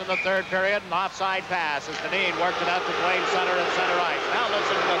 minutes left in the third period. An offside pass as Dineen worked it out to Dwayne Sutter at center ice. Now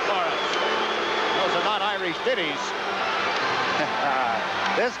listen to the chorus. Those are not Irish ditties.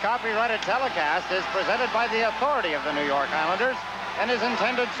 This copyrighted telecast is presented by the authority of the New York Islanders and is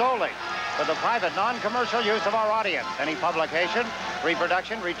intended solely for the private, non-commercial use of our audience. Any publication,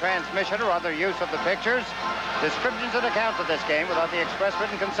 reproduction, retransmission, or other use of the pictures, descriptions, and accounts of this game without the express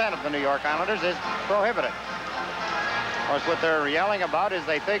written consent of the New York Islanders is prohibited. Of course, what they're yelling about is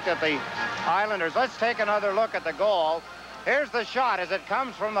they think that the Islanders... Let's take another look at the goal. Here's the shot as it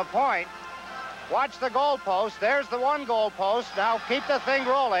comes from the point. Watch the goal post. There's the one goal post. Now keep the thing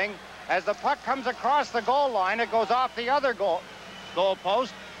rolling. As the puck comes across the goal line, it goes off the other goal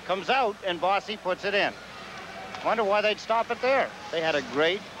post, comes out, and Bossy puts it in. Wonder why they'd stop it there. They had a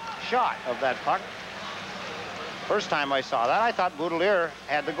great shot of that puck. First time I saw that, I thought Boudelier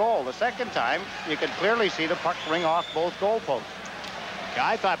had the goal. The second time, you could clearly see the puck ring off both goal posts. Yeah,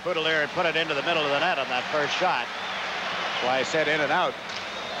 I thought Boudelier had put it into the middle of the net on that first shot. That's why I said in and out.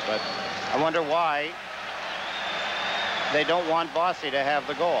 But I wonder why they don't want Bossy to have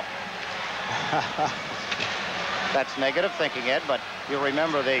the goal. That's negative thinking, Ed, but you'll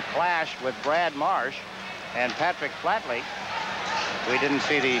remember the clash with Brad Marsh and Patrick Flatley. We didn't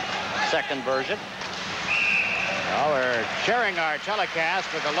see the second version. Well, we're sharing our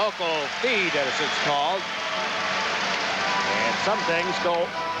telecast with a local feed, as it's called. And some things go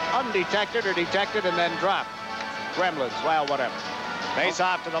undetected or detected and then drop. Gremlins, well, whatever. Face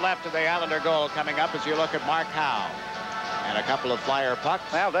off to the left of the Islander goal coming up as you look at Mark Howe. And a couple of Flyer pucks.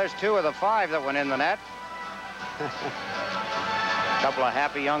 Well, there's 2 of the 5 that went in the net. A couple of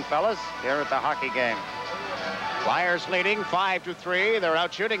happy young fellas here at the hockey game. Flyers leading 5-3. They're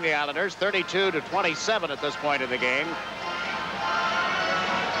out shooting the Islanders 32-27 at this point in the game.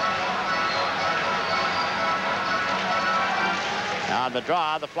 On the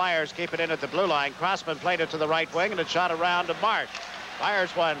draw, the Flyers keep it in at the blue line. Crossman played it to the right wing, and it shot around to Marsh.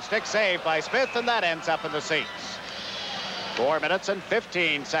 Flyers one, stick save by Smith, and that ends up in the seats. 4 minutes and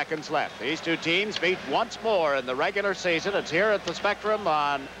 15 seconds left. These two teams meet once more in the regular season. It's here at the Spectrum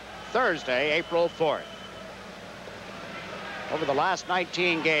on Thursday, April 4th. Over the last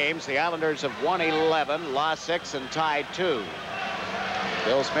 19 games, the Islanders have won 11, lost 6, and tied 2.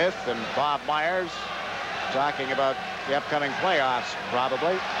 Bill Smith and Bob Myers talking about the upcoming playoffs,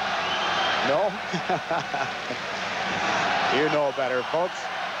 probably. No? You know better, folks.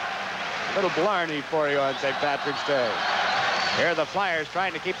 A little Blarney for you on St. Patrick's Day. Here are the Flyers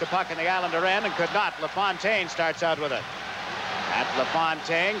trying to keep the puck in the Islander end and could not. LaFontaine starts out with it. At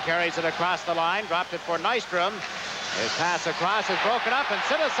LaFontaine carries it across the line, dropped it for Nystrom. His pass across is broken up, and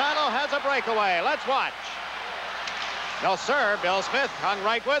Sinisalo has a breakaway. Let's watch. No, sir. Bill Smith hung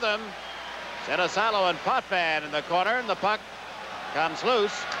right with him. Sinisalo and Potvin in the corner, and the puck comes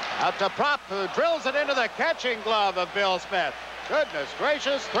loose. Out to Propp, who drills it into the catching glove of Bill Smith. Goodness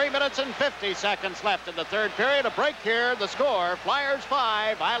gracious, 3 minutes and 50 seconds left in the third period. A break here. The score, Flyers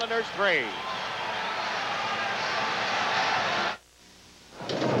 5, Islanders 3.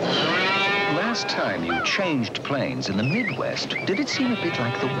 last time you changed planes in the Midwest, did it seem a bit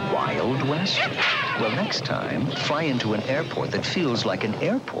like the Wild West? Well, next time, fly into an airport that feels like an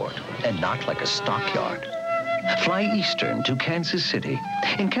airport and not like a stockyard. Fly Eastern to Kansas City.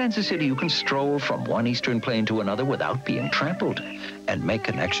 In Kansas City, you can stroll from one Eastern plane to another without being trampled and make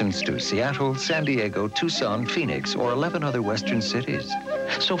connections to Seattle, San Diego, Tucson, Phoenix, or 11 other Western cities.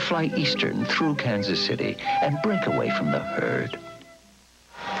 So fly Eastern through Kansas City and break away from the herd.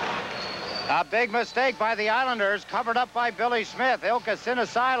 A big mistake by the Islanders, covered up by Billy Smith. Ilka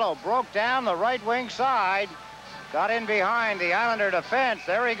Sinisilo broke down the right wing side, got in behind the Islander defense.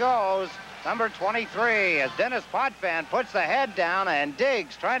 There he goes. Number 23, as Dennis Potvin puts the head down and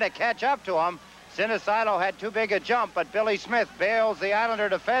digs, trying to catch up to him. Sinisilo had too big a jump, but Billy Smith bails the Islander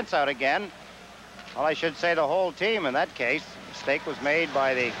defense out again. Well, I should say the whole team in that case. Mistake was made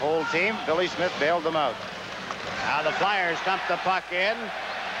by the whole team. Billy Smith bailed them out. Now the Flyers dump the puck in.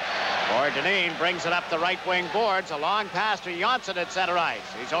 Deneen brings it up the right wing boards. A long pass to Janssen at center ice.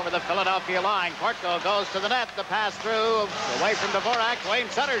 He's over the Philadelphia line. Kortko goes to the net. The pass through away from Dvorak. Wayne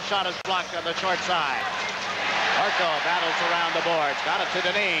Sutter's shot is blocked on the short side. Kortko battles around the boards. Got it to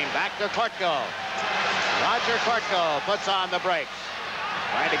Deneen. Back to Kortko. Roger Kortko puts on the brakes.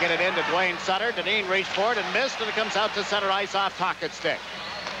 Trying to get it into Dwayne Sutter. Deneen reached for it and missed, and it comes out to center ice off Tocchet's stick.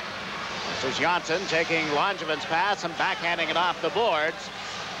 This is Janssen taking Langevin's pass and backhanding it off the boards.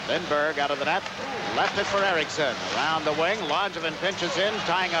 Lindbergh out of the net, left it for Eriksson. Around the wing, Langevin pinches in,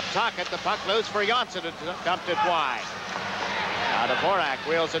 tying up Tocchet. The puck loose for Janssen, who dumped it wide. Now Dvorak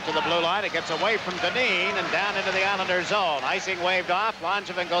wheels it to the blue line. It gets away from Deneen and down into the Islander zone. Icing waved off.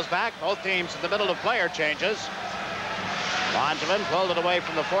 Langevin goes back. Both teams in the middle of player changes. Langevin pulled it away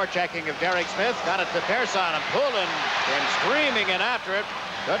from the forechecking of Derek Smith. Got it to Persson, and Poulin came streaming in after it.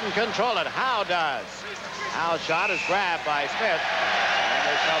 Couldn't control it. Howe does. Howe's shot is grabbed by Smith.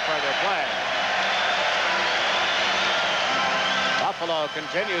 There's no further play. Buffalo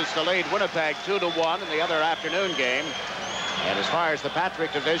continues to lead Winnipeg 2-1 in the other afternoon game. And as far as the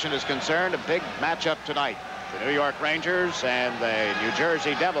Patrick division is concerned, a big matchup tonight. The New York Rangers and the New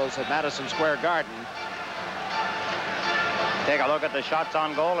Jersey Devils at Madison Square Garden. Take a look at the shots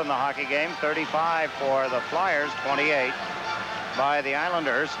on goal in the hockey game. 35 for the Flyers, 28 by the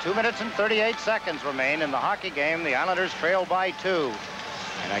Islanders. 2 minutes and 38 seconds remain in the hockey game. The Islanders trail by 2.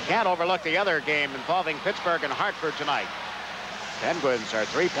 And I can't overlook the other game involving Pittsburgh and Hartford tonight. Penguins are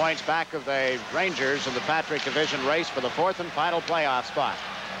 3 points back of the Rangers in the Patrick division race for the fourth and final playoff spot.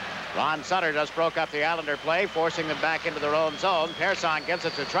 Ron Sutter just broke up the Islander play, forcing them back into their own zone. Persson gives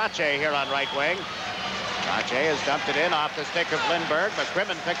it to Trottier here on right wing. Trottier has dumped it in off the stick of Lindbergh.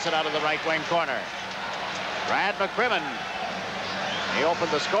 McCrimmon picks it out of the right wing corner. Brad McCrimmon. He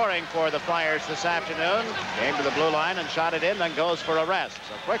opened the scoring for the Flyers this afternoon. Came to the blue line and shot it in, then goes for a rest.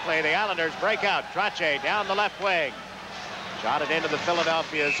 So quickly the Islanders break out. Trottier down the left wing. Shot it into the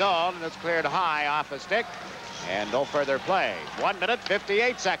Philadelphia zone, and it's cleared high off a stick. And no further play. 1 minute,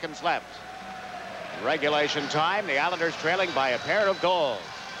 58 seconds left. In regulation time, the Islanders trailing by a pair of goals.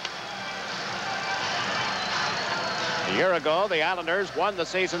 A year ago, the Islanders won the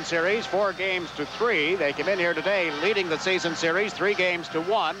season series 4-3. They came in here today leading the season series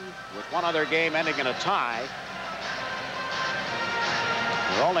 3-1, with one other game ending in a tie.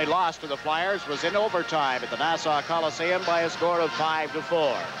 Their only loss to the Flyers was in overtime at the Nassau Coliseum by a score of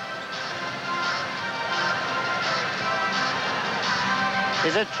 5-4.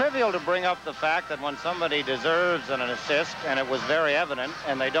 Is it trivial to bring up the fact that when somebody deserves an assist, and it was very evident,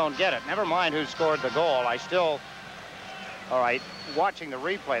 and they don't get it? Never mind who scored the goal. I still... All right, watching the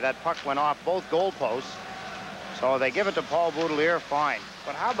replay, that puck went off both goalposts. So they give it to Paul Boudelier, fine.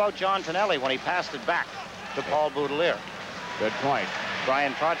 But how about John Tonelli when he passed it back to Paul Boudelier? Good point.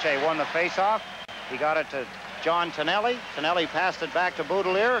 Brian Trottier won the faceoff. He got it to John Tonelli. Tonelli passed it back to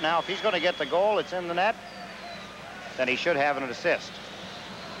Boudelier. Now, if he's going to get the goal, it's in the net, then he should have an assist.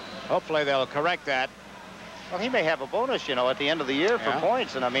 Hopefully they'll correct that. Well, he may have a bonus, you know, at the end of the year for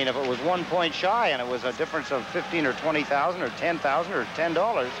points. And I mean, if it was 1 point shy and it was a difference of 15 or 20,000 or 10,000 or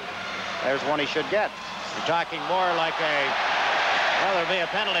 $10, there's one he should get. You're talking more like well, there'll be a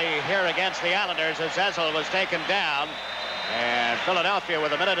penalty here against the Islanders as Zezel was taken down. And Philadelphia,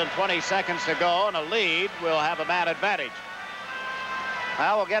 with 1 minute and 20 seconds to go and a lead, will have a man advantage.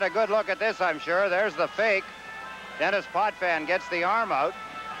 Well, we'll get a good look at this, I'm sure. There's the fake. Dennis Potvin gets the arm out.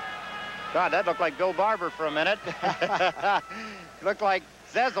 God, that looked like Bill Barber for a minute. Looked like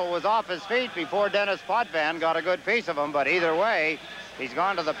Zezel was off his feet before Dennis Potvin got a good piece of him. But either way, he's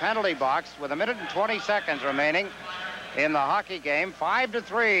gone to the penalty box with 1 minute and 20 seconds remaining in the hockey game.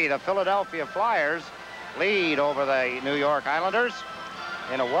 5-3, the Philadelphia Flyers lead over the New York Islanders.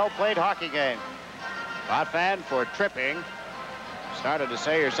 in a well-played hockey game. Potvin for tripping. Started to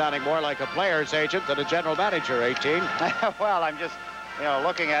say you're sounding more like a player's agent than a general manager, 18. Well, I'm just,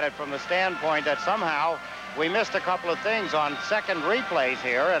 looking at it from the standpoint that somehow we missed a couple of things on second replays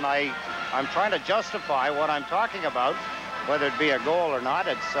here, and I'm trying to justify what I'm talking about, whether it be a goal or not.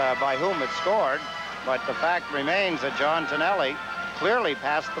 It's by whom it's scored, but the fact remains that John Tonelli clearly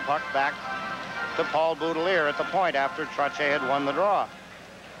passed the puck back to Paul Boudelier at the point after Trottier had won the draw.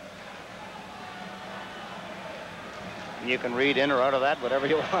 You can read in or out of that whatever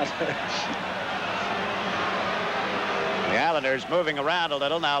you want. The Islanders moving around a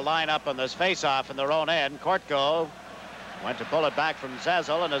little, now line up on this face-off in their own end. Kortko went to pull it back from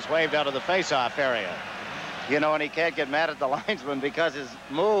Zezel and has waved out of the face-off area. And he can't get mad at the linesman because his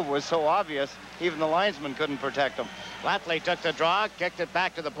move was so obvious, even the linesman couldn't protect him. Flatley took the draw, kicked it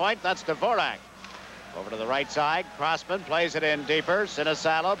back to the point. That's Dvorak. Over to the right side. Crossman plays it in deeper.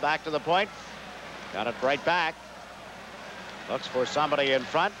 Sinisalo back to the point. Got it right back. Looks for somebody in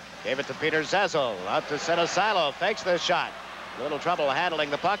front. Gave it to Peter Zezel. Out to Sinisalo. Fakes the shot. A little trouble handling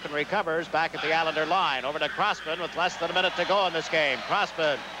the puck and recovers back at the Islander line. Over to Crossman with less than a minute to go in this game.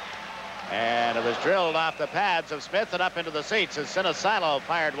 Crossman. And it was drilled off the pads of Smith and up into the seats as Sinisalo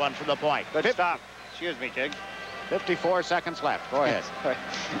fired one from the point. Good stop. Excuse me, Jiggs. 54 seconds left. Go ahead.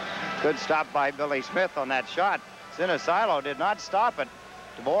 Good stop by Billy Smith on that shot. Sinisalo did not stop it.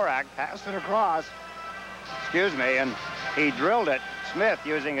 Dvorak passed it across. Excuse me, and he drilled it. Smith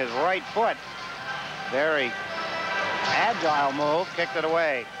using his right foot. Very agile move, kicked it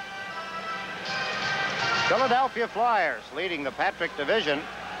away. Philadelphia Flyers leading the Patrick Division.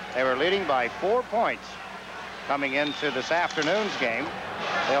 They were leading by 4 points coming into this afternoon's game.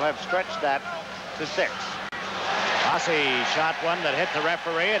 They'll have stretched that to 6. Bossy shot one that hit the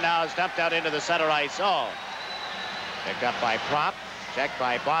referee and now is dumped out into the center ice zone. Picked up by Prop, checked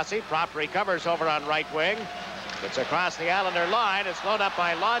by Bossy. Prop recovers over on right wing. It's across the Islander line. It's slowed up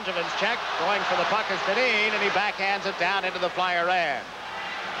by Longevin's check. Going for the puck is Deneen, and he backhands it down into the Flyer end.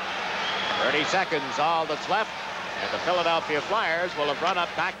 30 seconds, all that's left. And the Philadelphia Flyers will have run up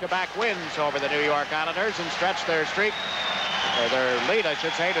back-to-back wins over the New York Islanders and stretched their streak, or their lead, I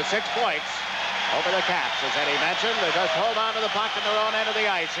should say, to 6 points over the Caps. As Eddie mentioned, they just hold on to the puck in their own end of the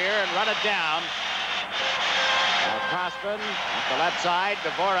ice here and run it down. Now Crossman at the left side.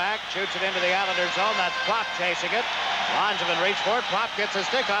 Dvorak shoots it into the Islanders zone. That's Prop chasing it. Langevin reached for it. Prop gets a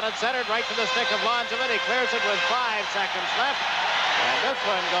stick on it, centered right to the stick of Langevin. He clears it with 5 seconds left. And this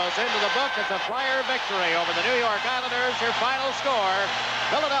one goes into the book as a Flyer victory over the New York Islanders. Your final score,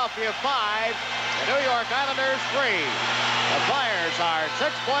 Philadelphia 5, the New York Islanders 3. The Flyers are 6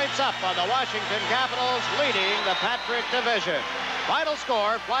 points up on the Washington Capitals, leading the Patrick Division. Final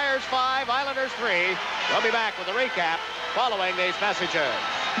score, Flyers 5, Islanders 3. We'll be back with a recap following these messages.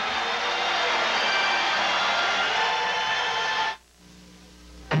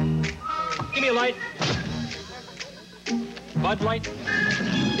 Give me a light. Bud Light.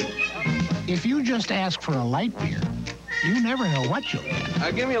 If you just ask for a light beer, you never know what you'll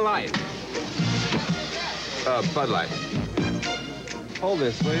get. Give me a light. Bud Light. Hold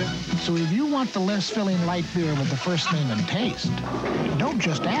this, will you? So if you want the less-filling light beer with the first name and taste, don't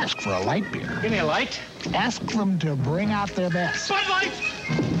just ask for a light beer. Give me a light. Ask them to bring out their best. Bud Light!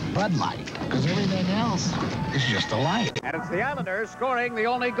 Bud Light, because everything else is just a light. And it's the Islanders scoring the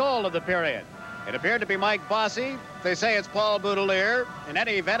only goal of the period. It appeared to be Mike Bossy. They say it's Paul Boudelier. In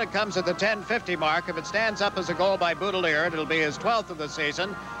any event, it comes at the 10:50 mark. If it stands up as a goal by Boudelier, it'll be his 12th of the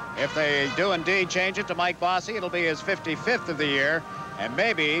season. If they do indeed change it to Mike Bossy, it'll be his 55th of the year. And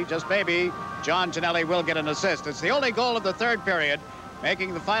maybe, just maybe, John Tonelli will get an assist. It's the only goal of the third period,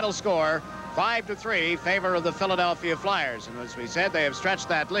 making the final score 5-3, favor of the Philadelphia Flyers. And as we said, they have stretched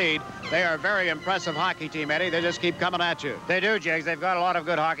that lead. They are a very impressive hockey team, Eddie. They just keep coming at you. They do, Jiggs. They've got a lot of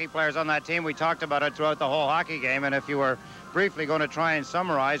good hockey players on that team. We talked about it throughout the whole hockey game. And if you were briefly going to try and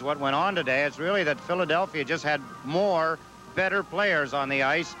summarize what went on today, it's really that Philadelphia just had more better players on the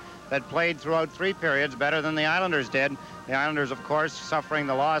ice that played throughout 3 periods better than the Islanders did. The Islanders, of course, suffering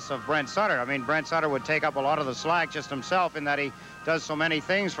the loss of Brent Sutter. I mean, Brent Sutter would take up a lot of the slack just himself in that he does so many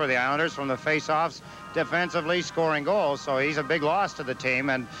things for the Islanders, from the face-offs, defensively, scoring goals. So he's a big loss to the team,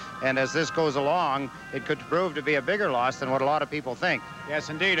 and as this goes along, it could prove to be a bigger loss than what a lot of people think. Yes,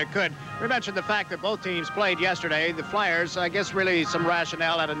 indeed, it could. We mentioned the fact that both teams played yesterday. The Flyers, I guess really some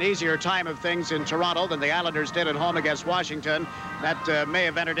rationale, had an easier time of things in Toronto than the Islanders did at home against Washington. That may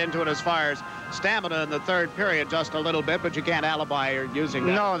have entered into it as far as stamina in the third period just a little bit. bit, but you can't alibi using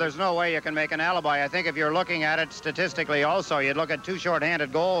that. No, there's no way you can make an alibi. I think if you're looking at it statistically also, you'd look at 2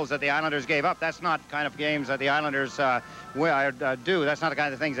 shorthanded goals that the Islanders gave up. That's not kind of games that the Islanders do. That's not the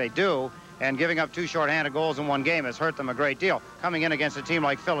kind of things they do. And giving up 2 shorthanded goals in 1 game has hurt them a great deal. Coming in against a team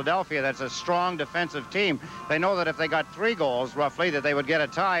like Philadelphia, that's a strong defensive team, they know that if they got 3 goals, roughly, that they would get a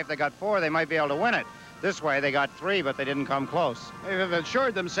tie. If they got 4, they might be able to win it. This way, they got 3, but they didn't come close. They've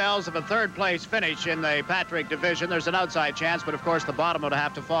assured themselves of a 3rd-place finish in the Patrick division. There's an outside chance, but of course the bottom would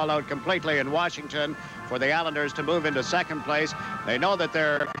have to fall out completely in Washington for the Islanders to move into 2nd place. They know that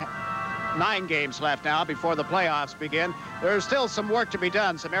there are 9 games left now before the playoffs begin. There's still some work to be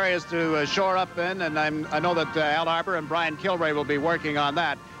done, some areas to shore up in, and I know that Al Arbour and Brian Kilray will be working on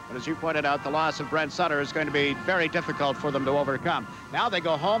that. But as you pointed out, the loss of Brent Sutter is going to be very difficult for them to overcome. Now they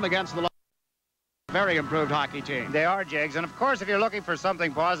go home against the very improved hockey team. They are, Jiggs. And of course, if you're looking for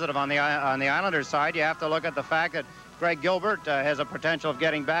something positive on the Islanders side, you have to look at the fact that Greg Gilbert has a potential of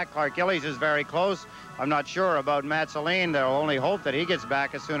getting back. Clark Gillies is very close. I'm not sure about Matt Saline. They'll only hope that he gets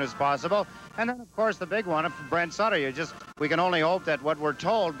back as soon as possible. And then, of course, the big one of Brent Sutter. We can only hope that what we're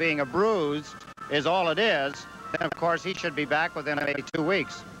told, being a bruise, is all it is. Then, of course, he should be back within maybe 2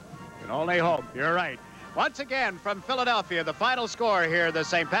 weeks. Can only hope. You're right. Once again, from Philadelphia, the final score here this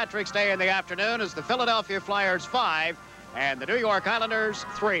St. Patrick's Day in the afternoon is the Philadelphia Flyers 5 and the New York Islanders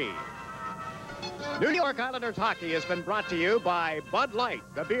 3. New York Islanders hockey has been brought to you by Bud Light,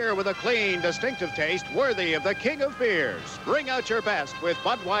 the beer with a clean, distinctive taste worthy of the king of beers. Bring out your best with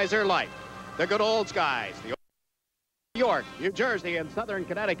Budweiser Light. The Good Old Skies, New York, New Jersey, and Southern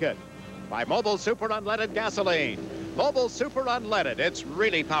Connecticut. By Mobil Super Unleaded Gasoline. Mobil Super Unleaded, it's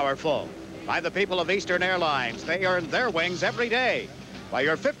really powerful. By the people of Eastern Airlines, they earn their wings every day. By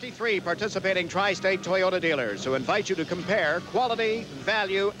your 53 participating tri-state Toyota dealers who invite you to compare quality,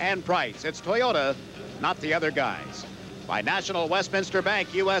 value, and price. It's Toyota, not the other guys. By National Westminster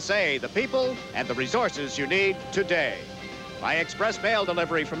Bank USA, the people and the resources you need today. By express mail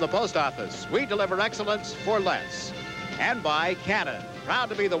delivery from the post office, we deliver excellence for less. And by Canon, proud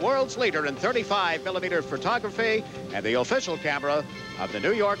to be the world's leader in 35mm photography and the official camera of the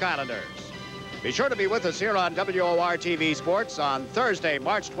New York Islanders. Be sure to be with us here on WOR-TV Sports on Thursday,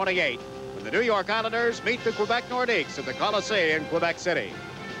 March 28th, when the New York Islanders meet the Quebec Nordiques at the Coliseum in Quebec City.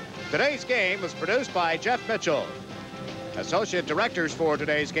 Today's game was produced by Jeff Mitchell. Associate directors for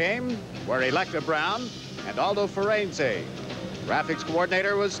today's game were Electa Brown and Aldo Ferenzi. Graphics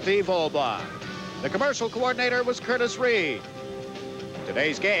coordinator was Steve Olbach. The commercial coordinator was Curtis Reed.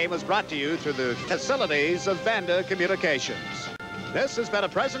 Today's game was brought to you through the facilities of Vanda Communications. This has been a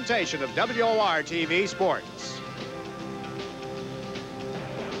presentation of WOR-TV Sports.